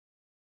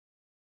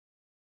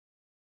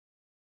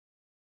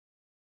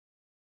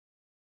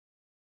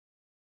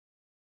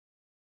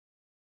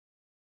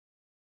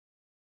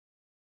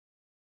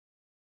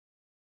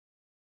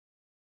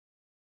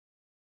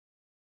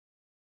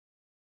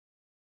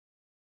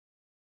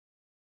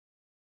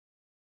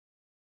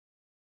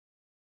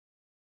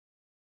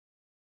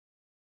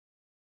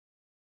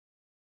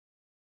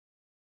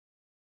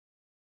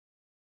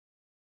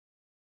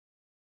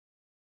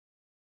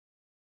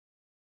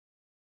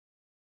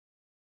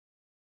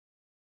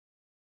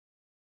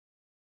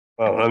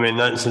well, I mean,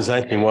 that's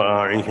exactly what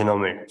our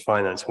Economic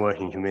Finance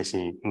Working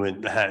Committee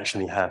would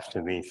actually have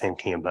to be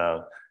thinking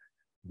about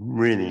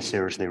really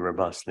seriously,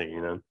 robustly,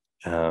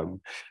 right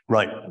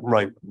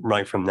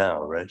from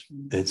now, right?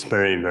 It's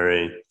very,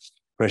 very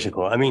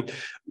critical. I mean,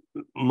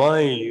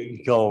 my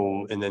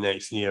goal in the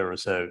next year or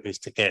so is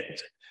to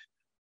get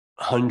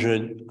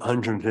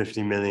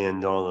 $150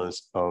 million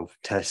of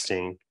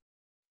testing,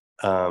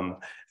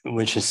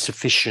 which is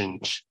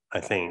sufficient, I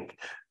think,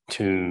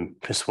 to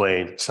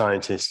persuade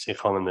scientists,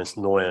 economists,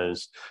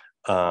 lawyers,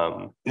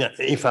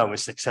 if I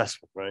was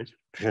successful, right?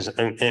 Because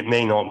it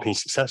may not be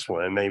successful.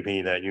 It may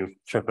be that you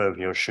trip over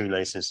your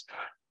shoelaces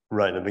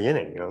right at the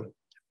beginning,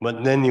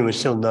 but then you would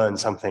still learn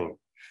something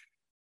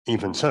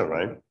even so,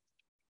 right?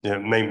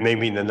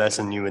 Maybe the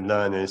lesson you would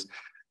learn is,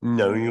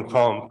 no, you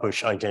can't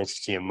push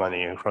identity and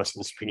money across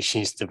the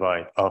species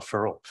divide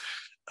after all.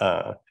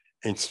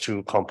 It's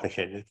too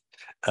complicated.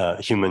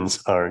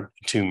 Humans are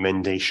too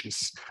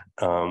mendacious.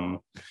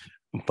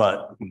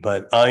 But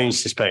I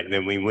suspect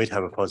that we would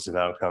have a positive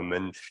outcome.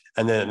 And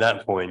then at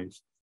that point,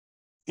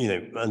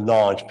 a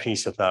large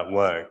piece of that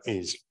work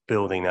is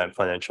building that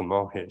financial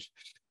market.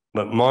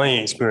 But my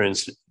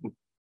experience,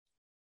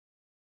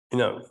 I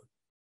can't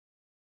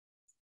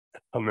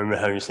remember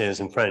how you say this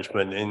in French,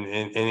 but in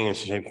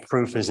English, you say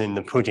proof is in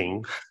the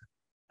pudding.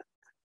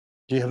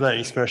 Do you have that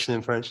expression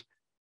in French?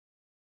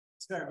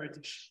 it's very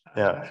British.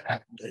 Yeah.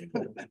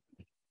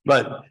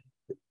 But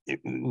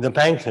the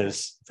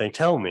bankers, they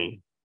tell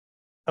me,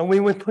 and we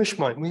would push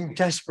money, we're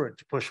desperate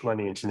to push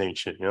money into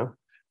nature,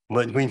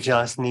 but we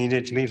just need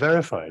it to be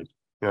verified.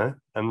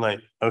 I'm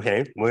like,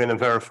 okay, we're going to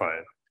verify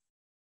it.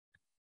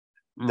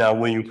 Now,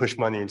 will you push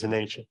money into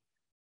nature?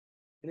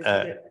 Can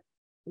I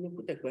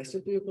put a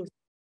question to you?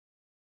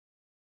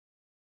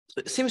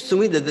 It seems to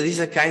me that there is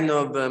a kind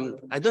of,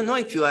 I don't know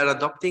if you are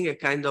adopting a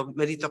kind of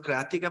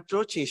meritocratic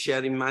approach in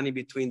sharing money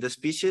between the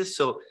species.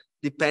 So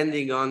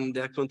depending on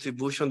their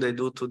contribution they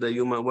do to the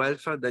human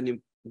welfare, then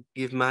you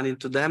give money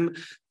to them.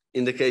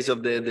 In the case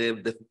of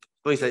the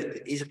for instance,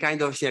 it's a kind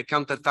of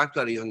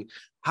counterfactual on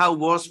how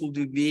worse would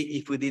it be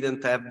if we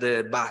didn't have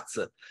the bats.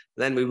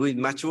 Then we would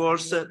be much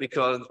worse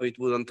because we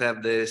wouldn't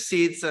have the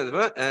seeds. And,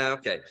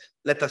 okay,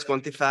 let us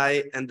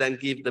quantify and then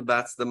give the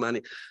bats the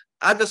money.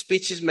 Other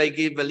species may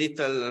give a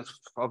little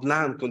of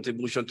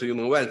non-contribution to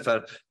human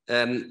welfare.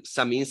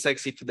 Some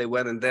insects, if they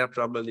weren't there,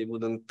 probably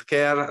wouldn't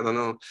care. I don't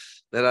know.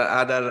 There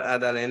are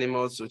other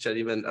animals, which are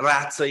even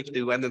rats. If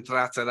there weren't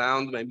rats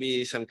around,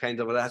 maybe some kind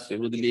of rats, it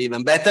would be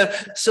even better.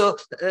 So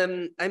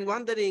I'm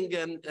wondering,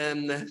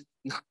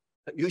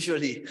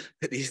 usually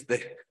there is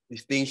the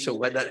distinction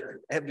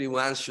whether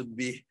everyone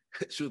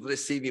should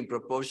receive in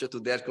proportion to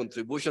their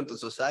contribution to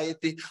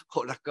society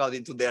or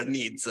according to their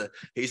needs.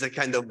 It's a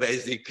kind of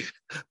basic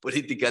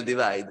political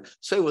divide.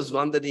 So I was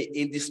wondering,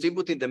 in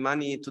distributing the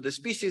money to the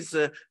species,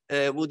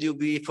 would you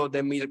be for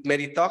the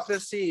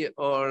meritocracy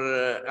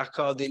or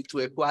according to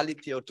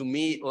equality or to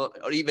me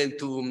or even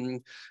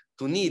to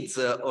needs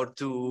or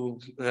to,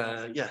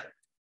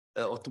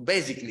 or to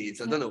basic needs?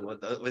 I don't know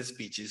what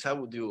species. How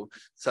would you,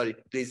 sorry,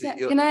 please. Yeah,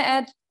 can I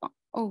add?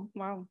 Oh,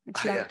 wow,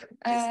 it's loud.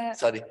 Yeah,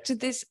 sorry. To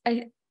this,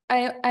 I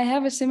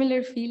have a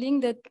similar feeling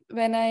that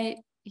when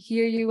I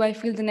hear you, I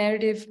feel the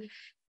narrative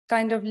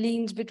kind of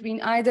leans between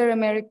either a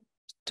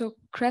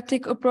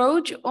meritocratic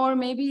approach or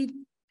maybe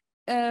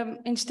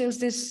instills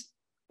this,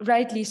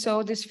 rightly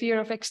so, this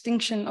fear of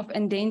extinction of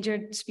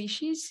endangered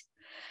species.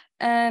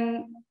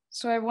 And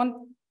so I want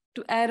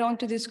to add on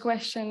to this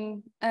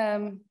question,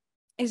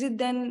 is it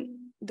then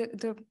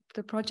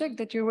the project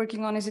that you're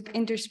working on, is it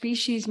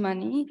interspecies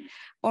money?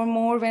 Or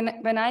more,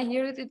 when I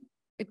hear it,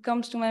 it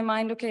comes to my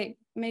mind, okay,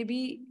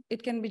 maybe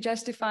it can be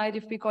justified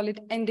if we call it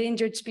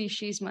endangered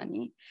species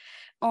money,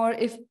 or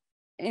if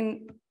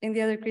in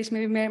the other case,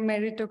 maybe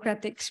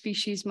meritocratic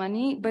species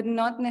money, but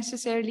not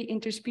necessarily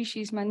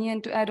interspecies money.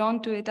 And to add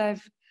on to it,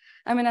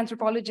 I'm an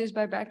anthropologist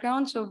by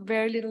background, so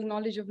very little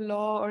knowledge of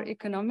law or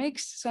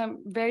economics. So I'm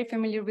very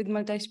familiar with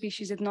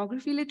multi-species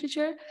ethnography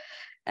literature.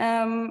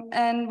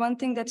 And one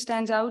thing that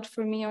stands out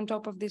for me on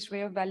top of this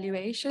way of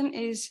valuation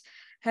is,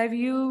 have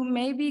you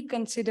maybe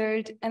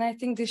considered, and I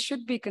think this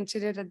should be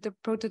considered at the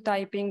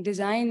prototyping,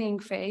 designing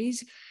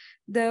phase,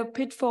 the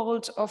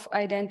pitfalls of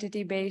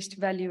identity-based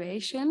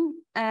valuation?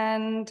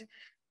 And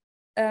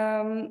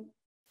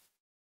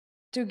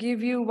to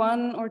give you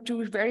one or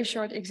two very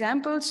short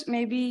examples,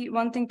 maybe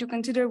one thing to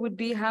consider would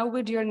be, how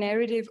would your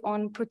narrative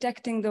on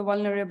protecting the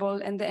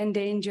vulnerable and the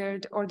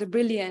endangered or the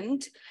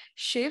brilliant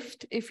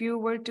shift if you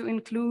were to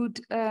include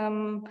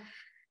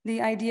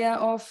the idea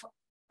of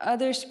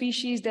other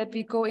species that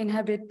we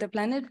co-inhabit the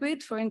planet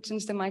with, for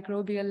instance, the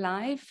microbial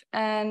life.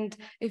 And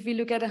if we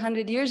look at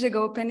 100 years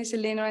ago,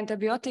 penicillin or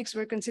antibiotics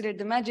were considered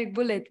the magic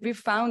bullet. We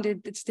found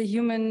it, it's the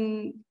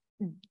human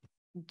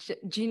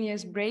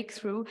genius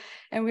breakthrough.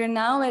 And we're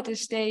now at a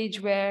stage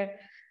where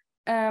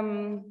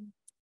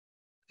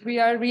we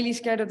are really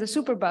scared of the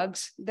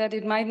superbugs, that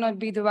it might not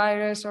be the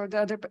virus or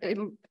the other,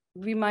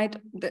 we might,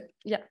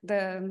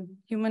 the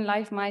human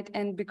life might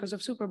end because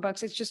of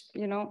superbugs. It's just,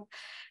 you know,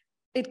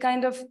 it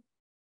kind of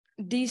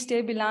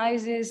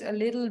destabilizes a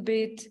little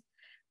bit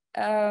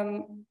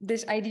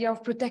this idea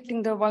of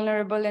protecting the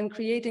vulnerable and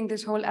creating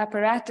this whole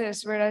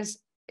apparatus, whereas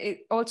it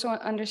also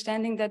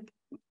understanding that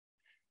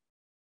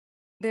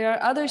there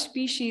are other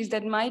species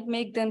that might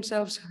make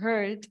themselves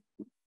heard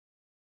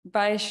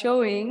by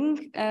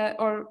showing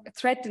or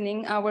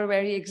threatening our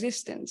very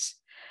existence.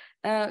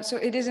 So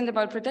it isn't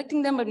about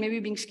protecting them, but maybe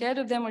being scared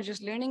of them or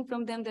just learning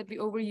from them that we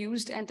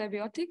overused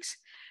antibiotics.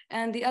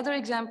 And the other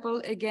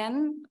example,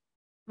 again,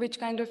 which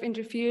kind of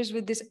interferes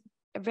with this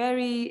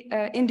very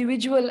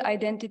individual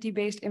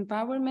identity-based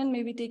empowerment,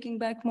 maybe taking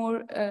back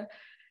more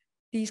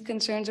these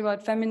concerns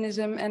about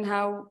feminism and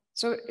how,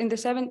 so in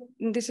the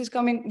this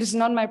is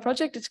not my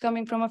project, it's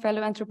coming from a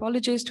fellow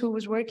anthropologist who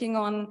was working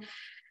on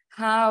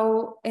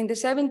how in the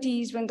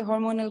 70s, when the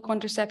hormonal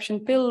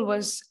contraception pill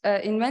was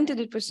invented,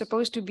 it was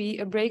supposed to be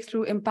a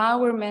breakthrough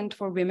empowerment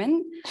for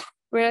women.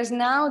 Whereas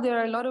now there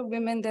are a lot of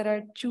women that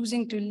are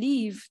choosing to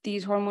leave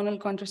these hormonal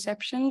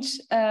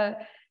contraceptions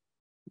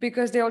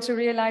because they also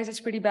realize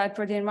it's pretty bad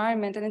for the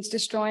environment and it's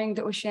destroying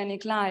the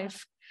oceanic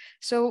life.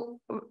 So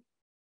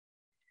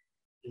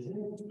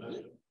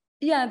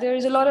yeah, there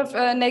is a lot of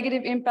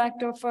negative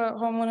impact of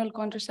hormonal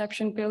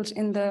contraception pills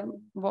in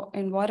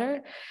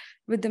water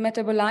with the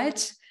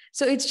metabolites.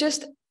 So it's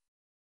just,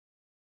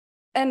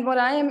 and what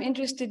I am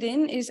interested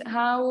in is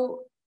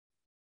how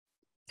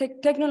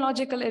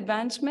technological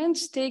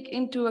advancements take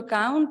into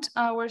account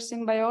our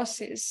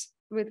symbiosis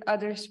with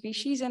other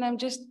species. And I'm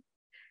just,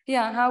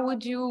 yeah, how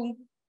would you,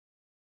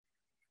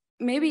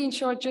 maybe in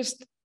short,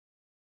 just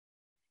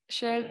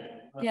share,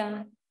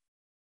 yeah.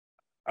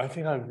 I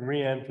think I've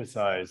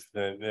re-emphasized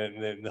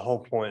the whole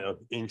point of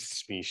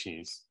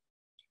interspecies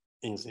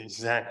is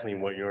exactly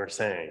what you're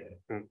saying,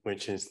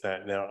 which is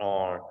that there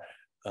are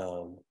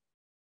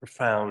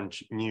profound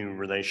new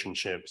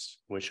relationships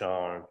which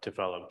are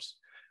developed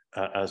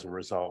as a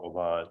result of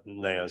our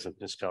layers of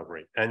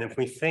discovery. And if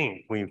we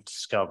think we've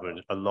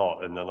discovered a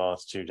lot in the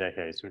last 2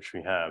 decades, which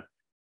we have,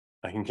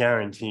 I can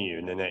guarantee you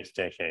in the next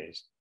decade,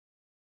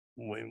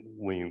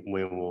 we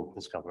will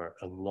discover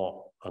a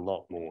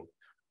lot more.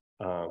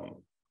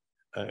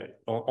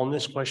 On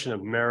this question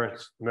of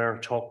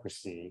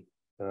meritocracy,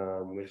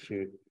 which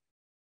you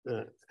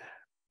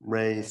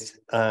raised,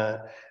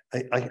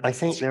 I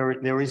think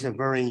there is a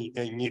very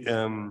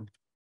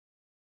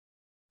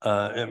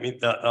I mean,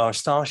 our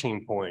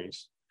starting point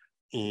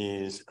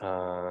is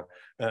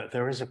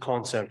there is a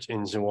concept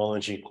in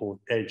zoology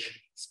called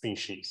edge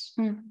species.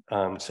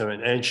 So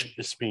an edge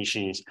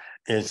species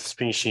is a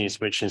species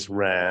which is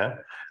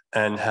rare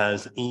and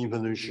has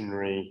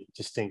evolutionary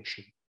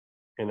distinction.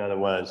 In other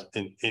words,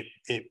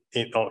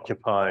 it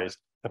occupies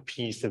a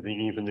piece of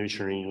the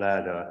evolutionary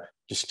ladder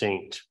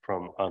distinct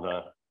from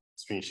other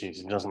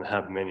species. It doesn't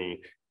have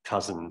many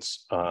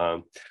cousins,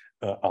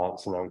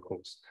 aunts and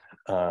uncles.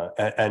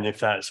 And if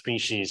that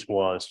species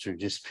was to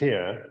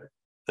disappear,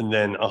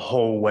 then a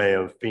whole way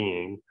of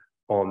being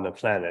on the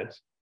planet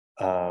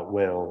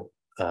will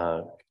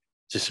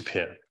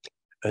disappear.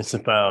 It's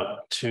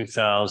about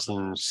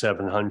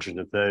 2,700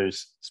 of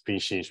those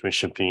species which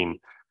have been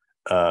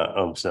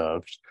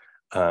observed.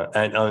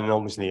 And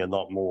obviously a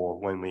lot more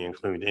when we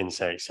include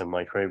insects and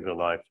microbial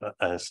life,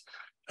 as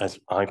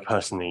I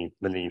personally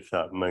believe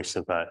that most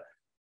of that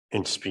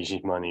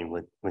interspecies money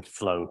would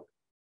flow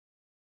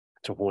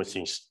towards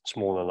these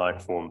smaller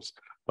life forms.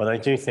 But I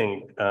do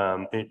think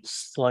it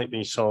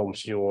slightly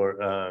solves your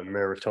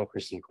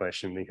meritocracy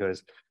question,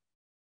 because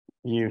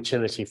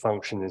utility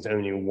function is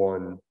only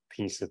one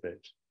piece of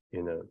it.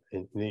 You know,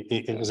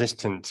 the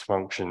existence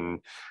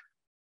function,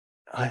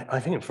 I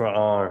think for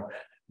our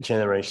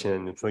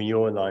generation, for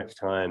your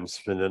lifetimes,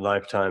 for the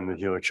lifetime of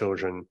your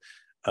children,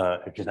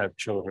 if you have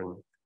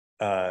children,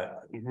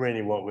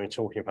 really what we're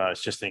talking about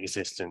is just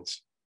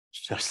existence.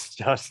 Just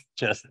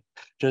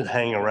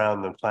hang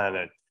around the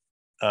planet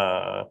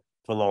for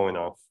long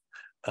enough.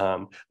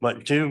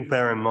 But do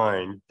bear in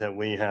mind that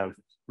we have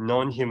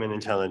non-human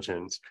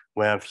intelligence,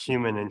 we have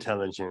human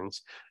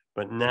intelligence,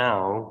 but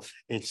now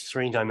it's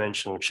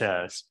three-dimensional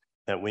chess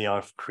that we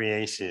have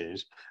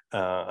created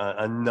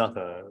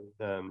another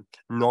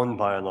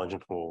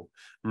non-biological,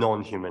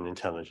 non-human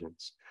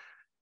intelligence.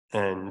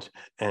 And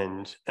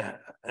it's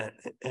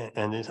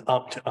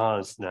up to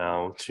us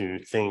now to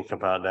think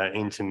about that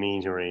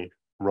intermediary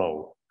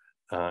role.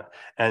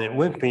 And it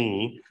would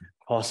be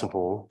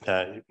possible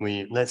that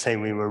let's say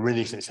we were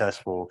really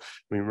successful,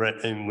 we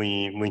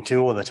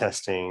do all the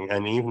testing,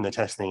 and even the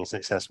testing is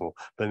successful,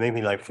 but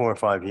maybe like 4 or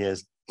 5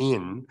 years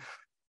in,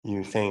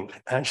 you think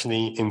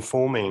actually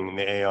informing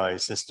the AI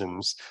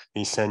systems,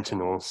 these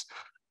sentinels,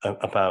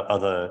 about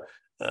other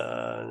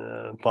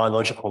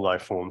biological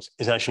life forms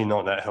is actually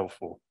not that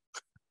helpful.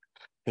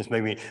 Because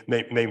maybe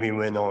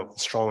we're not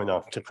strong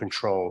enough to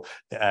control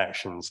the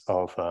actions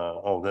of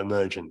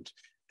emergent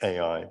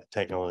AI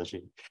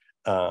technology.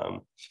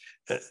 But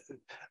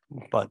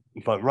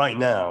right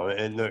now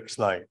it looks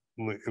like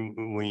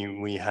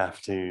we have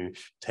to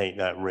take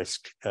that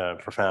risk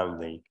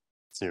profoundly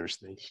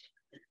seriously.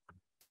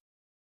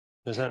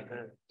 Does that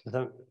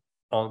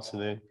answer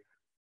the?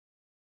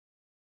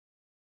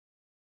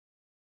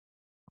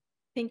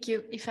 Thank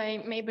you. If I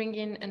may bring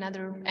in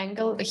another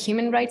angle, a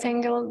human rights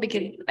angle,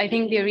 because I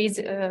think there is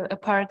a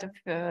part of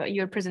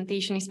your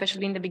presentation,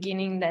 especially in the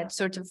beginning, that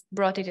sort of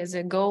brought it as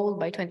a goal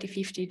by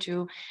 2050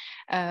 to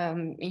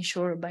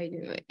ensure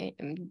the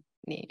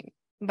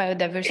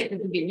biodiversity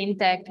to be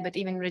intact, but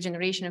even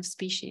regeneration of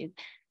species.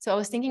 So I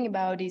was thinking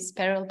about this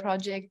parallel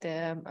project,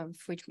 of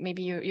which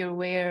maybe you're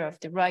aware of,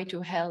 the right to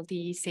a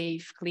healthy,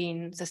 safe,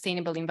 clean,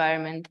 sustainable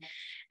environment,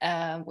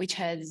 which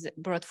has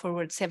brought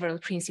forward several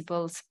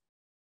principles,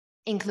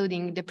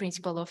 including the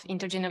principle of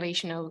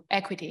intergenerational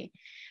equity,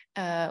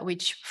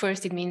 which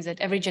first it means that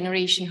every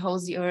generation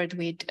holds the earth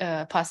with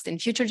past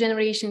and future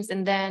generations,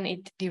 and then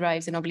it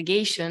derives an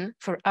obligation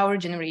for our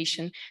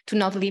generation to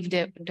not leave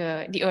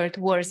the earth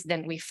worse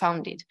than we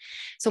found it.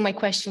 So my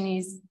question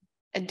is,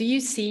 do you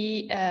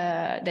see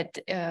that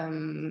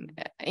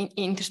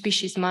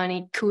interspecies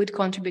money could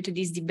contribute to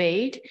this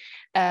debate,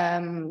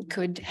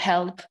 could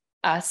help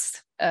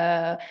us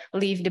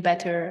leave the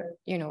better,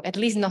 at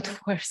least not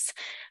worse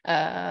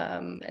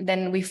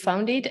than we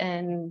found it?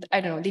 And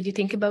I don't know, did you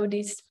think about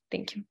this?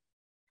 Thank you.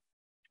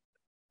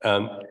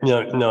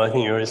 No, I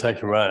think you're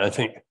exactly right. I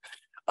think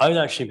I would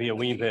actually be a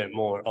wee bit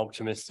more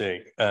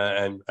optimistic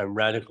and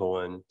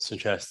radical, and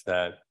suggest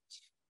that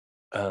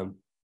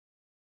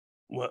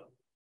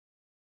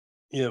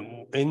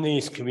in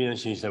these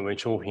communities that we're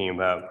talking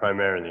about,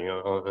 primarily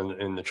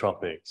in the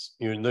tropics,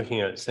 you're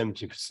looking at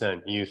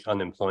 70% youth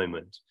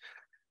unemployment.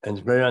 And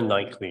it's very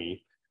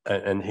unlikely,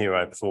 and here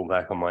I fall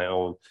back on my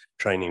old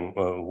training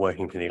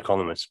working for The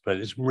Economist, but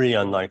it's really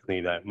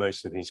unlikely that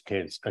most of these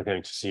kids are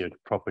going to see a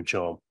proper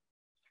job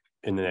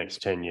in the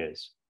next 10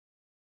 years.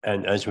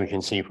 And as we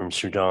can see from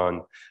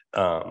Sudan,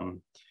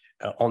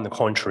 on the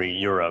contrary,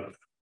 Europe,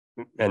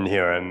 and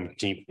here I'm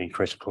deeply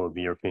critical of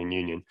the European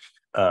Union,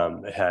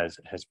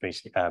 has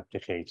basically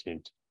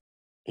abdicated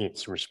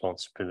its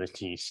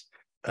responsibilities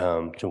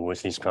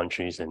towards these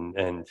countries,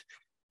 and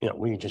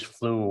we just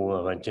flew all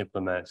of our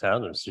diplomats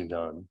out of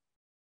Sudan.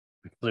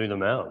 We flew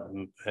them out,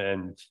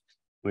 and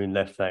we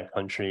left that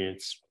country.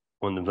 It's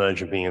on the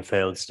verge of being a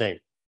failed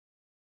state.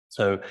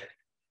 So,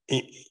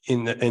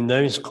 in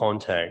those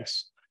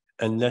contexts,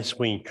 unless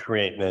we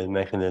create the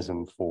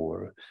mechanism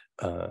for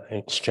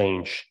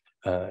exchange,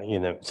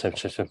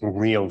 such of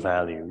real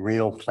value,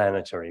 real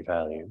planetary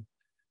value,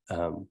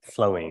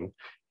 flowing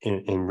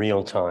in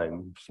real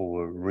time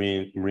for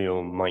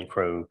real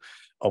micro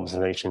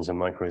observations and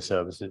micro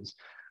services,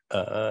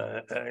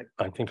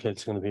 I think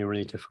it's going to be a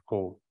really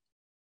difficult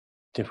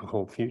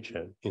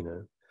future,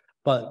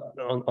 But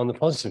on the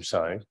positive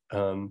side,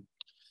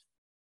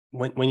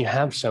 when you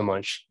have so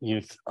much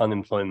youth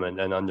unemployment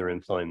and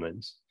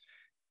underemployment,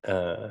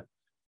 the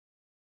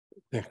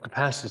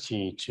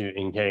capacity to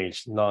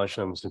engage large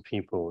numbers of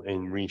people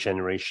in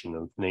regeneration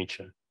of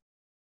nature,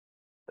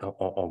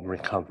 of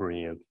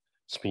recovery of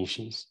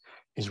species,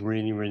 is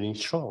really, really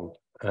strong.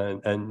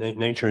 And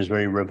nature is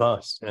very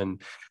robust.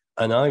 And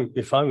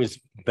if I was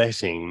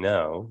betting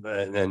now,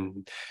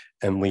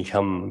 and we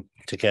come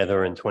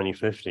together in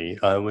 2050,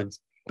 I would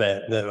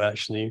bet that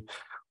actually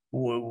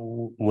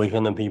we're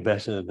going to be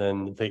better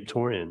than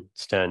Victorian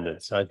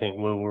standards. I think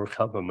we'll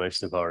recover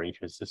most of our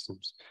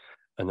ecosystems,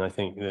 and I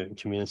think the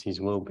communities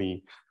will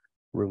be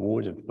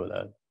rewarded for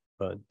that.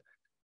 But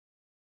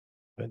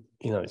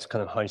it's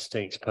kind of high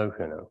stakes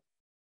poker now.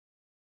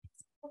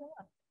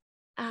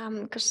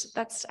 Because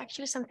that's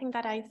actually something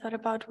that I thought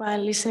about while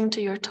listening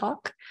to your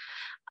talk,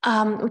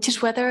 which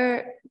is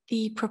whether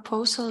the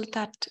proposal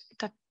that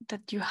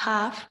you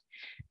have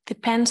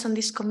depends on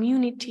these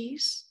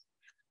communities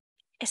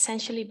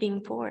essentially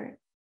being poor.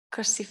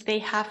 Because if they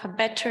have a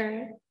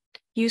better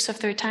use of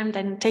their time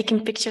than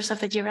taking pictures of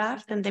the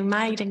giraffe, then they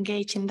might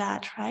engage in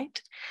that,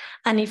 right?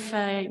 And if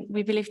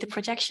we believe the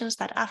projections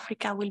that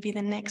Africa will be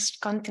the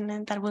next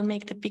continent that will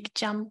make the big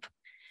jump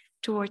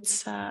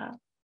towards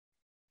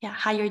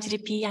higher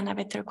GDP and a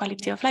better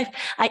quality of life.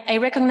 I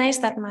recognize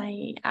that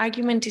my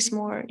argument is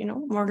more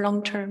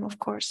long-term, of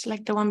course,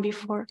 like the one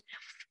before.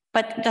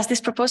 But does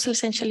this proposal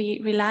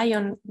essentially rely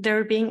on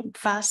there being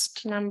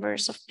vast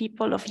numbers of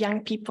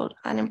young people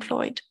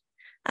unemployed,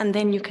 and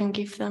then you can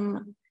give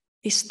them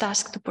this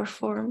task to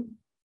perform?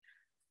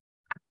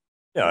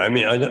 Yeah, I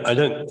mean, I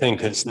don't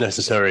think it's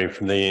necessary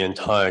for the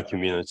entire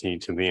community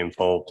to be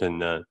involved in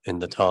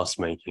the task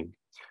making,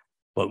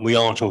 but we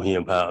are talking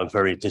about a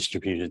very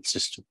distributed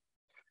system,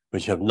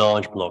 which have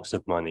large blocks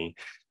of money,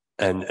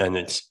 and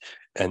it's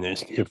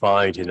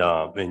divided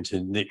up into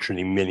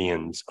literally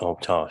millions of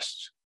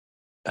tasks,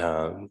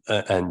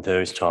 and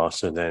those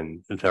tasks are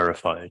then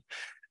verified,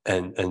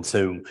 and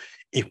so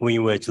if we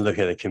were to look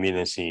at a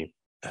community,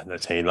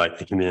 let's say like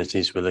the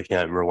communities we're looking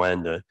at in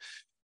Rwanda,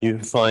 you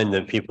find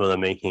that people are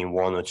making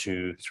 1 or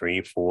 2,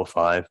 3, 4,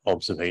 5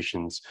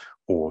 observations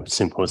or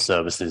simple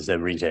services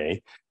every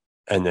day,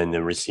 and then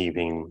they're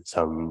receiving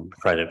some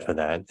credit for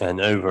that,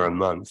 and over a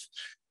month.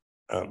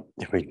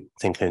 If we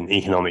think in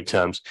economic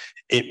terms,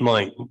 it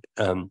might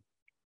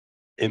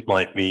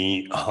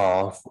be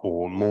half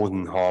or more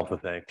than half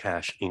of their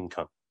cash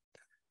income.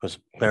 Because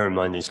bear in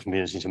mind, these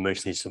communities are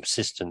mostly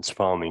subsistence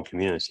farming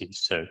communities.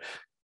 So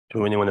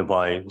when you want to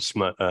buy,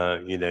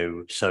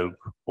 soap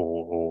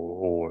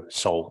or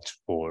salt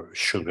or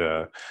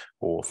sugar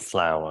or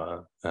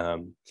flour,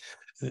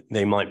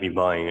 they might be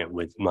buying it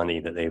with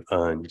money that they've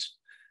earned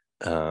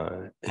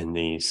in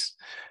these.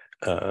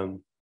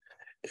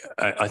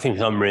 I think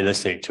it's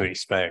unrealistic to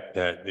expect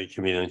that the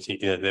community,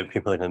 that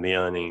people are going to be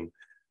earning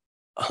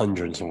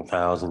hundreds or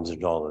thousands of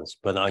dollars,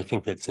 but I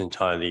think it's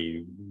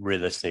entirely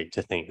realistic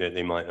to think that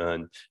they might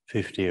earn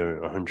 $50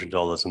 or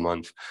 $100 a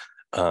month,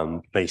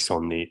 based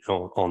on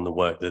the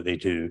work that they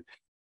do,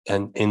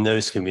 and in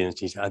those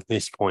communities at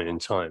this point in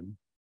time,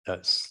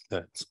 that's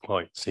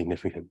quite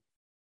significant.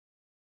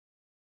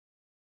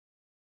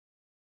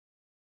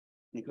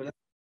 Nicola?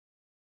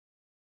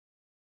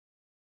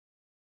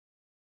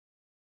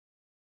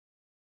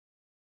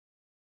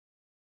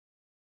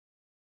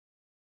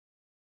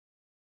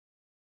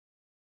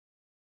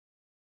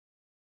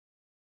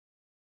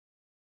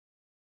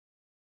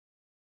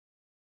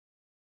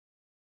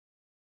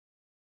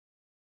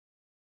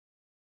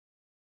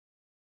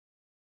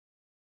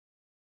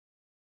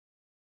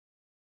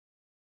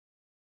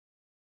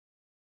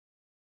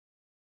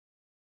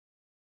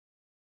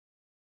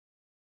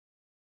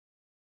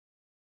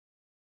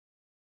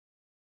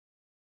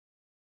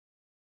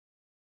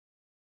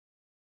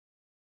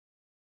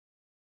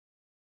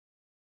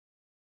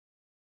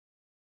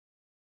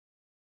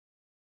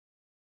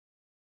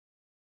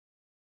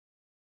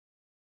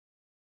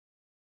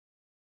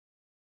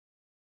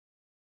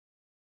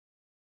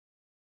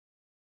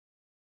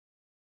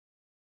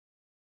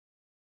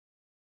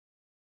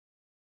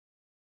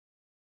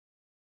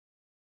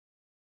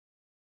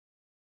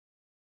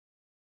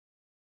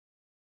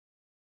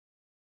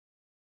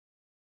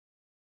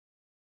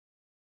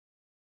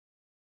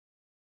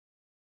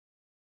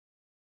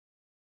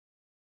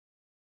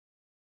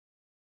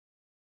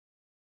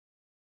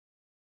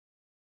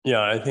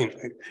 Yeah, I think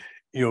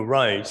you're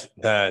right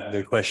that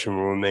the question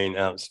will remain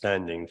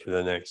outstanding for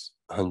the next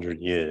 100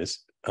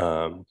 years.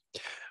 But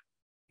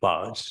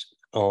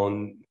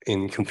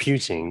in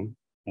computing,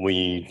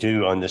 we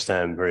do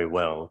understand very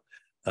well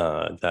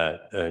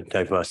that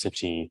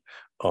diversity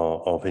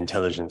of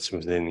intelligence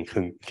within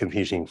the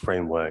computing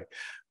framework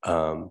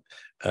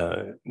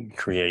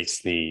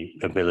creates the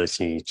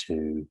ability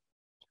to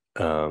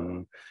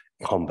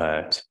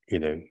combat,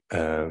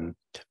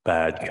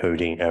 bad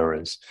coding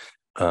errors.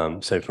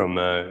 So from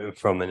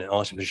an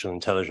artificial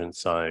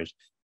intelligence side,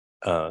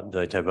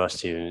 the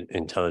diversity in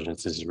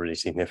intelligence is really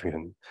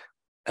significant.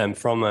 And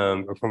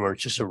from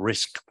just a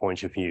risk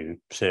point of view,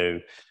 so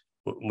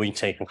we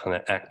take a kind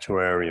of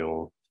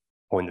actuarial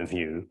point of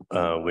view,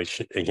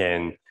 which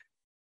again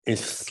is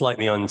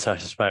slightly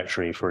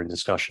unsatisfactory for a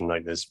discussion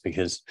like this,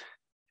 because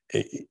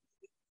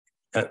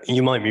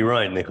you might be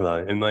right,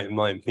 Nikolai. It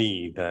might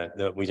be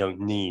that we don't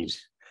need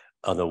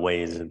other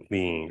ways of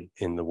being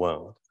in the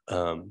world,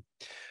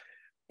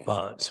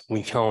 but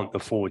we can't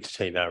afford to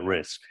take that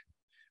risk.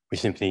 We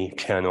simply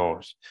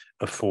cannot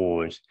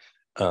afford,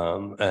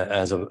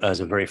 as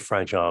a very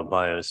fragile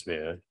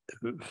biosphere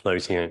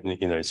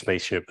floating,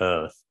 spaceship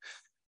Earth.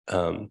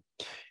 And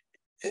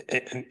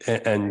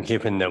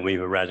given that we've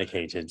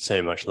eradicated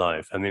so much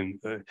life, I mean,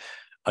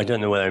 I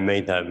don't know whether I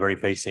made that very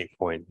basic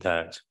point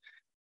that,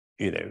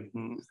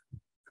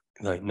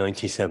 like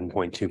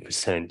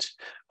 97.2%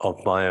 of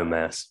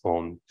biomass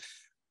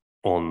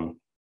on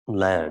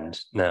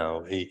land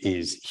now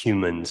is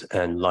humans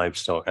and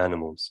livestock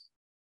animals.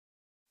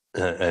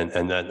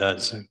 And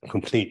that's a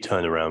complete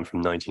turnaround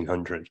from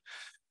 1900.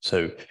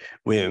 So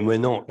we're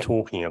not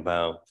talking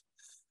about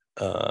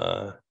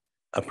a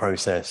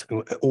process.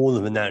 All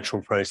of the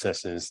natural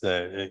processes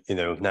that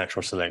of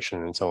natural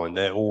selection and so on,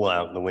 they're all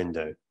out the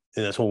window.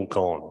 That's all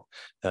gone.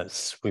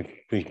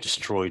 We've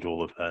destroyed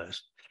all of that.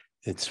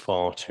 It's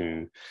far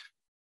too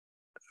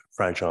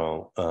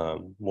fragile,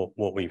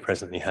 what we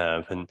presently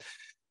have, and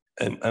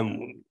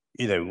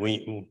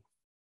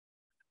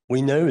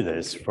we know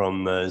this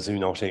from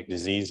zoonotic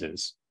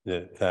diseases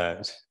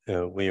that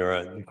we are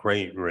at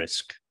great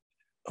risk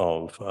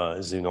of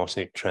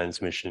zoonotic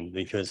transmission,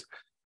 because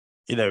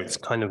it's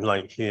kind of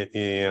like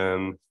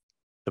the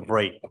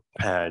brake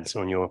pads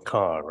on your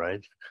car,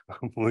 right?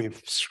 We've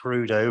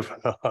screwed over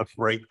our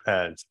brake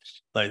pads.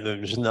 Like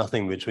there's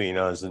nothing between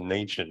us and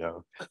nature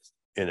now.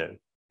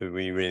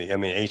 We really, I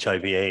mean,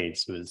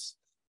 HIV/AIDS was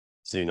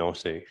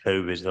zoonotic.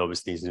 COVID is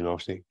obviously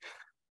zoonotic.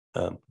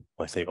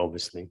 I say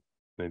obviously,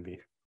 maybe.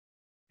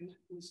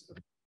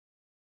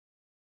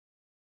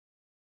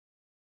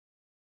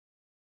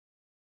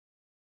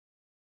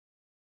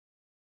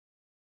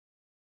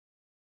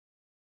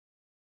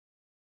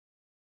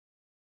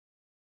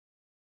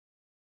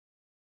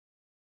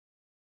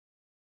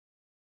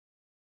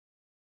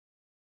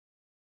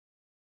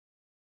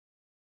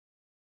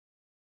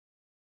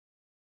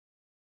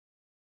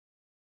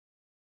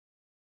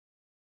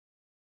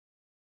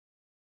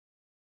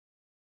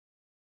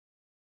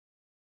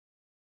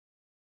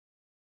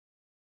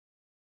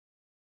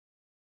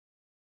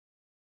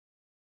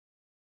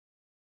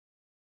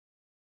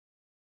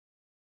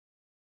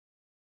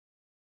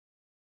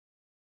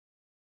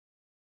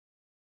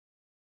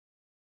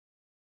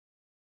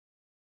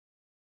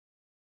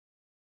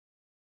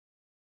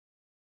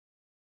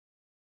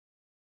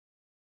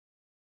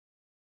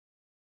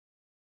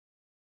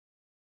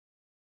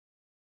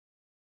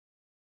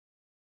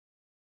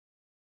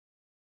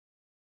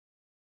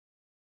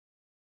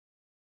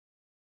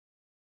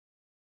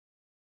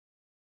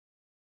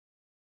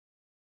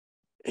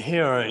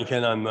 Here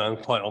again, I'm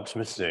quite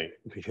optimistic,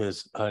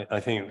 because I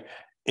think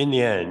in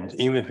the end,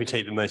 even if we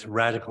take the most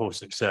radical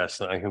success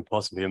that I can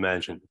possibly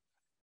imagine,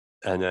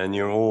 and then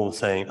you're all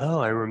saying,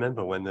 "Oh, I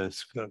remember when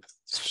this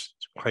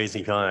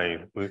crazy guy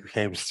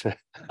came to,"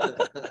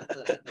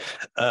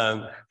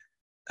 and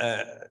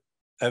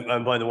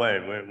by the way,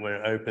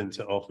 we're open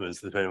to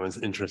offers if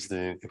anyone's interested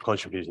in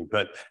contributing.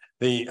 But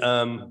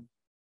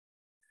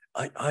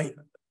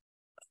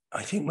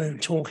I think we're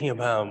talking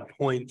about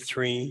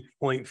 0.3,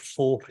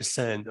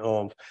 0.4%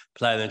 of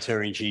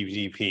planetary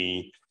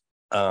GDP,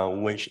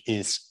 which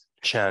is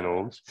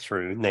channeled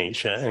through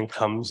nature and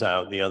comes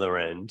out the other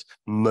end,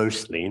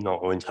 mostly,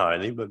 not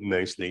entirely, but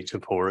mostly to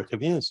poorer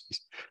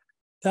communities.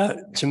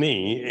 That, to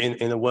me,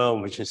 in a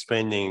world which is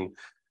spending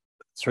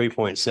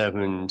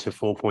 3.7 to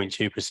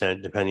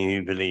 4.2%, depending who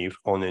you believe,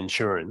 on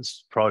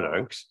insurance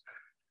products,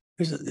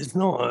 it's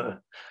not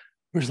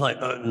it's like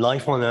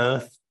life on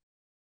Earth,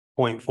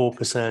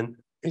 0.4%.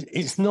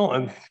 It's not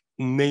a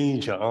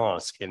major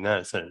ask in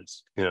that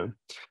sense,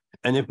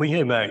 And if we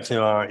go back to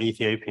our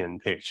Ethiopian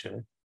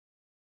picture,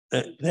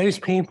 those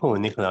people,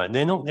 Nikolai,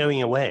 they're not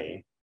going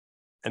away.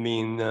 I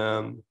mean,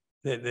 they're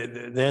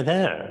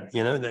there,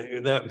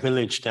 that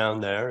village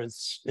down there,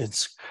 it's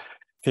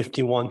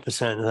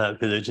 51% of that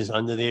village is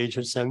under the age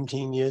of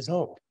 17 years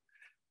old.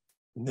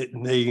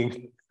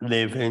 They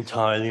live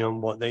entirely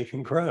on what they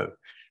can grow.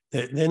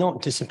 They're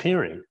not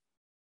disappearing.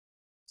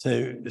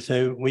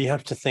 So we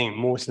have to think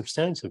more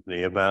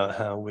substantively about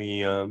how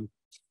we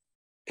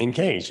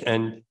engage.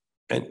 And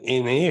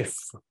if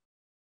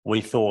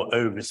we thought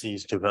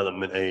overseas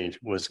development aid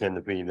was going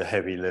to be the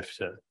heavy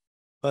lifter,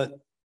 but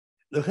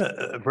look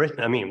at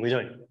Britain. I mean, we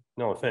don't,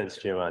 no offense,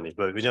 Giovanni,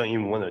 but we don't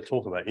even want to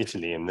talk about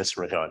Italy in this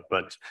regard.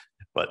 But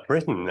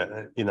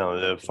Britain, you know,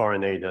 the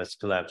foreign aid has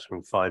collapsed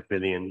from 5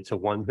 billion to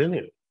 1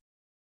 billion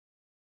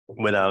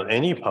without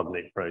any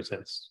public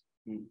protest.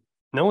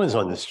 No one's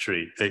on the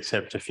street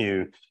except a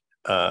few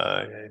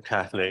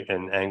Catholic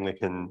and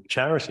Anglican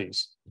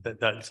charities.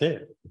 That's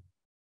it.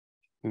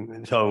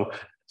 So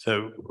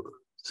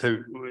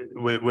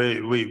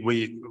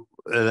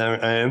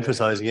I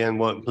emphasize again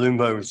what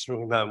Bloomberg was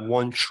talking about: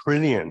 $1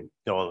 trillion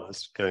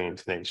going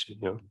into next year.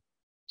 You know?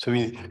 So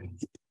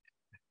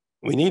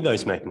we need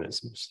those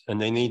mechanisms, and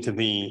they need to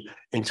be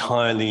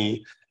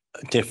entirely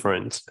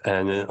different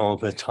and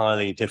of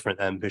entirely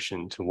different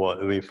ambition to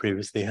what we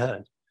previously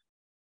had.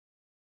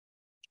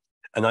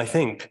 And I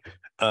think,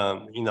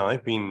 you know,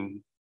 I've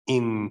been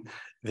in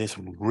this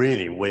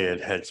really weird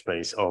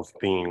headspace of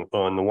being,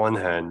 on the one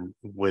hand,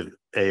 with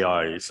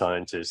AI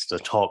scientists, the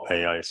top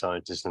AI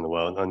scientists in the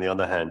world, on the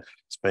other hand,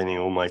 spending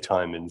all my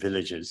time in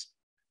villages,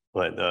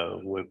 like the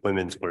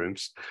women's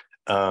groups,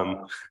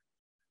 you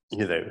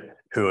know,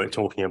 who are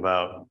talking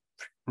about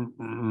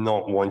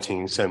not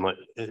wanting so much,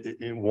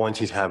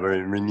 wanting to have a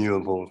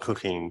renewable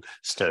cooking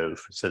stove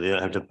so they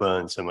don't have to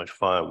burn so much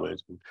firewood,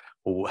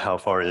 or how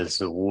far it is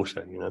to the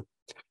water, you know.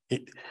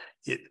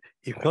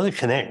 You've got to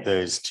connect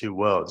those two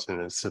worlds in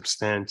a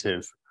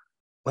substantive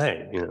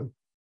way, you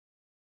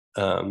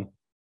know.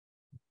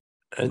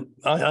 And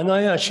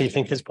I actually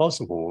think it's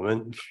possible.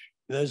 And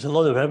there's a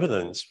lot of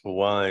evidence for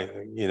why,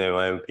 you know,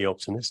 I would be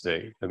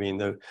optimistic. I mean,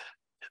 the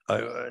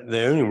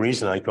only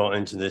reason I got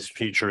into this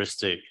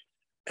futuristic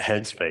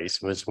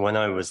headspace was when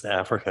I was the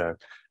Africa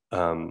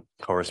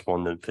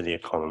correspondent for The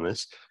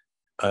Economist.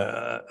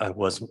 I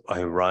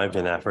arrived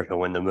in Africa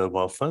when the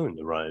mobile phone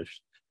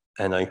arrived.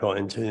 And I got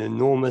into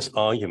enormous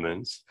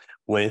arguments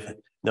with,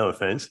 no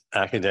offense,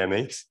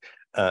 academics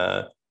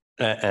and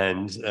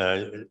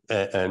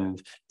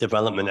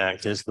development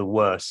actors. The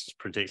worst,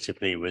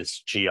 predictably,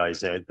 was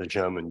GIZ, the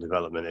German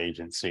Development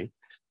Agency.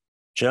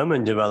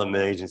 German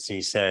Development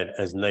Agency said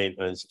as late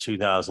as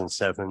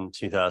 2007,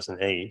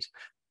 2008,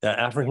 that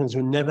Africans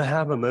would never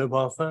have a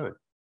mobile phone.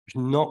 It's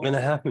not going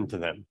to happen to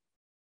them.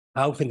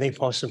 How could they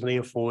possibly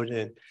afford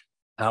it?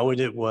 How would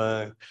it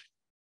work?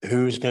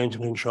 Who's going to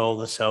control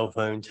the cell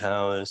phone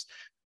towers?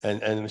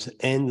 And it was an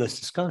endless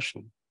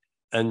discussion.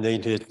 And they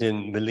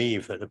didn't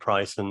believe that the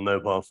price of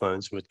mobile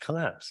phones would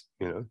collapse,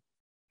 you know.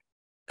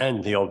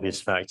 And the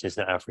obvious fact is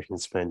that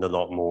Africans spend a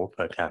lot more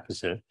per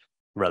capita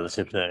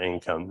relative to their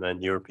income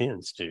than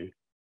Europeans do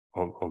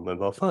on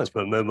mobile phones.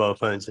 But mobile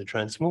phones are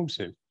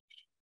transformative.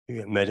 You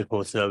get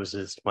medical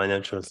services,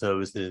 financial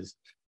services,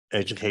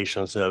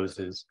 educational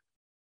services.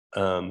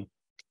 And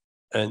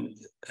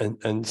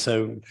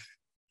so,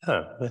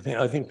 yeah,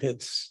 I think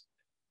it's,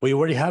 we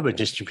already have a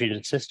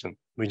distributed system.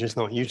 We're just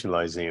not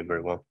utilizing it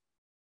very well.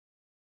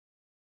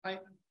 Hi.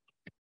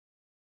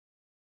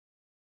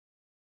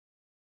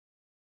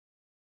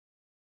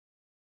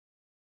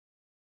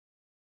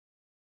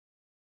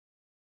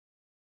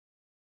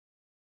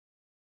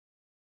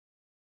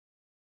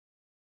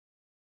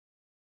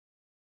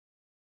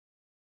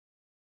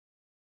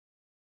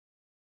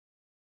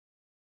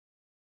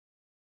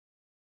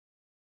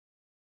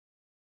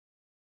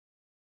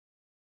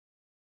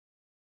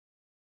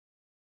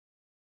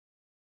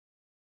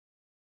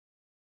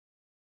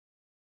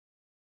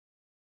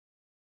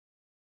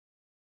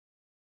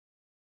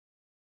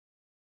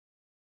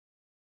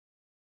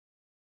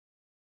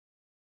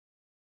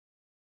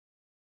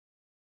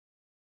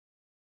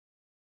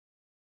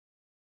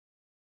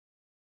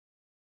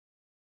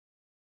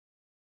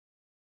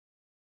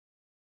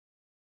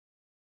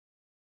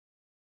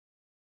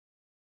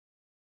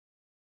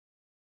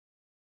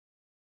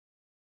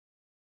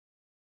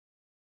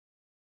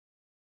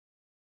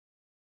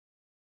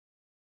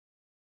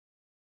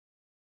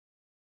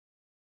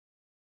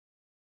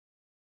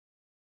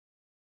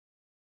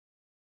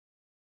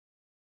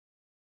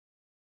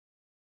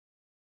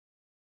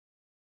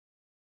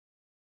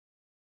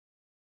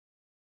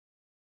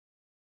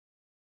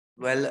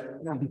 Well,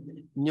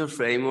 new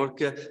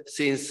framework,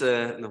 since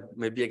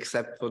maybe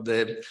except for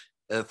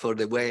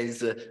the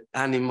ways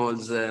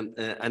animals are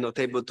not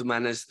able to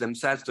manage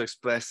themselves, to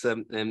express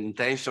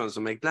intentions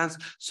or make plans.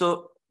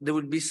 So there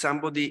will be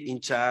somebody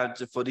in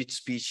charge for each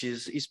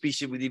species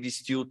with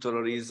its tutor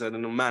or is, I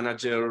don't know,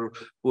 manager, or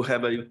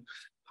whoever.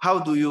 How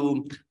do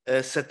you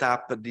set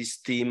up this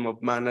team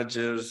of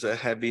managers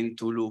having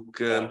to look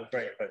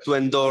to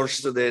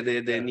endorse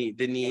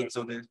the needs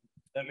of the?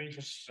 Let me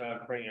just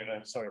bring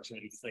it. Sorry to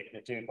inflict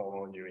the dugong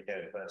on you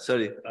again. But,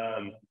 sorry.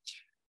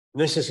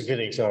 This is a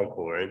good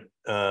example, right?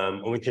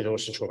 We could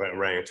also talk about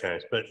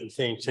orangutans, but the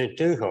thing to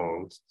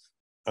dugongs,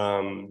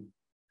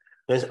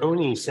 there's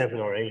only 7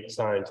 or 8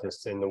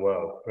 scientists in the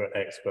world who are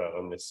expert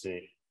on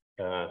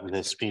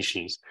this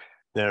species.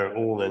 They're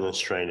all in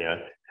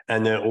Australia,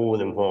 and they're all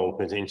involved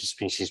with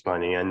Interspecies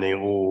Money, and they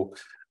all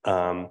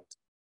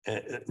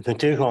the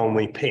dugong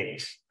we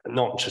picked,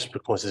 not just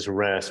because it's a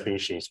rare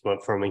species,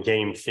 but from a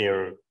game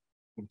theoretic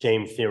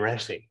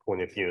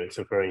point of view, it's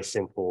a very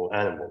simple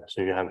animal.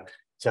 So you have,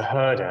 it's a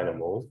herd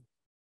animal,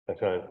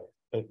 like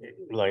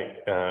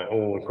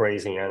all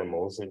grazing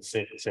animals. It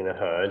sits in a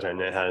herd and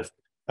it has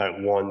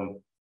one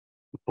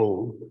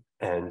bull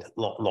and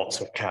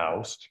lots of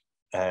cows,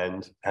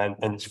 and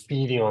it's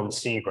feeding on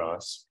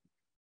seagrass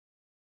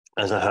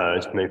as a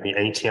herd, maybe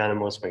 80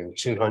 animals, maybe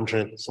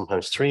 200,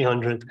 sometimes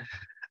 300.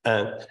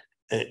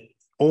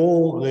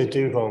 All the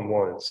dugong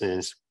wants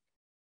is,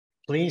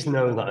 please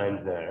know that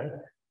I'm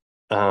there.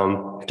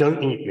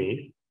 Don't eat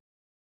me,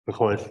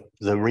 because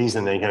the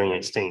reason they're going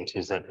extinct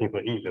is that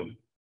people eat them,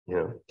 you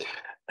know,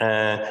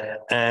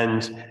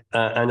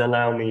 and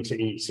allow me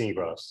to eat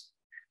seagrass.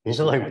 These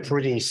are like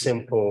pretty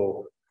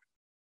simple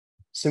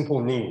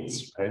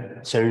needs,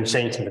 right? So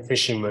say to the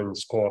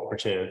fishermen's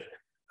cooperative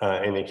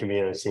in the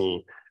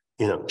community,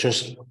 you know,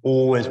 just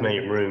always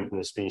make room for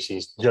the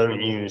species.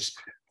 Don't use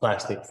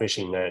plastic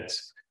fishing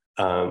nets.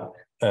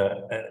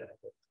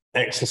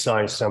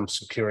 Exercise some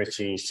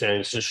security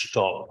to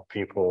stop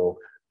people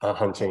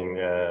hunting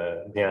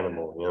the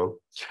animal, you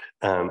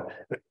know.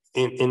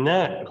 In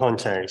that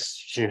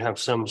context, you have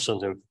some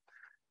sort of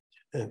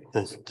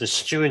the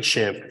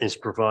stewardship is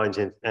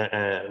provided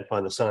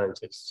by the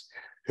scientists,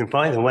 who,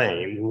 by the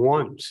way,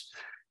 want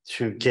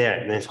to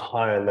get this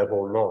higher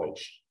level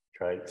knowledge,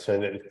 right? So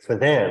that for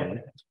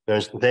them,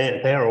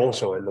 they're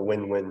also in the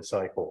win-win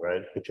cycle,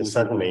 right? Because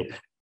suddenly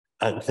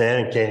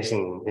they're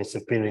getting this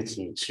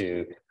ability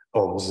to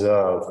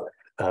observe.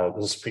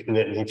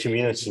 The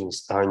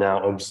communities are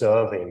now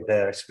observing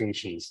their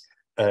species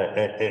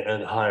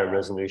at higher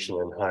resolution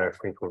and higher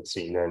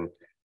frequency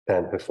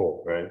than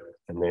before, right?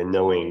 And they're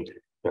knowing,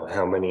 you know,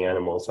 how many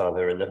animals are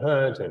there in the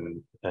herd,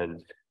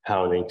 and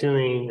how are they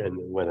doing, and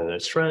whether they're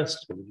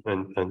stressed,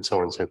 and so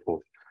on and so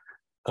forth.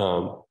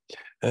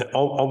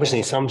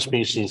 Obviously, some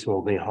species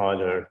will be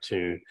harder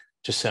to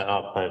set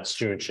up that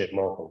stewardship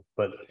model,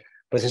 but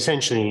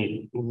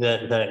essentially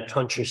that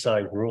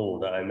countryside rule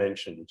that I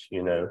mentioned,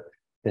 you know,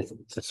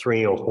 the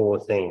 3 or 4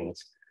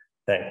 things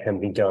that can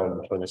be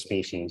done for the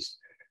species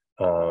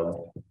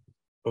will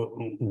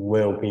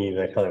be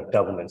the kind of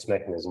governance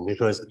mechanism,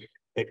 because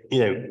you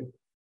know,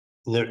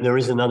 there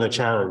is another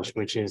challenge,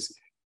 which is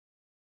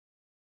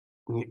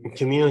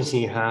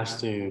community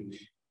has to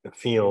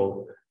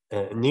feel,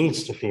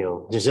 needs to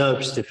feel,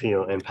 deserves to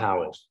feel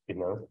empowered, you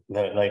know,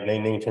 like they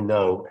need to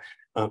know,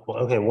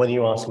 okay, what are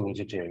you asking me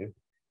to do?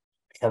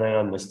 Can I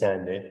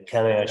understand it?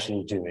 Can I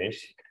actually do it?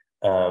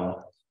 And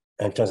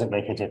does it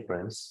make a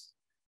difference?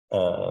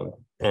 But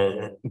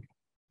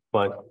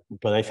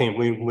I think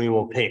we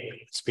will pick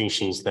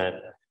species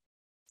that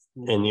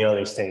in the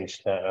early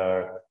stage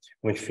that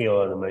we feel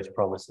are the most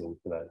promising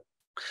for that.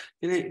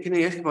 Can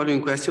I ask a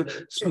following question?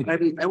 So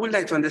I would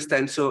like to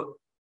understand. So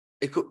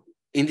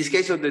in this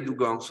case of the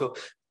dugong, so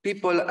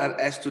people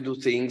are asked to do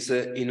things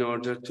in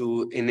order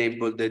to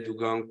enable the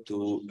dugong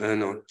to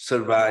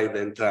survive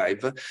and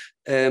thrive.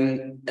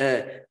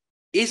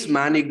 Is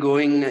money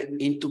going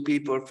into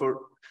people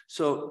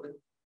so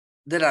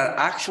there are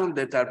actions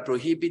that are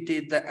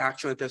prohibited,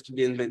 action that has to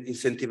be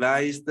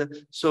incentivized.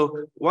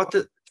 So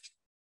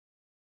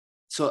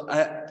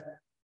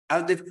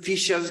are the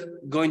fishers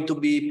going to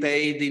be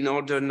paid in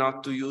order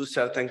not to use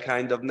certain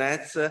kind of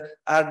nets?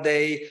 Are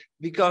they,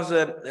 because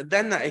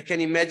then I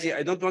can imagine,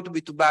 I don't want to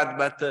be too bad,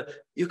 but there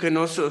can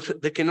also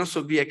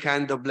be a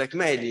kind of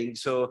blackmailing.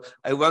 So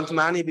I want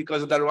money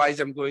because otherwise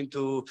I'm going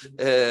to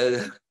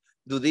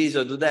do this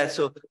or do that.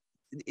 So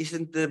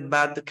isn't the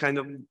bad this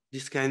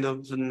kind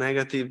of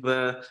negative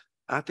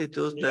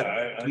attitude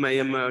that may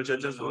emerge? I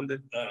just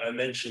wonder. I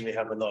mentioned we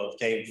have a lot of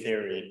game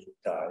theory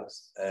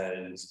guys,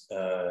 and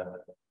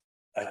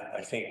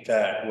I think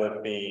that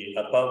would be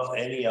above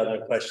any other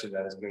question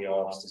that has been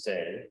asked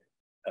today.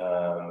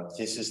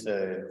 This is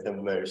the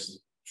most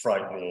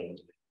frightening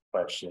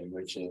question,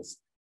 which is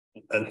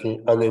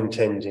the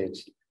unintended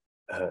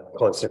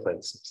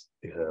consequences.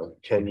 You know,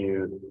 can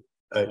you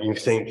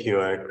think you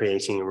are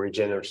creating a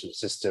regenerative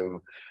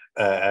system?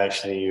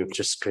 Actually, you've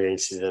just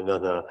created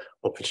another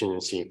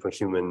opportunity for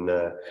human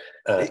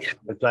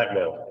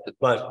blackmail.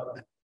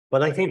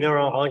 But I think there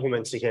are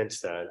arguments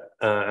against that,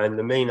 and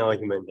the main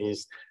argument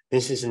is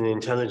this is an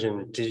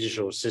intelligent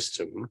digital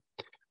system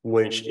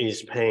which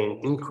is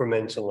paying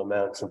incremental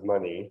amounts of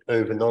money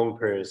over long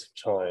periods of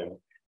time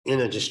in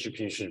a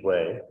distributed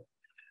way.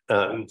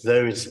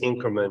 Those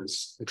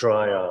increments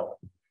dry up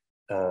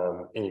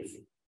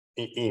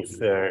if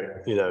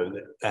their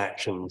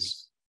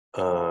actions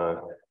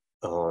are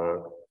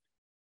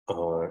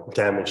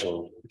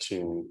damaging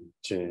to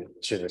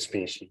the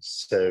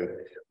species. So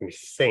we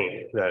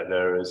think that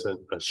there is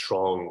a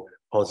strong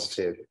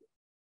positive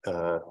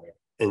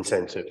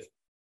incentive.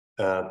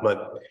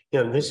 But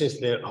this is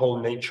the whole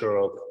nature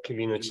of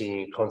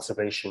community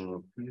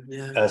conservation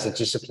as a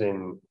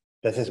discipline.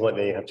 This is what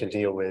they have to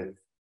deal with,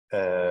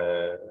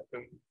 for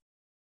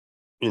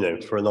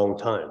a long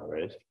time,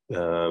 right?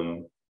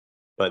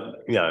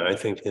 But yeah, I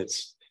think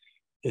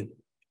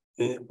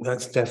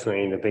That's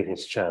definitely the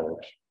biggest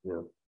challenge.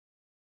 Yeah.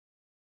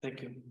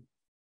 Thank you.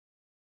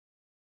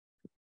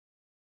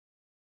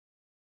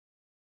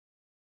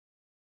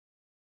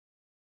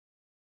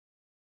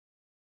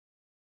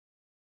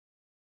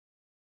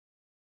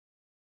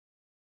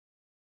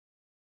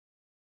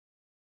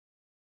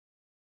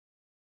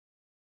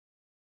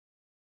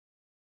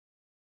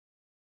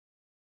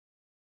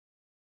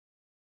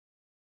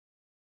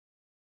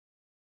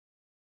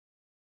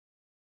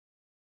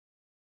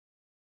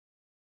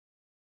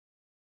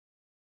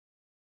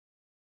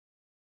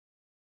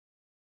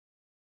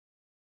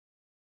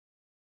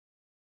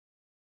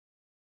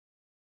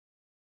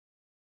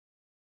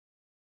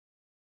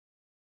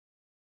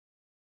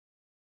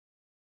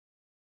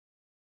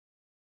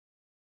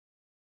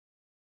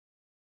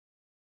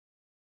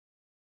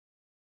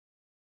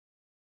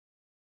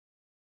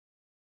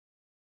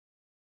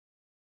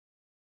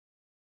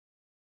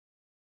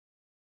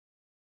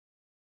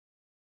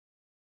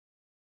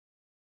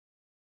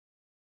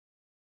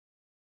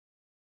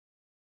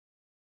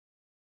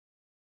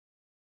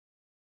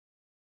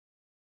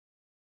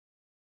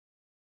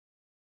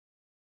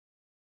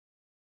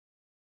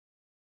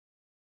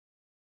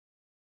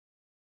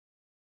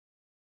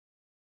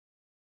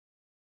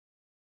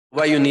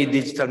 Why you need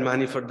digital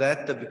money for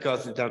that?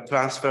 Because it are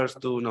transfers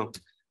to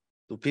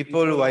to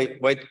people. Why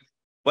do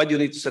you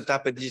need to set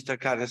up a digital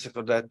currency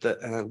for that?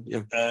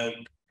 Yeah.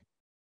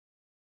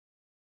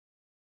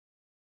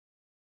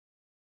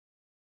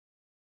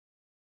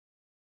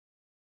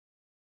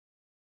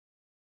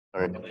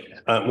 All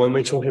right. When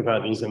we're talking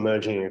about these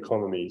emerging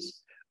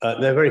economies,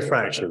 they're very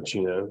fractured,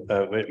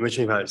 we're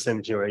talking about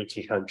 70 or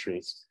 80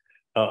 countries,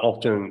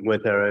 often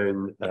with their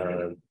own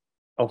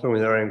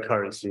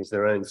currencies,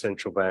 their own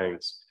central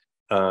banks.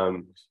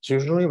 So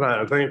you're talking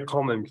about a very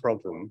common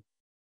problem,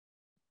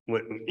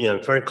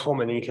 very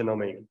common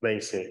economic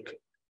basic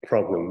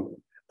problem.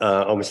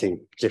 Obviously,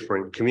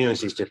 different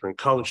communities, different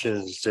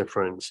cultures,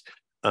 different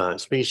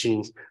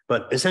species,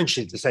 but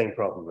essentially the same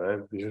problem, right?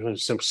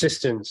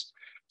 Subsistence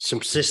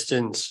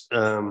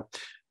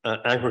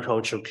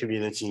agricultural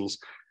communities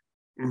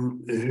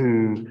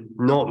who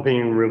not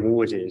being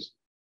rewarded,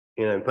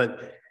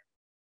 but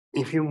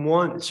if you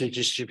want to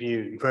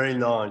distribute very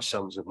large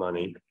sums of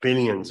money,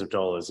 billions of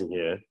dollars a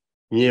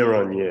year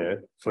on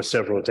year, for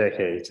several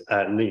decades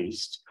at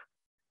least,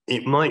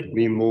 it might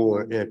be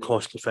more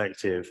cost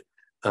effective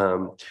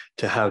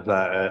to have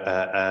that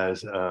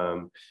as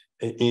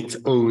its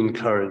own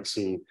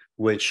currency,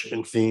 which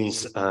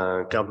these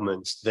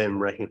governments then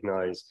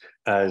recognize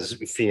as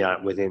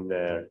fiat within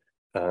their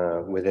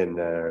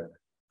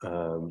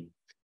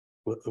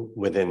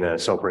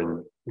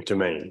sovereign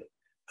domain.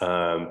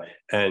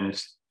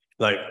 And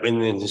like in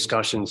the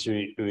discussions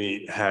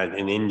we had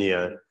in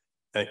India,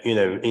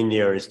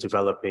 India is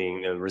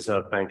developing, the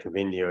Reserve Bank of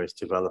India is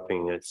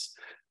developing its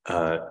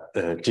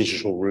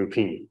digital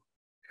rupee.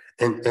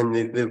 And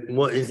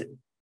what is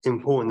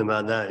important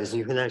about that is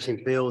you can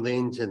actually build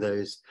into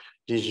those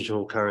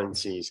digital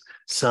currencies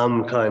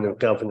some kind of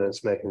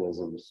governance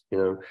mechanisms,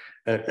 and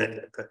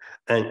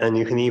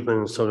you can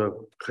even sort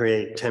of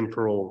create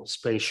temporal,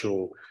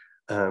 spatial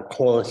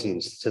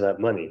qualities to that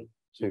money.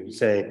 So you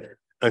say,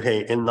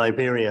 okay, in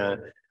Liberia,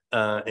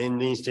 in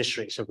these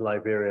districts of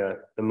Liberia,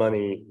 the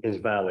money is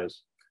valid,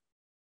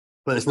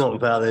 but it's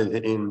not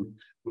valid in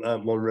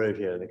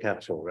Monrovia, the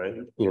capital, right?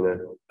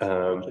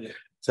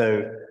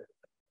 So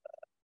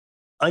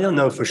I don't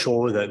know for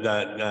sure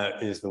that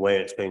is the way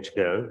it's going to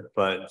go,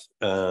 but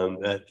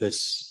at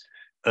this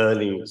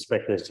early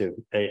speculative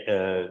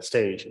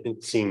stage,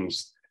 it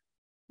seems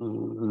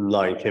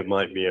like it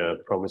might be a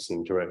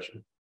promising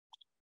direction.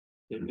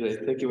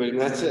 Great, thank you very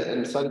much.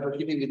 And sorry for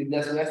keeping with the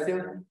last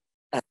question.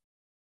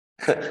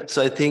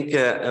 So I think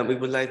we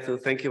would like to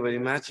thank you very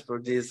much for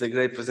this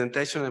great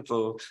presentation and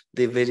for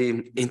the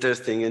very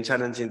interesting and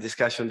challenging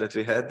discussion that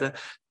we had.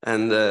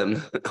 And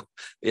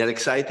we are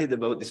excited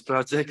about this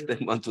project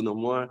and want to know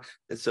more.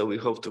 And so we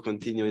hope to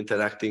continue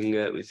interacting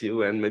with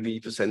you, and maybe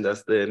if you send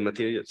us the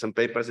material, some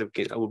papers, we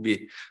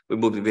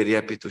would be very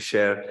happy to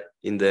share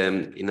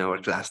in our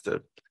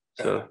cluster.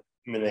 So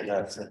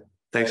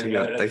thanks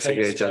again. Thanks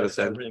again,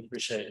 Jonathan. I really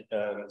appreciate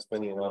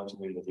spending an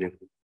afternoon with you.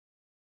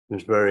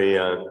 It's very,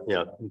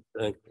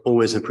 I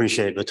always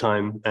appreciate the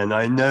time. And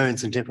I know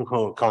it's a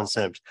difficult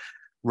concept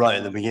right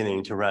at the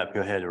beginning to wrap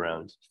your head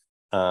around.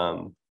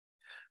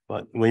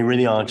 But we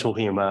really are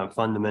talking about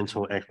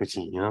fundamental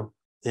equity,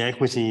 the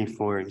equity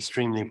for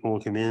extremely poor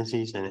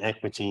communities and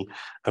equity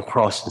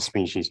across the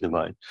species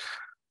divide.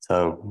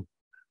 So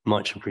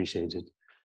much appreciated.